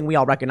is something we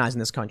all recognize in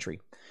this country.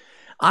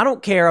 I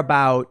don't care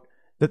about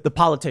the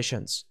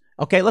politicians.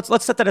 Okay,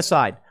 let's set that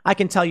aside. I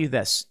can tell you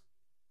this.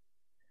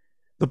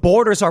 The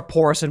borders are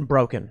porous and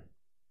broken.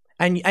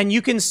 And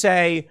you can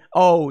say,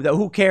 oh,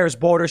 who cares?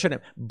 Borders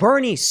shouldn't.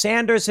 Bernie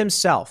Sanders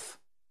himself,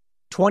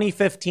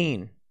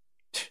 2015.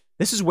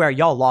 This is where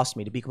y'all lost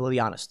me, to be completely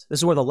honest.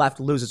 This is where the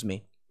left loses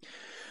me.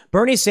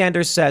 Bernie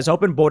Sanders says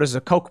open borders is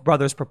a Koch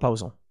brothers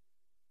proposal.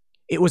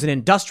 It was an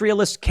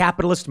industrialist,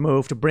 capitalist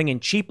move to bring in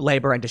cheap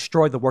labor and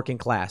destroy the working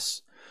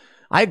class.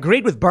 I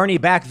agreed with Bernie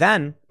back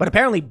then, but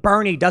apparently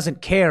Bernie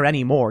doesn't care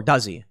anymore,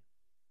 does he?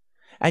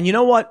 And you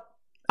know what?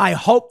 I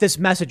hope this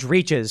message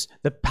reaches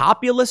the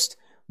populist,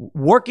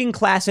 working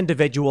class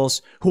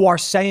individuals who are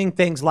saying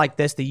things like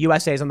this. The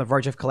USA is on the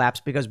verge of collapse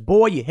because,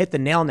 boy, you hit the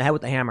nail on the head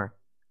with the hammer.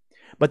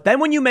 But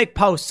then when you make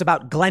posts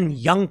about Glenn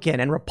Youngkin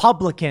and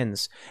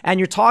Republicans and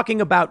you're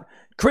talking about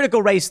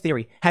critical race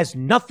theory, has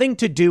nothing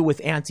to do with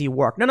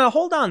anti-work. No,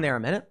 hold on there a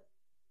minute.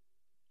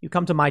 You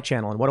come to my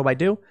channel and what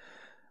do?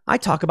 I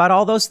talk about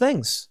all those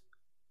things.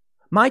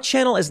 My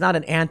channel is not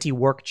an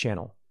anti-work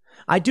channel.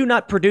 I do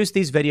not produce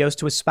these videos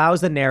to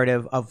espouse the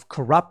narrative of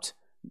corrupt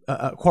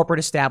corporate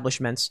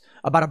establishments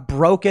about a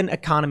broken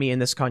economy in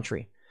this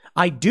country.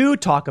 I do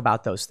talk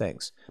about those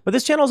things, but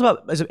this channel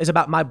is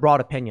about my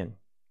broad opinion,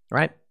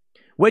 right?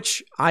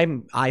 Which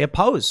I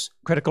oppose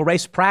critical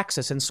race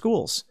praxis in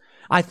schools.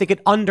 I think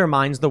it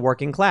undermines the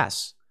working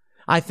class.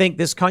 I think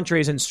this country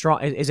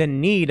is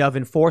in need of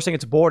enforcing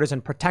its borders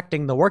and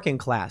protecting the working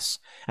class,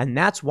 and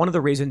that's one of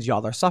the reasons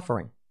y'all are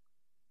suffering.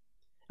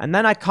 And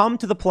then I come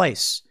to the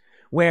place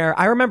where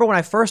I remember when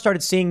I first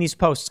started seeing these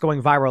posts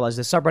going viral as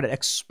the subreddit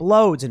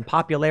explodes in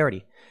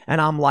popularity. And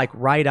I'm like,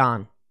 right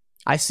on.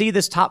 I see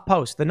this top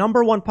post, the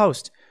number one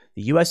post,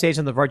 the USA is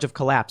on the verge of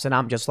collapse. And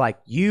I'm just like,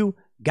 you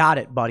got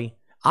it, buddy.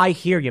 I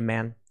hear you,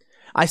 man.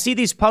 I see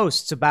these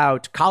posts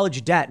about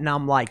college debt and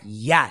I'm like,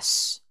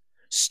 yes,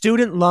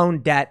 student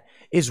loan debt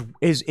is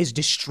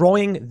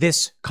destroying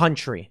this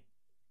country.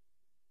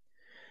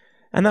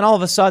 And then all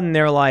of a sudden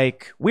they're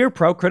like, we're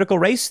pro-critical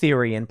race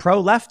theory and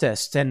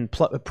pro-leftist and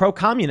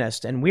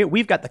pro-communist. And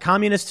we've got the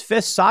communist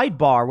fist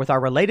sidebar with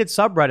our related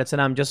subreddits.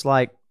 And I'm just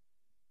like,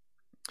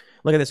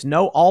 look at this.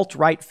 No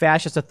alt-right,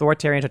 fascist,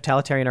 authoritarian,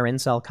 totalitarian, or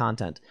incel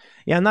content.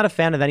 Yeah, I'm not a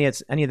fan of any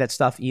of that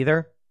stuff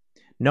either.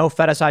 No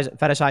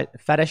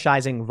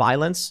fetishizing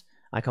violence.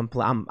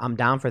 I'm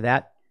down for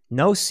that.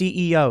 No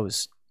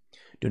CEOs.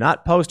 Do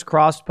not post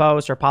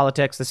cross-posts or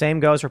politics. The same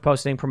goes for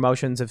posting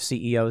promotions of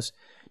CEOs.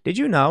 Did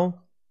you know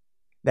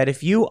that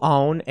if you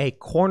own a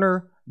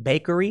corner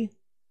bakery,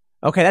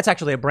 okay, that's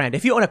actually a brand.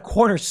 If you own a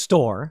corner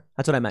store,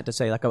 that's what I meant to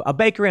say, like a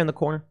bakery on the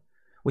corner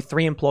with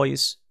 3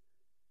 employees,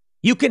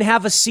 you can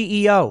have a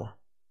CEO.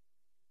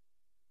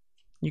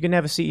 You can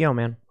have a CEO,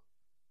 man.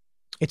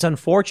 It's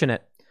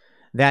unfortunate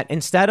that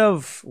instead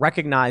of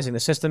recognizing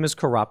the system is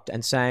corrupt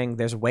and saying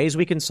there's ways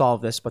we can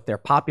solve this, but they're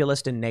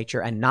populist in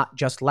nature and not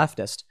just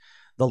leftist,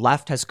 the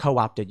left has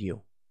co-opted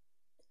you.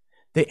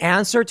 The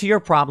answer to your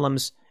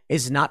problems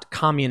is not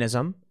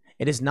communism.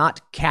 It is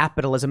not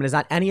capitalism. It is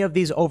not any of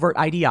these overt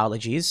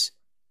ideologies.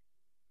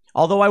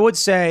 Although I would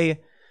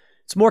say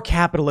it's more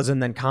capitalism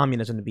than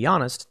communism, to be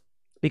honest,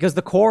 because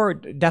the core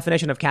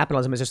definition of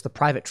capitalism is just the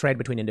private trade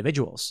between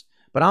individuals.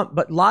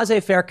 But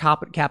laissez-faire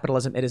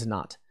capitalism, it is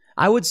not.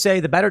 I would say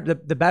the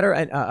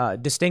better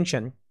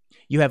distinction,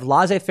 you have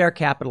laissez-faire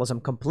capitalism,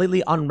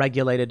 completely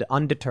unregulated,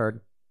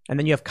 undeterred, and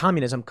then you have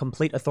communism,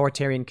 complete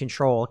authoritarian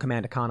control,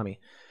 command economy.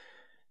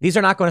 These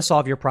are not going to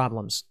solve your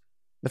problems.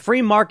 The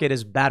free market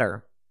is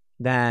better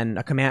than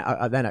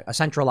a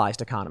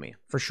centralized economy,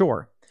 for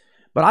sure.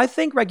 But I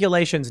think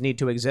regulations need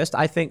to exist.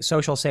 I think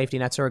social safety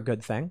nets are a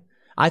good thing.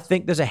 I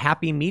think there's a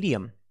happy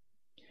medium.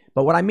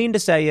 But what I mean to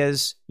say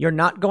is you're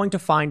not going to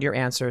find your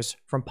answers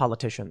from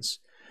politicians.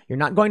 You're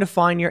not going to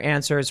find your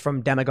answers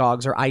from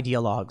demagogues or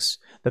ideologues.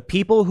 The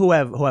people who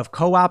have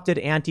co-opted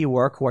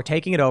anti-work, who are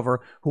taking it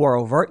over, who are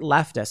overt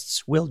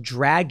leftists, will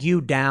drag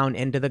you down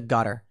into the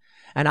gutter.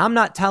 And I'm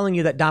not telling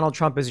you that Donald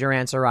Trump is your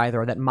answer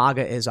either, or that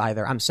MAGA is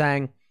either. I'm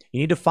saying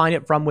you need to find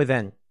it from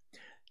within.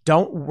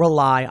 Don't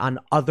rely on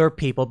other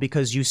people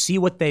because you see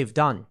what they've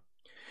done.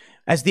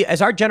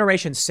 As our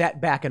generation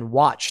sat back and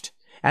watched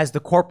as the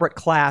corporate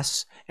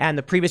class and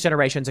the previous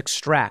generations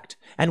extract,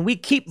 and we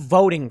keep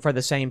voting for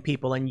the same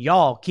people, and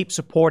y'all keep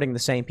supporting the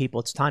same people,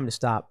 it's time to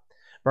stop.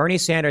 Bernie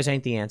Sanders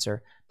ain't the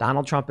answer.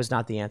 Donald Trump is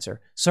not the answer.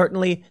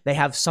 Certainly, they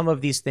have some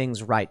of these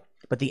things right.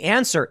 But the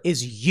answer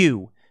is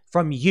you,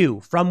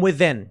 from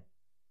within,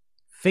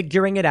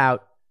 figuring it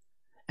out.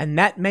 And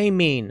that may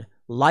mean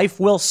life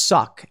will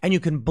suck, and you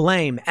can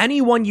blame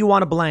anyone you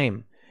want to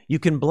blame. You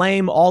can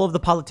blame all of the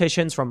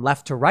politicians from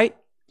left to right.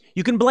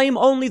 You can blame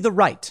only the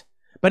right.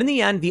 But in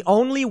the end, the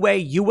only way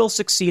you will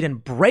succeed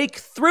and break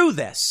through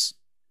this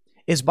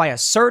is by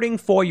asserting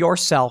for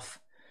yourself,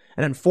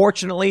 and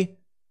unfortunately,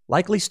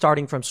 likely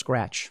starting from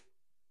scratch.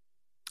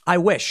 I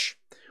wish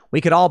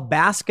we could all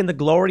bask in the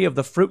glory of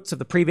the fruits of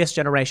the previous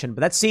generation,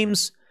 but that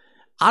seems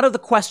out of the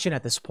question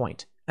at this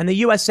point. And the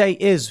USA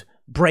is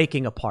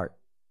breaking apart.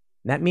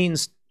 And that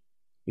means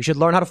you should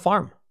learn how to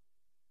farm.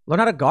 Learn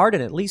how to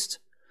garden, at least.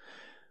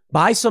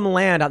 Buy some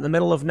land out in the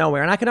middle of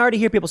nowhere. And I can already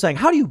hear people saying,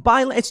 how do you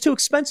buy land? It's too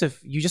expensive.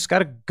 You just got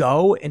to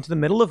go into the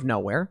middle of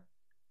nowhere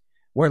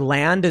where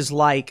land is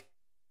like,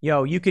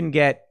 you can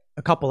get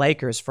a couple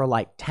acres for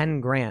like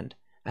 10 grand.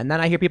 And then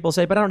I hear people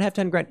say, but I don't have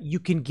 10 grand. You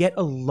can get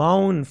a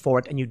loan for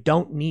it and you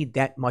don't need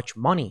that much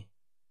money.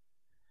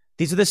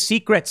 These are the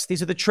secrets.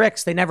 These are the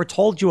tricks they never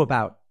told you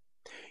about.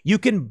 You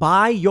can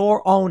buy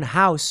your own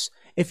house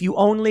if you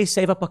only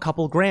save up a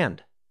couple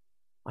grand.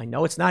 I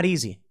know it's not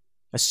easy,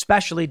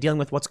 especially dealing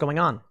with what's going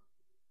on.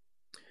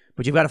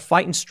 But you've got to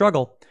fight and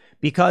struggle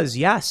because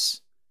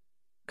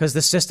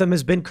the system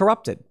has been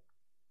corrupted.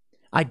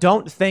 I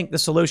don't think the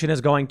solution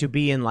is going to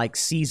be in like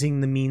seizing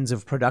the means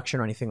of production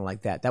or anything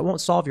like that. That won't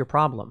solve your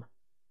problem.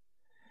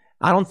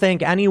 I don't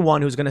think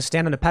anyone who's going to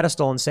stand on a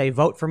pedestal and say,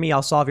 vote for me,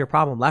 I'll solve your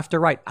problem, left or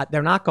right,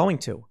 they're not going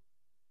to.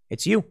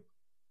 It's you.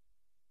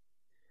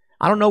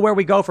 I don't know where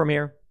we go from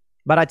here,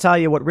 but I tell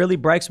you what really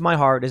breaks my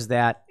heart is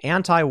that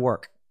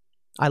anti-work.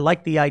 I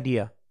like the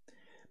idea,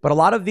 but a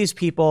lot of these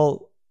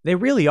people, they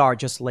really are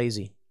just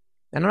lazy.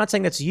 And I'm not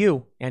saying that's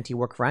you,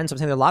 anti-work friends. I'm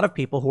saying there are a lot of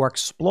people who are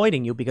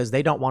exploiting you because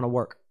they don't want to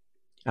work.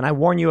 And I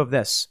warn you of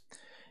this.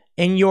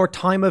 In your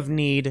time of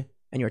need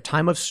and your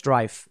time of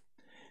strife,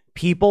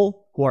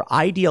 people who are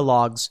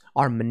ideologues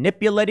are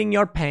manipulating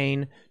your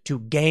pain to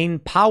gain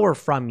power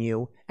from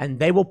you, and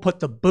they will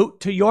put the boot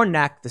to your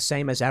neck the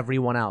same as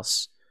everyone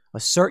else.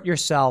 Assert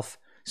yourself.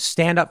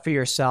 Stand up for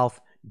yourself.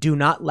 Do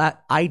not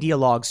let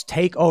ideologues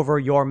take over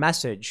your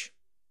message.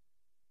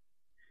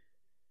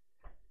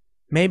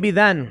 Maybe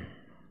then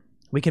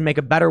we can make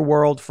a better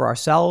world for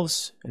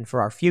ourselves and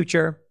for our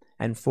future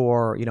and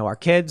for, our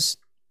kids.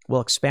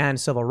 We'll expand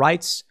civil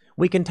rights.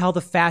 We can tell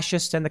the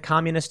fascists and the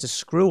communists to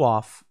screw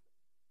off.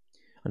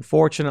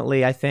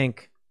 Unfortunately, I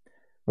think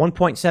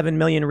 1.7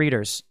 million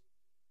readers,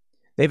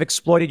 they've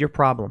exploited your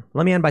problem.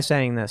 Let me end by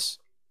saying this.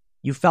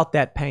 You felt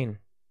that pain.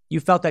 You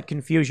felt that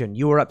confusion.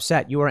 You were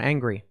upset. You were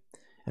angry.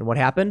 And what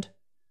happened?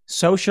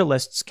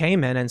 Socialists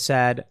came in and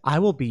said, I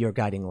will be your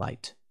guiding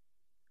light.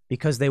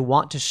 Because they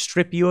want to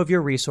strip you of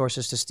your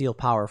resources to steal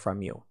power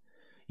from you.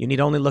 You need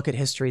only look at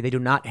history. They do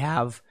not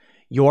have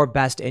your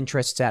best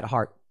interests at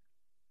heart.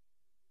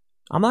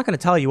 I'm not going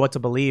to tell you what to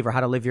believe or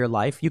how to live your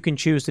life. You can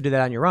choose to do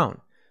that on your own.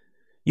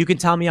 You can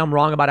tell me I'm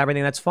wrong about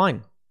everything. That's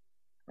fine.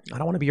 I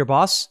don't want to be your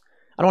boss.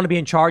 I don't want to be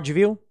in charge of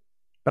you.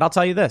 But I'll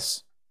tell you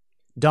this.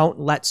 Don't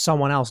let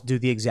someone else do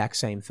the exact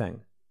same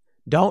thing.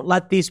 Don't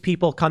let these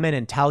people come in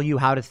and tell you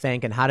how to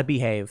think and how to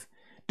behave.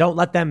 Don't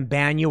let them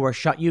ban you or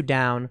shut you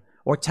down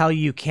or tell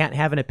you you can't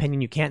have an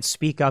opinion, you can't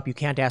speak up, you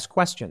can't ask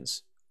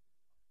questions.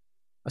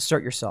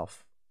 Assert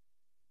yourself.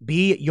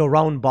 Be your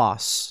own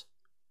boss.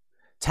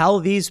 Tell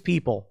these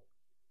people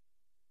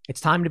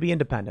it's time to be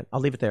independent. I'll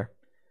leave it there.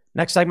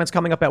 Next segment's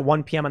coming up at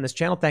 1 p.m. on this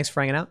channel. Thanks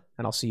for hanging out,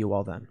 and I'll see you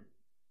all then.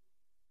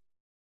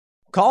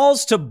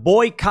 Calls to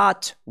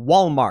boycott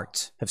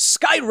Walmart have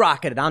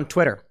skyrocketed on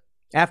Twitter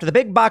after the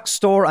big box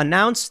store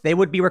announced they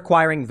would be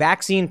requiring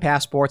vaccine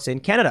passports in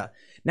Canada.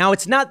 Now,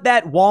 it's not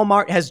that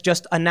Walmart has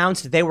just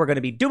announced they were going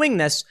to be doing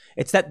this.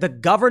 It's that the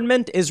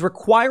government is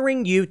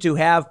requiring you to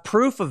have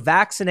proof of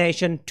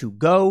vaccination to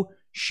go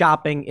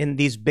shopping in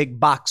these big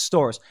box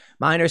stores.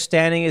 My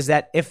understanding is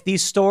that if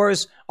these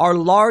stores are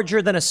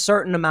larger than a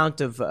certain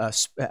amount of,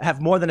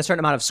 have more than a certain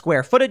amount of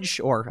square footage,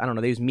 or I don't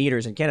know, they use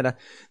meters in Canada,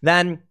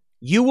 then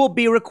you will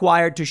be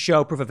required to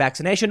show proof of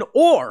vaccination.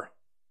 Or,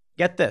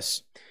 get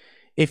this,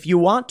 if you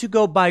want to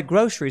go buy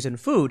groceries and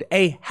food,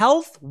 a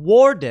health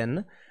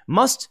warden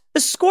must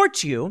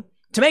escort you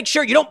to make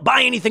sure you don't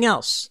buy anything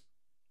else.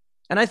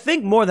 And I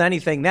think more than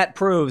anything, that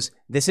proves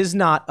this is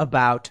not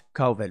about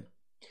COVID.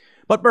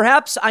 But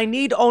perhaps I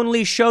need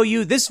only show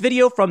you this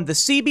video from the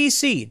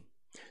CBC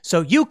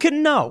so you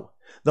can know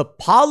the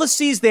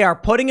policies they are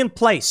putting in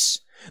place.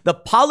 The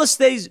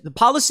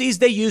policies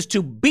they use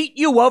to beat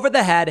you over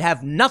the head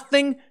have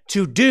nothing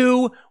to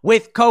do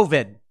with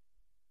COVID.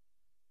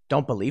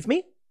 Don't believe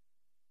me?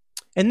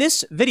 In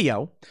this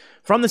video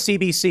from the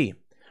CBC,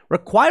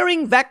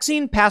 requiring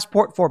vaccine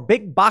passport for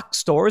big box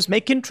stores may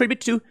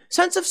contribute to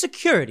sense of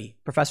security,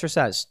 professor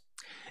says.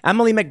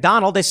 Emily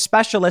McDonald, a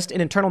specialist in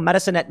internal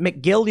medicine at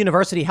McGill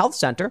University Health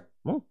Center,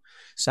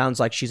 sounds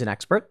like she's an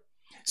expert,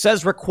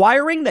 says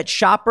requiring that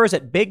shoppers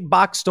at big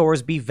box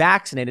stores be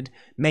vaccinated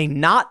may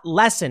not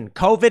lessen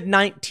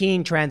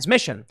COVID-19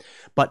 transmission,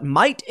 but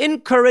might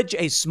encourage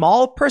a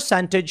small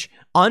percentage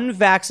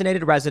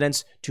unvaccinated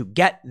residents to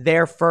get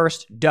their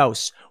first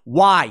dose.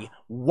 Why?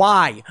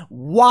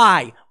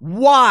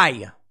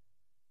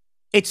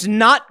 It's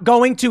not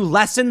going to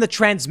lessen the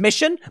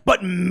transmission,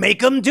 but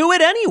make them do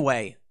it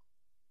anyway.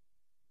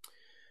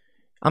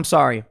 I'm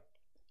sorry.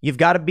 You've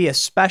got to be a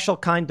special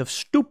kind of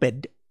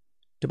stupid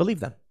to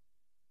believe them,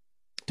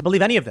 to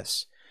believe any of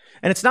this.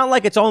 And it's not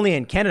like it's only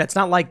in Canada. It's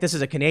not like this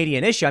is a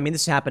Canadian issue. I mean,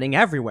 this is happening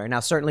everywhere. Now,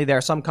 certainly there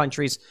are some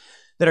countries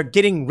that are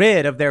getting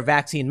rid of their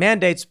vaccine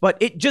mandates, but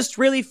it just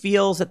really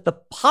feels that the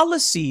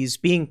policies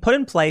being put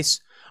in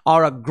place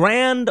are a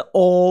grand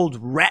old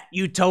rat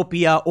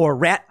utopia or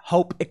rat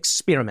hope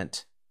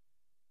experiment.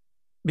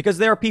 Because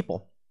there are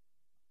people.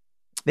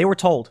 They were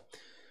told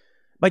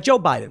by Joe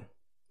Biden,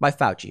 by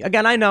Fauci.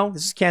 Again, I know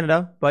this is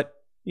Canada, but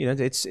you know,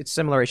 it's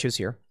similar issues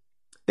here.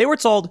 They were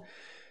told,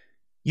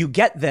 you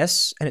get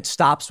this and it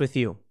stops with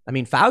you. I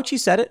mean, Fauci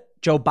said it,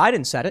 Joe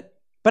Biden said it,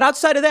 but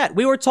outside of that,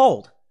 we were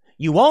told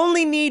you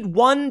only need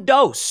one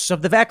dose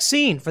of the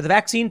vaccine for the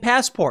vaccine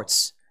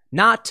passports,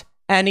 not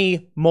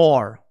any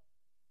more.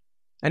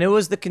 And it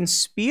was the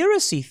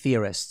conspiracy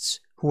theorists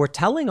who were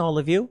telling all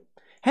of you,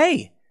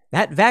 hey,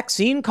 that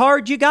vaccine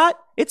card you got,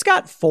 it's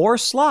got 4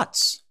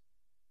 slots.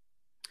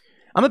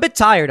 I'm a bit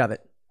tired of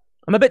it.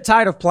 I'm a bit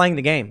tired of playing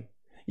the game.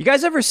 You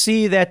guys ever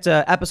see that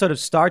episode of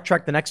Star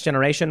Trek The Next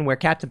Generation where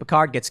Captain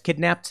Picard gets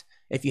kidnapped?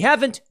 If you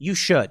haven't, you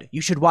should.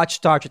 You should watch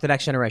Star Trek The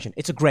Next Generation.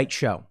 It's a great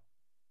show.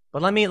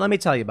 But let me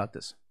tell you about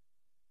this.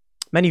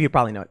 Many of you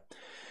probably know it.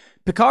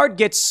 Picard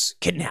gets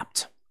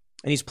kidnapped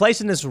and he's placed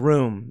in this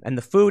room and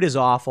the food is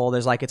awful.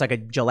 It's like a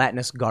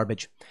gelatinous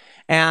garbage.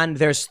 And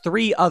there's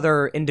 3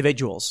 other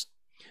individuals.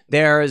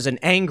 There's an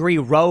angry,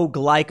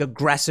 rogue-like,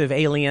 aggressive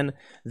alien.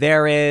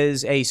 There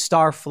is a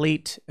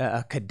Starfleet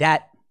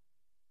cadet.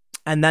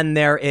 And then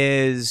there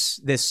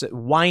is this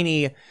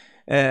whiny,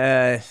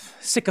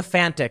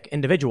 sycophantic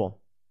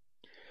individual.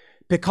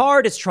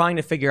 Picard is trying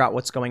to figure out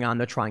what's going on.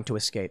 They're trying to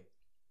escape.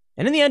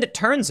 And in the end, it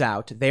turns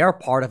out they are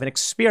part of an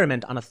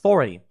experiment on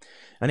authority.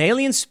 An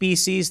alien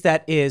species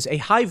that is a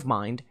hive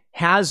mind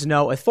has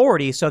no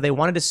authority, so they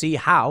wanted to see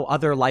how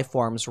other life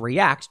forms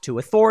react to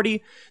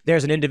authority.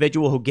 There's an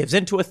individual who gives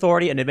into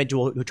authority, an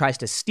individual who tries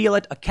to steal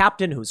it, a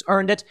captain who's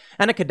earned it,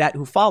 and a cadet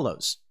who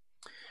follows.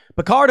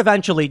 Picard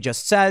eventually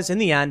just says, in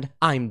the end,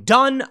 I'm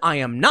done, I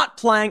am not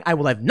playing, I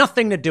will have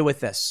nothing to do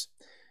with this,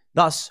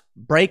 thus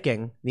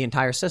breaking the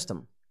entire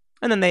system.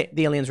 And then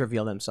the aliens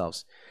reveal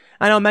themselves.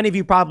 I know many of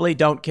you probably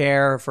don't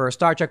care for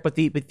Star Trek, but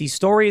these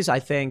stories,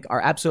 I think,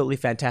 are absolutely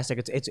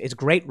fantastic. It's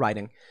great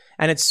writing.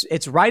 And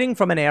it's writing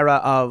from an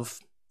era of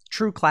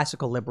true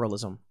classical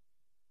liberalism.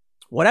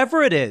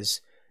 Whatever it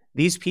is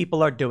these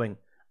people are doing,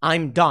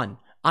 I'm done.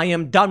 I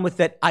am done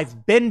with it.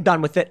 I've been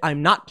done with it.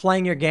 I'm not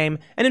playing your game.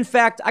 And in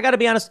fact, I got to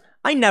be honest,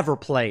 I never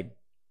played.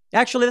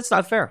 Actually, that's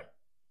not fair.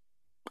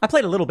 I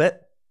played a little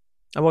bit.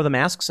 I wore the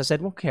masks. I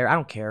said, I don't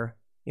care.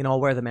 I'll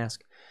wear the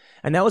mask.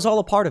 And that was all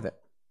a part of it.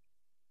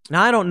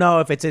 Now, I don't know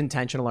if it's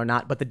intentional or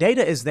not, but the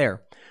data is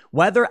there.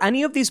 Whether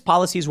any of these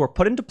policies were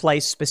put into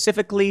place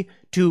specifically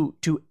to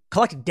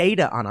collect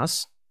data on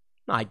us,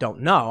 I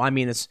don't know. I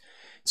mean, it's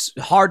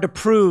hard to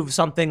prove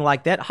something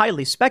like that,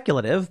 highly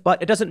speculative,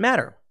 but it doesn't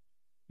matter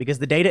because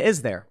the data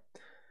is there.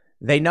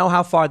 They know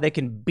how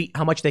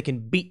much they can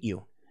beat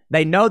you.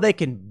 They know they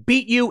can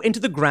beat you into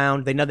the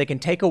ground. They know they can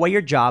take away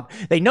your job.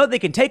 They know they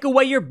can take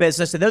away your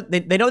business.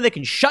 They know they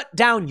can shut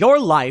down your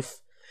life.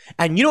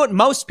 And you know what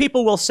most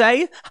people will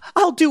say?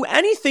 I'll do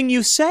anything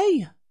you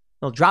say.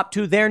 They'll drop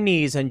to their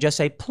knees and just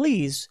say,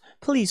 please,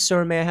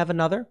 sir, may I have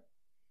another?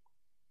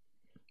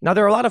 Now,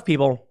 there are a lot of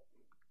people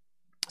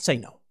say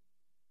no,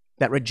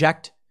 that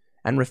reject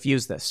and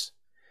refuse this.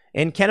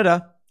 In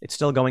Canada, it's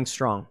still going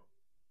strong.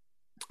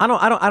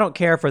 I don't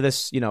care for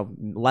this,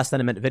 less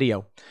than a minute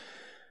video.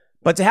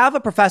 But to have a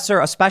professor,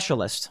 a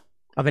specialist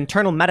of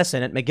internal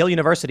medicine at McGill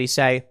University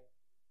say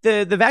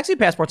the vaccine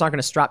passports aren't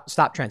going to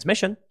stop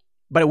transmission,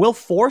 but it will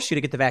force you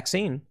to get the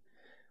vaccine.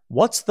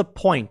 What's the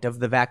point of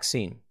the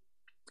vaccine?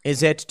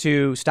 Is it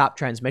to stop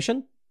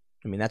transmission?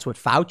 I mean, that's what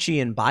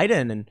Fauci and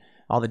Biden and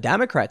all the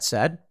Democrats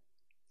said.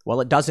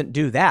 Well, it doesn't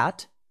do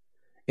that.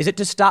 Is it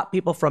to stop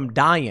people from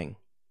dying?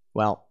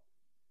 Well,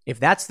 if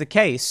that's the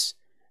case,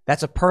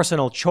 that's a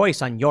personal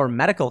choice on your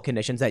medical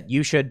conditions that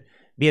you should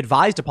be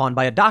advised upon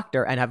by a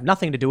doctor and have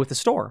nothing to do with the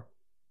store.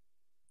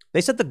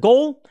 They said the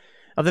goal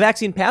of the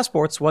vaccine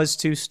passports was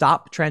to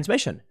stop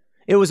transmission.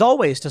 It was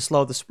always to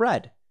slow the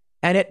spread,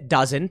 and it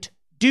doesn't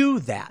do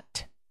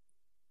that.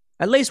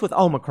 At least with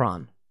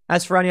Omicron.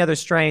 As for any other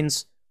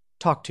strains,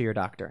 talk to your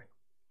doctor.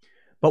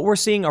 But we're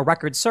seeing a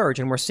record surge,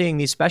 and we're seeing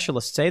these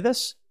specialists say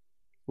this.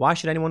 Why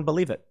should anyone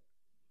believe it?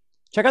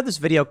 Check out this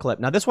video clip.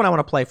 Now, this one I want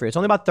to play for you. It's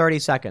only about 30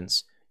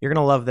 seconds. You're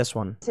going to love this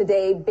one.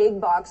 Today, big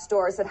box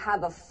stores that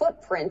have a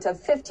footprint of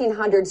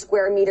 1,500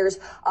 square meters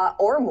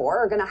or more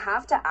are going to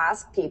have to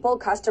ask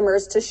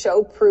customers to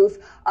show proof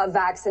of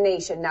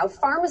vaccination. Now,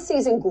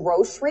 pharmacies and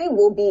grocery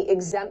will be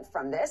exempt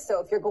from this. So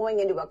if you're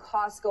going into a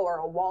Costco or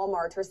a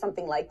Walmart or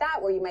something like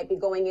that, where you might be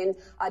going in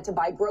to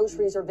buy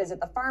groceries or visit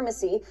the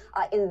pharmacy,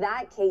 in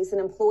that case, an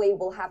employee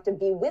will have to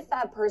be with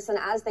that person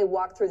as they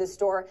walk through the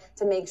store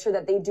to make sure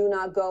that they do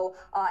not go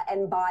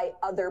and buy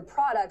other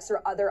products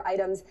or other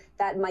items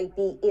that might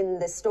be in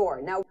the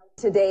store. Now,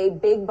 today,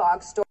 big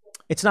box store.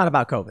 It's not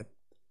about COVID.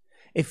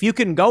 If you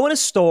can go in a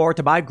store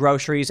to buy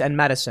groceries and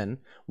medicine,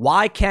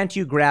 why can't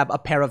you grab a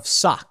pair of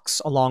socks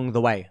along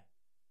the way?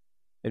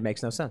 It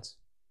makes no sense.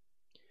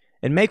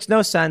 It makes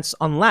no sense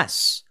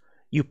unless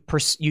you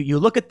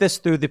look at this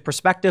through the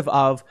perspective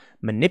of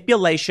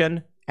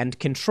manipulation and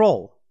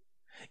control.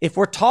 If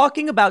we're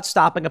talking about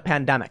stopping a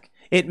pandemic,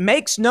 it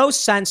makes no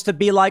sense to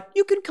be like,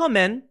 you can come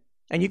in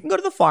and you can go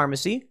to the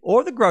pharmacy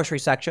or the grocery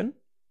section,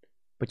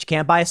 but you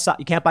can't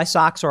buy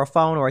socks or a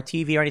phone or a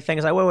TV or anything.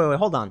 It's like, wait,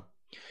 hold on.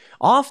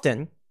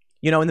 Often,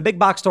 in the big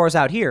box stores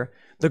out here,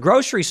 the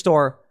grocery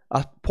store,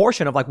 a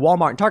portion of like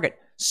Walmart and Target,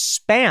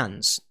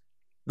 spans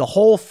the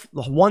whole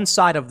one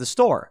side of the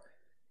store.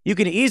 You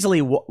can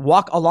easily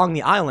walk along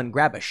the aisle and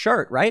grab a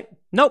shirt, right?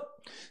 Nope.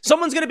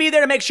 Someone's going to be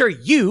there to make sure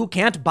you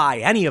can't buy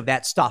any of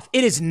that stuff.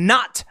 It is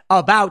not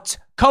about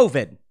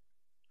COVID.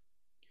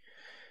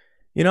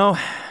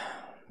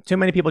 Too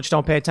many people just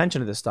don't pay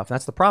attention to this stuff.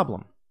 That's the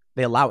problem.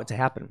 They allow it to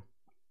happen.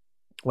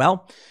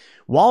 Well,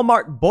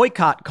 Walmart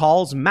boycott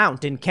calls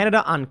mount in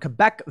Canada on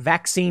Quebec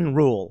vaccine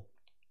rule.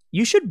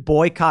 You should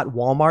boycott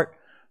Walmart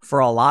for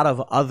a lot of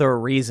other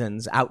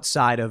reasons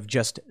outside of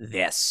just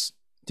this,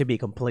 to be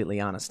completely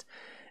honest.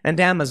 And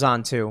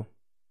Amazon too.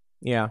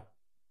 Yeah.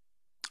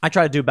 I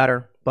try to do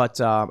better,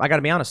 but I got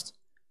to be honest.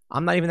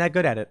 I'm not even that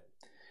good at it.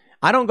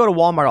 I don't go to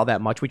Walmart all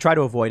that much. We try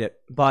to avoid it,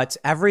 but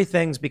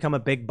everything's become a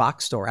big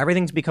box store.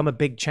 Everything's become a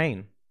big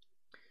chain.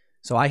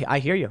 So I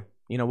hear you.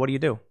 What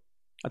do?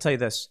 I'll tell you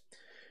this.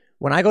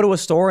 When I go to a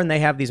store and they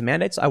have these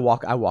mandates, I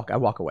walk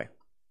away.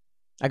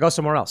 I go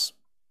somewhere else.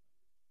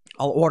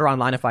 I'll order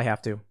online if I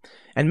have to.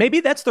 And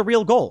maybe that's the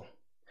real goal.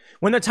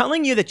 When they're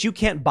telling you that you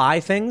can't buy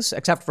things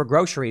except for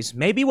groceries,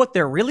 maybe what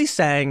they're really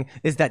saying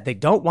is that they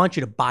don't want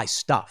you to buy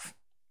stuff.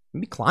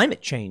 Maybe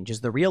climate change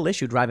is the real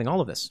issue driving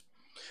all of this.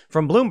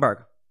 From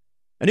Bloomberg,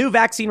 a new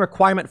vaccine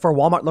requirement for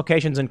Walmart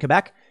locations in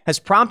Quebec has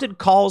prompted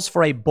calls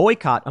for a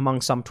boycott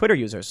among some Twitter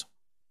users.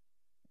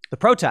 The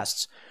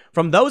protests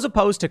from those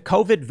opposed to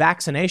COVID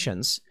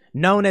vaccinations,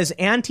 known as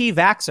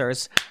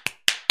anti-vaxxers.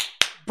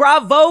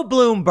 Bravo,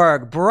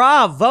 Bloomberg.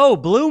 Bravo,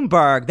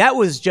 Bloomberg. That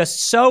was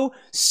just so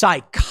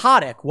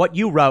psychotic what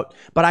you wrote.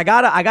 But I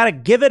gotta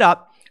give it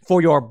up for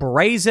your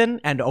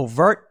brazen and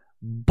overt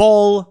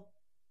bull-ish.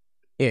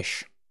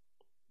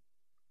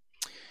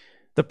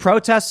 The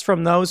protests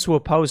from those who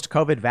opposed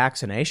COVID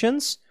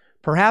vaccinations,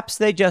 perhaps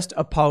they just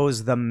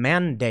oppose the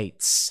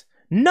mandates.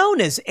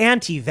 Known as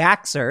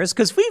anti-vaxxers,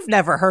 because we've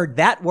never heard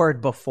that word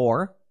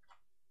before.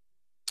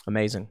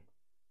 Amazing.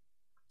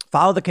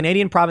 Follow the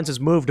Canadian province's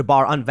move to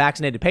bar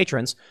unvaccinated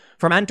patrons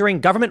from entering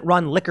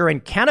government-run liquor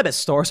and cannabis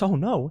stores,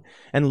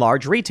 and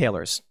large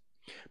retailers.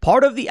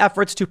 Part of the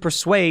efforts to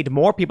persuade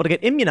more people to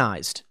get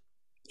immunized.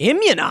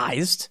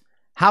 Immunized?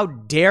 How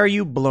dare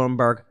you,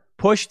 Bloomberg,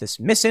 push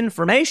this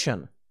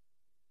misinformation?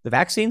 The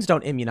vaccines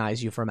don't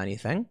immunize you from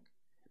anything.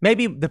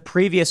 Maybe the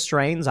previous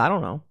strains, I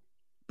don't know.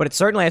 But it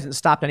certainly hasn't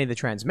stopped any of the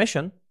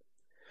transmission.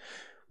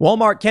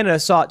 Walmart Canada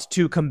sought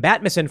to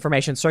combat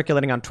misinformation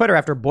circulating on Twitter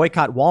after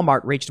Boycott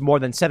Walmart reached more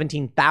than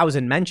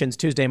 17,000 mentions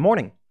Tuesday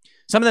morning.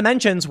 Some of the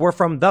mentions were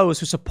from those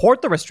who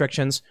support the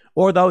restrictions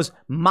or those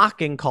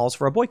mocking calls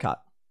for a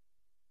boycott.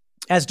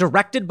 As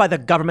directed by the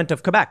government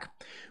of Quebec,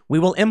 we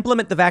will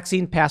implement the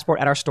vaccine passport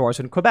at our stores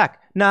in Quebec.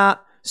 Nah,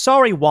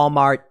 sorry,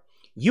 Walmart.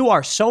 You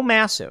are so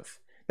massive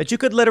that you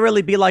could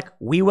literally be like,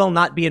 we will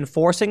not be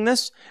enforcing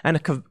this. And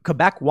if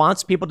Quebec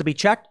wants people to be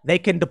checked, they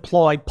can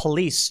deploy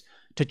police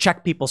to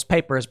check people's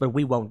papers, but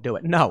we won't do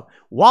it. No,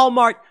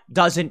 Walmart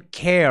doesn't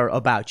care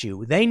about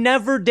you. They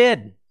never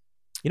did.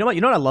 You know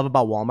what I love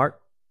about Walmart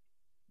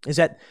is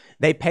that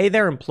they pay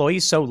their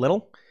employees so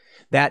little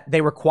that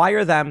they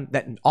require them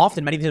that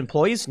often many of these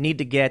employees need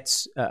to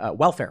get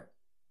welfare.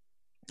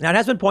 Now, it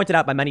has been pointed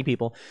out by many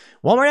people,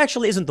 Walmart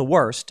actually isn't the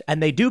worst,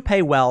 and they do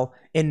pay well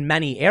in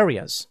many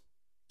areas.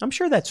 I'm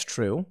sure that's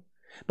true.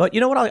 But you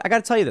know what? I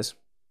got to tell you this.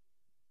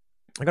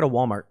 I go to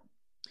Walmart,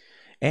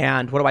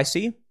 and what do I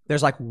see?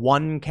 There's like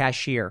one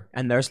cashier,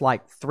 and there's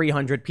like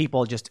 300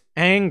 people just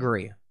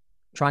angry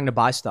trying to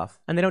buy stuff,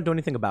 and they don't do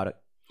anything about it.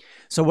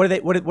 So what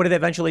do they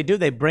eventually do?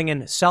 They bring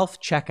in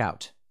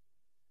self-checkout.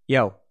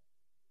 Yo,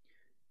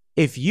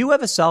 if you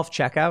have a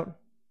self-checkout,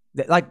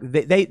 like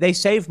they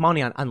save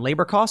money on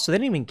labor costs, so they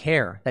don't even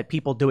care that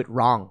people do it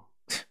wrong.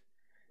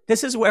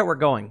 This is where we're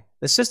going.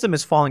 The system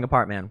is falling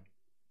apart, man.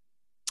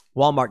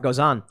 Walmart goes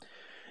on.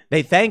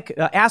 They thank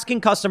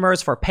asking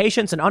customers for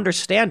patience and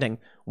understanding.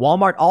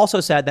 Walmart also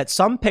said that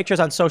some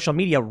pictures on social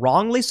media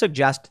wrongly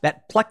suggest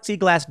that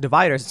plexiglass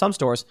dividers in some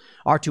stores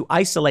are to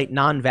isolate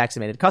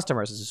non-vaccinated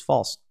customers. This is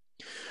false.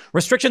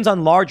 Restrictions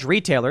on large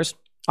retailers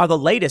are the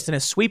latest in a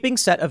sweeping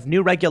set of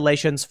new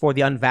regulations for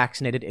the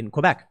unvaccinated in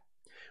Quebec,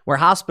 where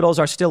hospitals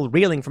are still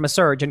reeling from a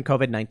surge in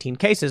COVID-19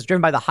 cases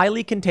driven by the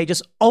highly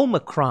contagious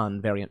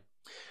Omicron variant.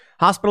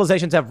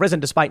 Hospitalizations have risen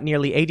despite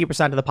nearly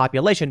 80% of the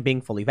population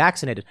being fully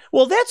vaccinated.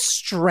 Well, that's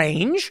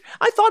strange.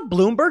 I thought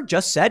Bloomberg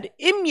just said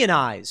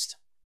immunized.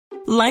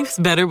 Life's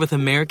better with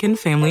American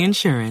Family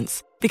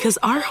Insurance because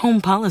our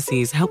home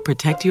policies help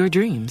protect your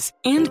dreams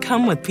and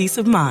come with peace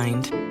of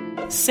mind.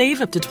 Save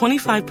up to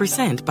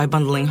 25% by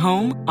bundling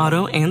home,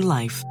 auto, and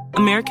life.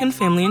 American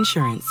Family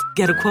Insurance.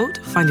 Get a quote,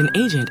 find an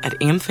agent at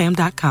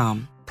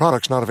amfam.com.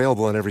 Products not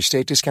available in every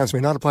state. Discounts may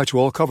not apply to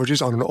all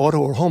coverages on an auto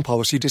or home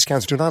policy.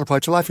 Discounts do not apply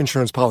to life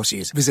insurance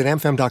policies. Visit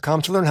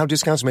amfam.com to learn how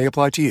discounts may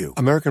apply to you.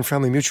 American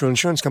Family Mutual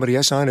Insurance Company,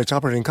 S.I. and its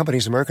operating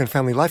companies, American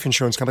Family Life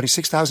Insurance Company,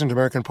 6000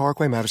 American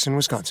Parkway, Madison,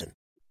 Wisconsin.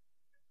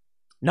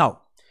 No.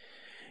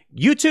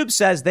 YouTube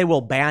says they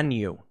will ban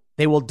you.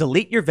 They will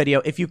delete your video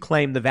if you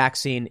claim the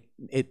vaccine,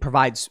 it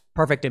provides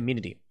perfect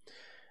immunity.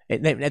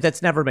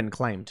 That's never been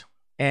claimed.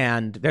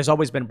 And there's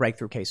always been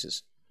breakthrough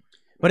cases.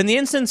 But in the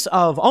instance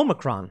of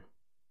Omicron,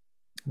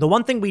 the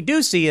one thing we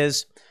do see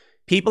is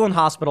people in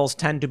hospitals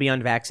tend to be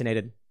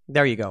unvaccinated.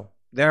 There you go.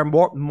 There are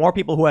more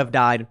people who have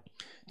died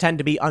tend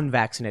to be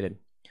unvaccinated.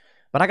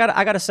 But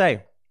I gotta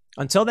say,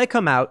 until they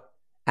come out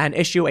and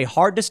issue a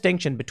hard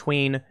distinction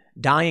between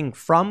dying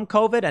from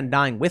COVID and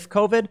dying with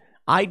COVID,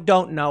 I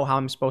don't know how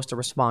I'm supposed to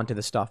respond to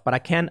this stuff. But I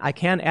can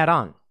add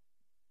on.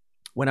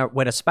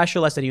 When a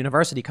specialist at a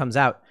university comes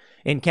out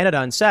in Canada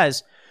and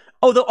says,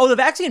 the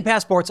vaccine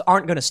passports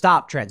aren't going to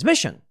stop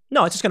transmission.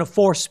 No, it's just going to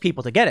force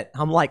people to get it.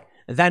 I'm like,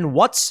 then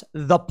what's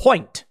the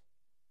point?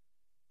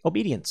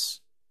 Obedience.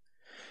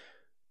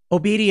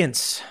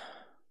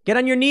 Get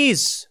on your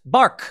knees.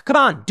 Bark. Come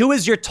on. Do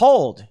as you're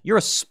told. You're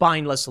a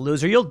spineless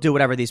loser. You'll do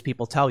whatever these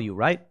people tell you,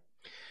 right?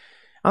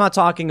 I'm not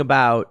talking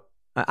about,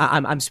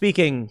 I'm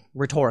speaking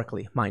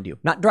rhetorically, mind you,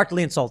 not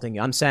directly insulting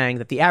you. I'm saying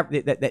that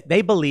that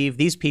they believe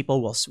these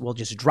people will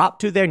just drop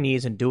to their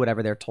knees and do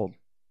whatever they're told.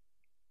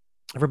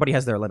 Everybody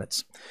has their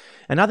limits.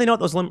 And now they know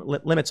what those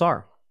limits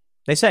are.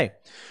 They say,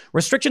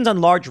 restrictions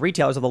on large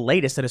retailers are the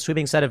latest in a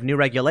sweeping set of new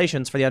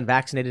regulations for the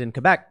unvaccinated in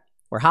Quebec,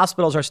 where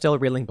hospitals are still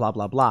reeling, blah,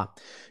 blah, blah.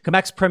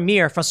 Quebec's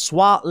Premier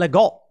François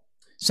Legault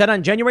said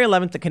on January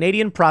 11th the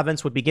Canadian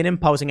province would begin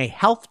imposing a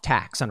health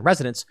tax on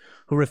residents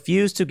who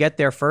refuse to get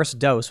their first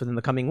dose within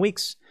the coming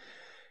weeks.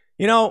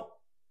 You know,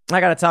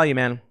 I got to tell you,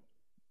 man,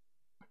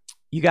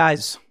 you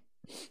guys,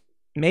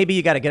 maybe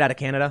you got to get out of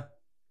Canada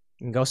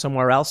and go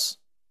somewhere else.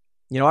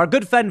 You know, our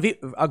good friend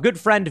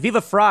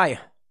Viva Frei,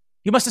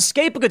 you must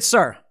escape, good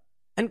sir,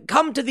 and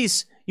come to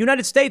these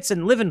United States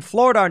and live in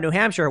Florida or New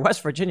Hampshire or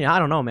West Virginia. I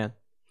don't know, man.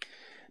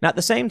 Now, at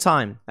the same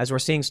time, as we're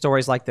seeing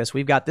stories like this,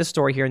 we've got this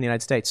story here in the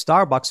United States.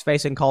 Starbucks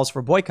facing calls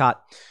for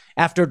boycott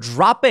after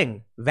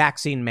dropping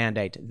vaccine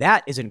mandate.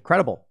 That is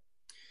incredible.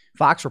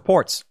 Fox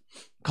reports,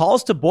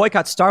 calls to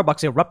boycott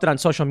Starbucks erupted on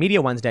social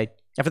media Wednesday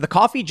after the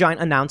coffee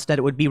giant announced that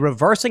it would be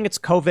reversing its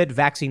COVID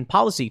vaccine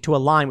policy to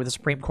align with the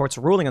Supreme Court's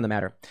ruling on the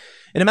matter.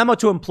 In a memo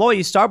to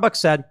employees, Starbucks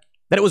said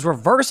that it was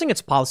reversing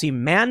its policy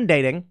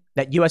mandating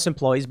that U.S.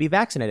 employees be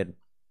vaccinated.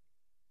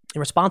 In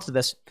response to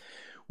this,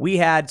 we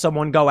had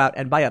someone go out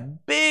and buy a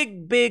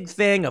big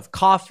thing of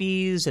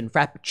coffees and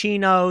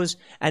frappuccinos.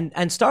 And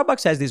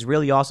Starbucks has these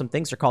really awesome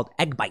things. They're called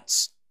Egg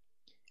Bites.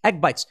 Egg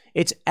Bites.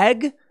 It's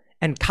egg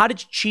and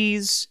cottage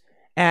cheese,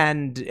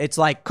 and it's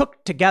like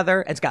cooked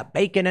together. It's got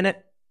bacon in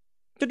it.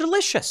 They're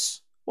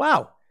delicious.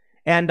 Wow.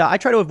 And I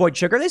try to avoid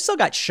sugar. They still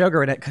got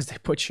sugar in it because they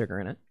put sugar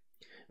in it.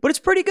 But it's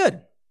pretty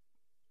good.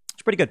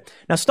 It's pretty good.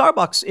 Now,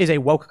 Starbucks is a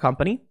woke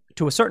company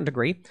to a certain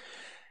degree.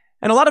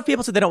 And a lot of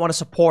people said they don't want to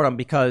support them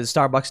because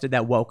Starbucks did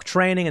that woke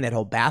training and that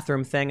whole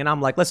bathroom thing. And I'm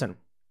like, listen,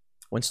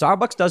 when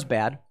Starbucks does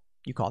bad,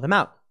 you call them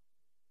out.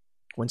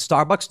 When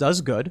Starbucks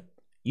does good,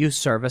 you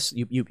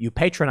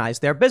patronize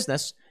their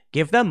business,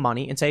 give them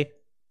money and say,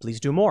 please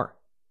do more.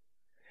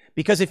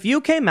 Because if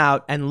you came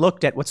out and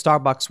looked at what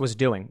Starbucks was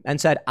doing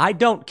and said, I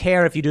don't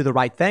care if you do the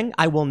right thing,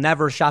 I will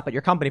never shop at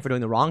your company for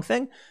doing the wrong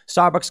thing,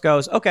 Starbucks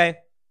goes, okay,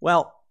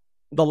 well,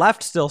 the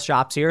left still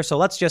shops here, so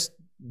let's just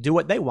do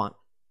what they want.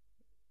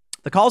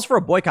 The calls for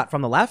a boycott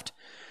from the left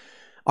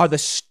are the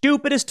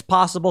stupidest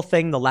possible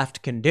thing the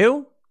left can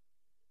do,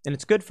 and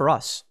it's good for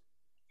us.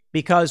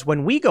 Because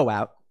when we go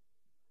out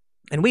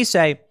and we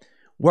say,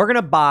 we're going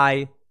to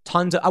buy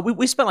tons of,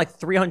 we spent like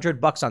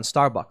 $300 on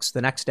Starbucks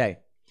the next day.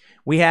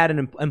 We had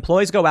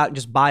employees go out and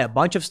just buy a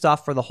bunch of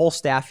stuff for the whole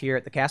staff here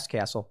at the Cast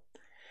Castle.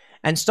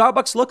 And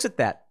Starbucks looks at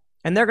that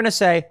and they're going to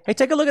say, hey,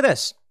 take a look at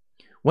this.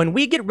 When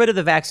we get rid of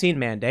the vaccine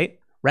mandate,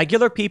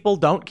 regular people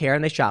don't care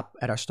and they shop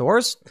at our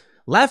stores.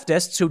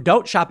 Leftists who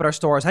don't shop at our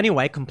stores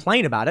anyway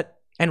complain about it.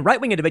 And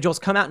right-wing individuals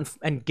come out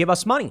and give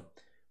us money.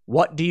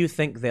 What do you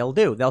think they'll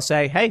do? They'll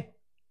say, hey,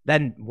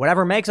 then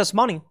whatever makes us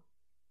money.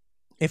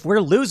 If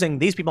we're losing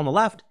these people on the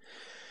left,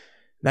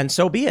 then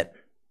so be it.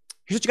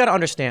 Here's what you got to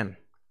understand.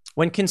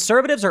 When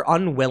conservatives are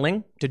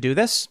unwilling to do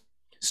this,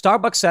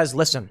 Starbucks says,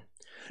 listen,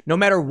 no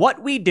matter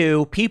what we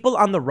do, people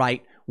on the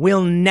right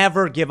will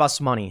never give us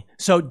money.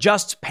 So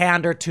just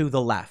pander to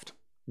the left.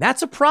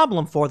 That's a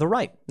problem for the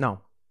right.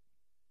 No.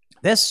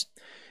 This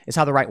is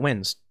how the right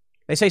wins.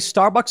 They say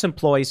Starbucks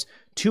employs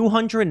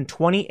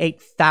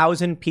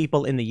 228,000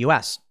 people in the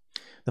U.S.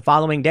 The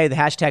following day, the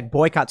hashtag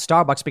boycott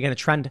Starbucks began a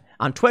trend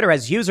on Twitter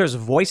as users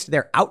voiced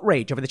their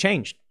outrage over the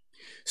change.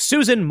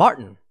 Susan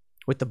Martin,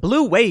 with the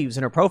blue waves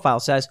in her profile,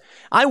 says,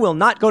 I will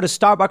not go to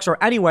Starbucks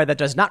or anywhere that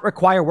does not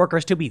require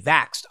workers to be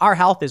vaxxed. Our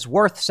health is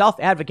worth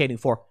self-advocating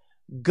for.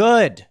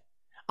 Good.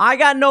 I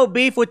got no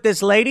beef with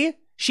this lady.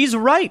 She's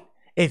right.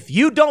 If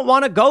you don't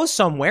want to go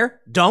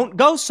somewhere, don't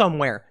go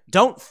somewhere.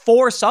 Don't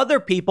force other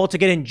people to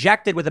get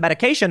injected with a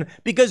medication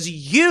because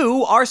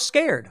you are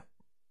scared.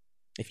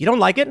 If you don't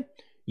like it,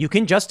 you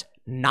can just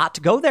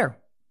not go there.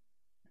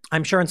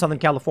 I'm sure in Southern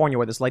California,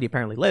 where this lady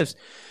apparently lives,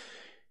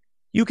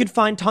 you can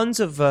find tons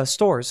of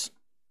stores,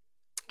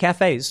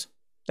 cafes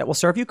that will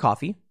serve you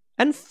coffee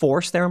and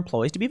force their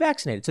employees to be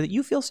vaccinated so that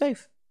you feel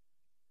safe.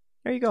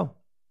 There you go.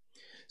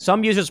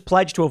 Some users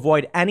pledge to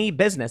avoid any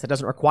business that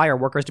doesn't require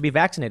workers to be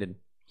vaccinated.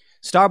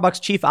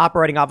 Starbucks Chief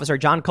Operating Officer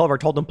John Culver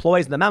told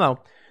employees in the memo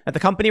that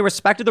the company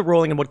respected the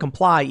ruling and would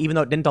comply even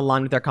though it didn't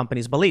align with their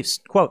company's beliefs.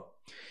 Quote,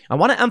 I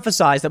want to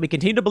emphasize that we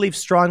continue to believe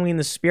strongly in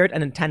the spirit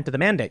and intent of the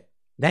mandate.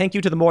 Thank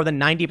you to the more than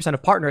 90%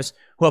 of partners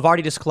who have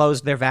already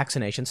disclosed their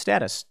vaccination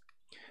status,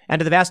 and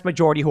to the vast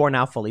majority who are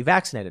now fully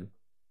vaccinated.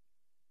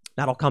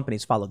 Not all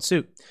companies followed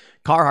suit.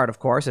 Carhartt, of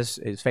course,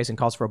 is facing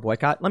calls for a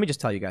boycott. Let me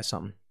just tell you guys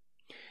something.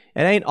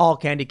 It ain't all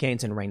candy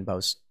canes and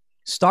rainbows.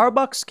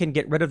 Starbucks can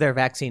get rid of their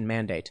vaccine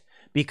mandate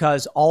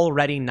because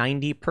already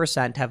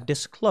 90% have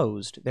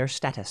disclosed their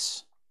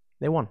status.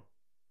 They won.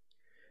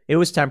 It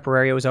was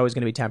temporary. It was always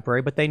going to be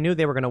temporary, but they knew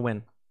they were going to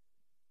win.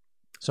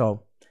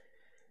 So,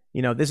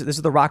 you know, this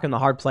is the rock and the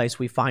hard place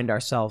we find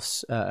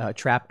ourselves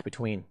trapped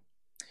between.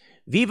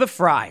 Viva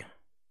Fry,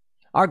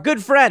 our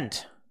good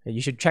friend.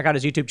 You should check out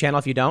his YouTube channel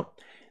if you don't.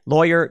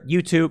 Lawyer,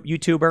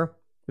 YouTuber.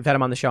 We've had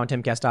him on the show on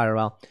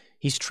timcast.rl.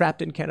 He's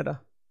trapped in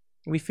Canada.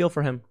 We feel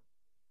for him.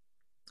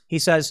 He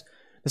says,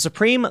 the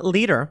Supreme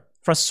Leader,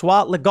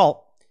 Francois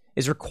Legault,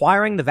 is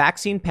requiring the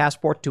vaccine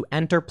passport to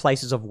enter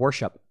places of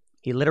worship.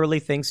 He literally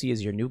thinks he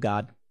is your new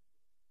God.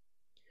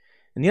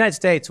 In the United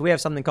States, we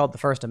have something called the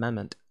First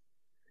Amendment.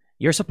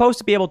 You're supposed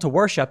to be able to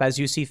worship as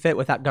you see fit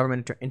without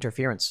government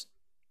interference.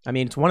 I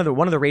mean, it's one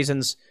of the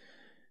reasons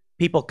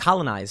people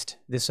colonized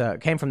this,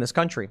 came from this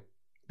country,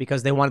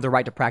 because they wanted the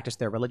right to practice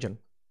their religion.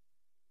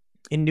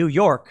 In New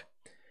York,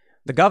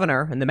 the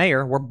governor and the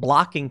mayor were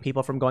blocking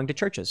people from going to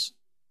churches.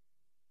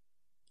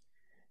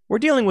 We're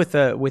dealing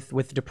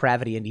with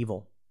depravity and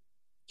evil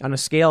on a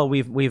scale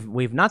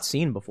we've not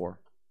seen before.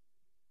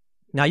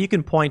 Now, you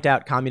can point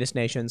out communist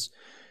nations.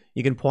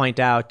 You can point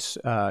out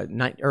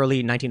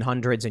early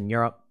 1900s in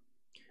Europe.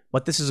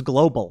 But this is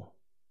global.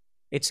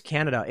 It's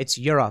Canada. It's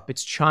Europe.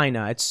 It's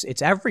China.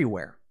 It's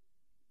everywhere.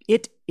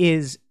 It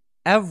is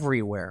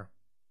everywhere.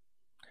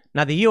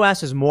 Now, the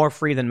U.S. is more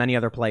free than many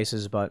other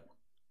places, but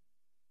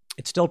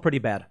it's still pretty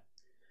bad.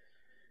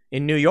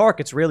 In New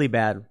York, it's really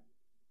bad.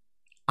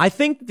 I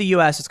think the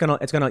U.S. it's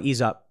gonna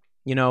ease up.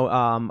 You know,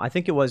 I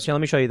think it was. Here, let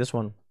me show you this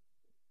one.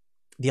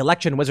 The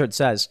Election Wizard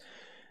says,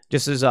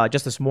 just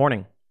this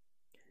morning,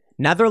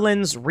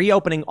 Netherlands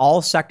reopening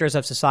all sectors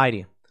of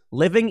society.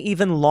 Living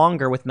even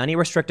longer with many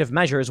restrictive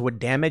measures would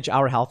damage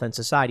our health and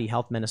society,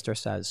 health minister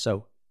says.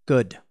 So,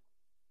 good.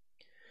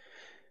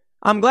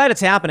 I'm glad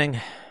it's happening,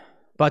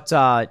 but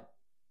the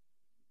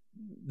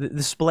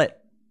split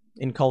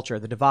in culture,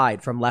 the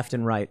divide from left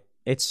and right,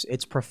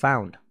 it's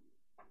profound.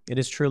 It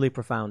is truly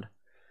profound.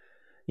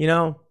 You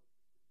know,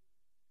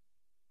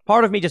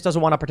 part of me just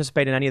doesn't want to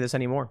participate in any of this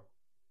anymore.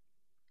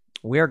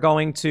 We're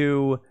going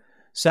to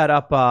set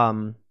up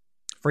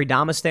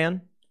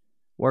Freedomistan.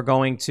 We're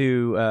going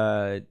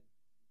to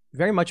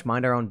very much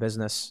mind our own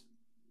business,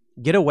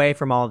 get away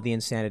from all of the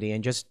insanity,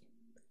 and just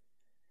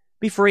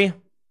be free.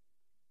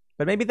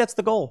 But maybe that's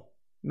the goal.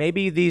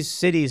 Maybe these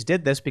cities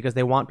did this because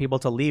they want people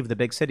to leave the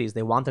big cities.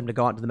 They want them to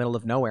go out to the middle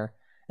of nowhere,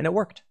 and it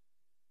worked.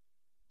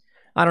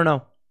 I don't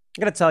know. I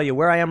gotta tell you,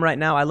 where I am right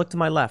now, I look to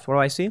my left. What do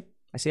I see?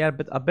 I see a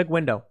big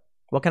window.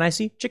 What can I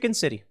see? Chicken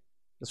City.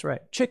 That's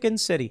right. Chicken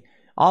City.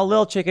 All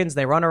little chickens.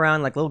 They run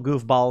around like little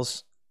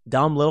goofballs,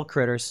 dumb little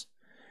critters.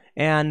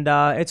 And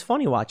it's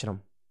funny watching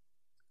them.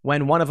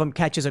 When one of them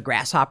catches a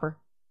grasshopper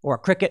or a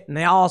cricket and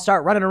they all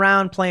start running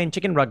around playing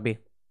chicken rugby.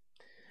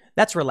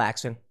 That's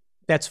relaxing.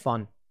 That's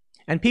fun.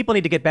 And people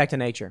need to get back to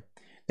nature.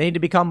 They need to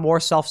become more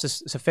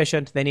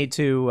self-sufficient. They need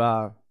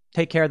to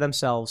take care of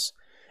themselves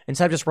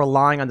instead of just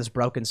relying on this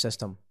broken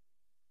system.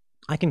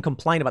 I can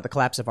complain about the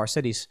collapse of our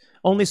cities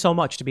only so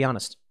much, to be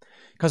honest,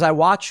 because I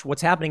watch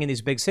what's happening in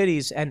these big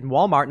cities and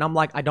Walmart, and I'm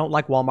like, I don't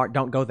like Walmart.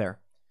 Don't go there.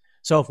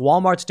 So if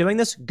Walmart's doing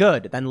this,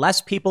 good. Then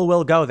less people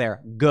will go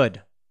there.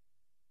 Good.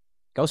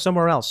 Go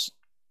somewhere else.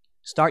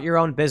 Start your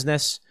own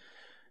business.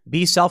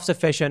 Be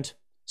self-sufficient.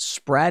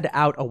 Spread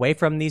out away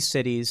from these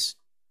cities.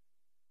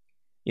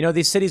 You know,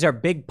 these cities are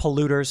big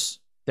polluters.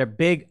 They're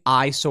big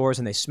eyesores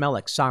and they smell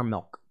like sour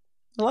milk.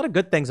 A lot of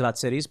good things about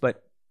cities,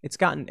 but it's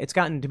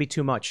gotten to be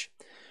too much.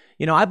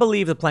 You know, I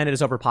believe the planet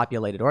is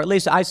overpopulated, or at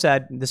least I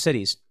said the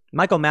cities.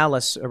 Michael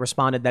Malice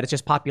responded that it's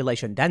just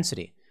population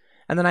density.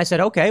 And then I said,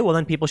 okay, well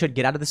then people should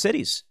get out of the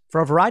cities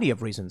for a variety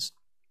of reasons.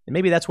 And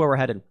maybe that's where we're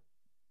headed.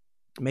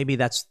 Maybe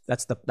that's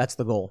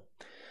the goal.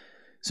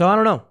 So I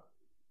don't know.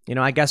 You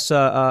know, I guess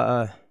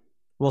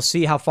we'll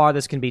see how far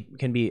this can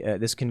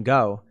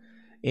go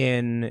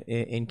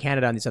in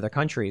Canada and these other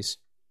countries.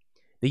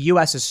 The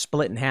U.S. is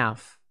split in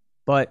half,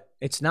 but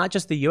it's not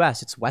just the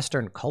U.S. It's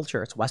Western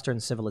culture. It's Western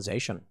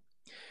civilization.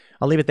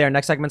 I'll leave it there.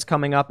 Next segment's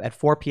coming up at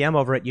 4 p.m.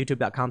 over at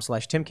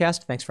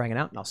youtube.com/Timcast. Thanks for hanging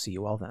out, and I'll see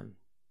you all then.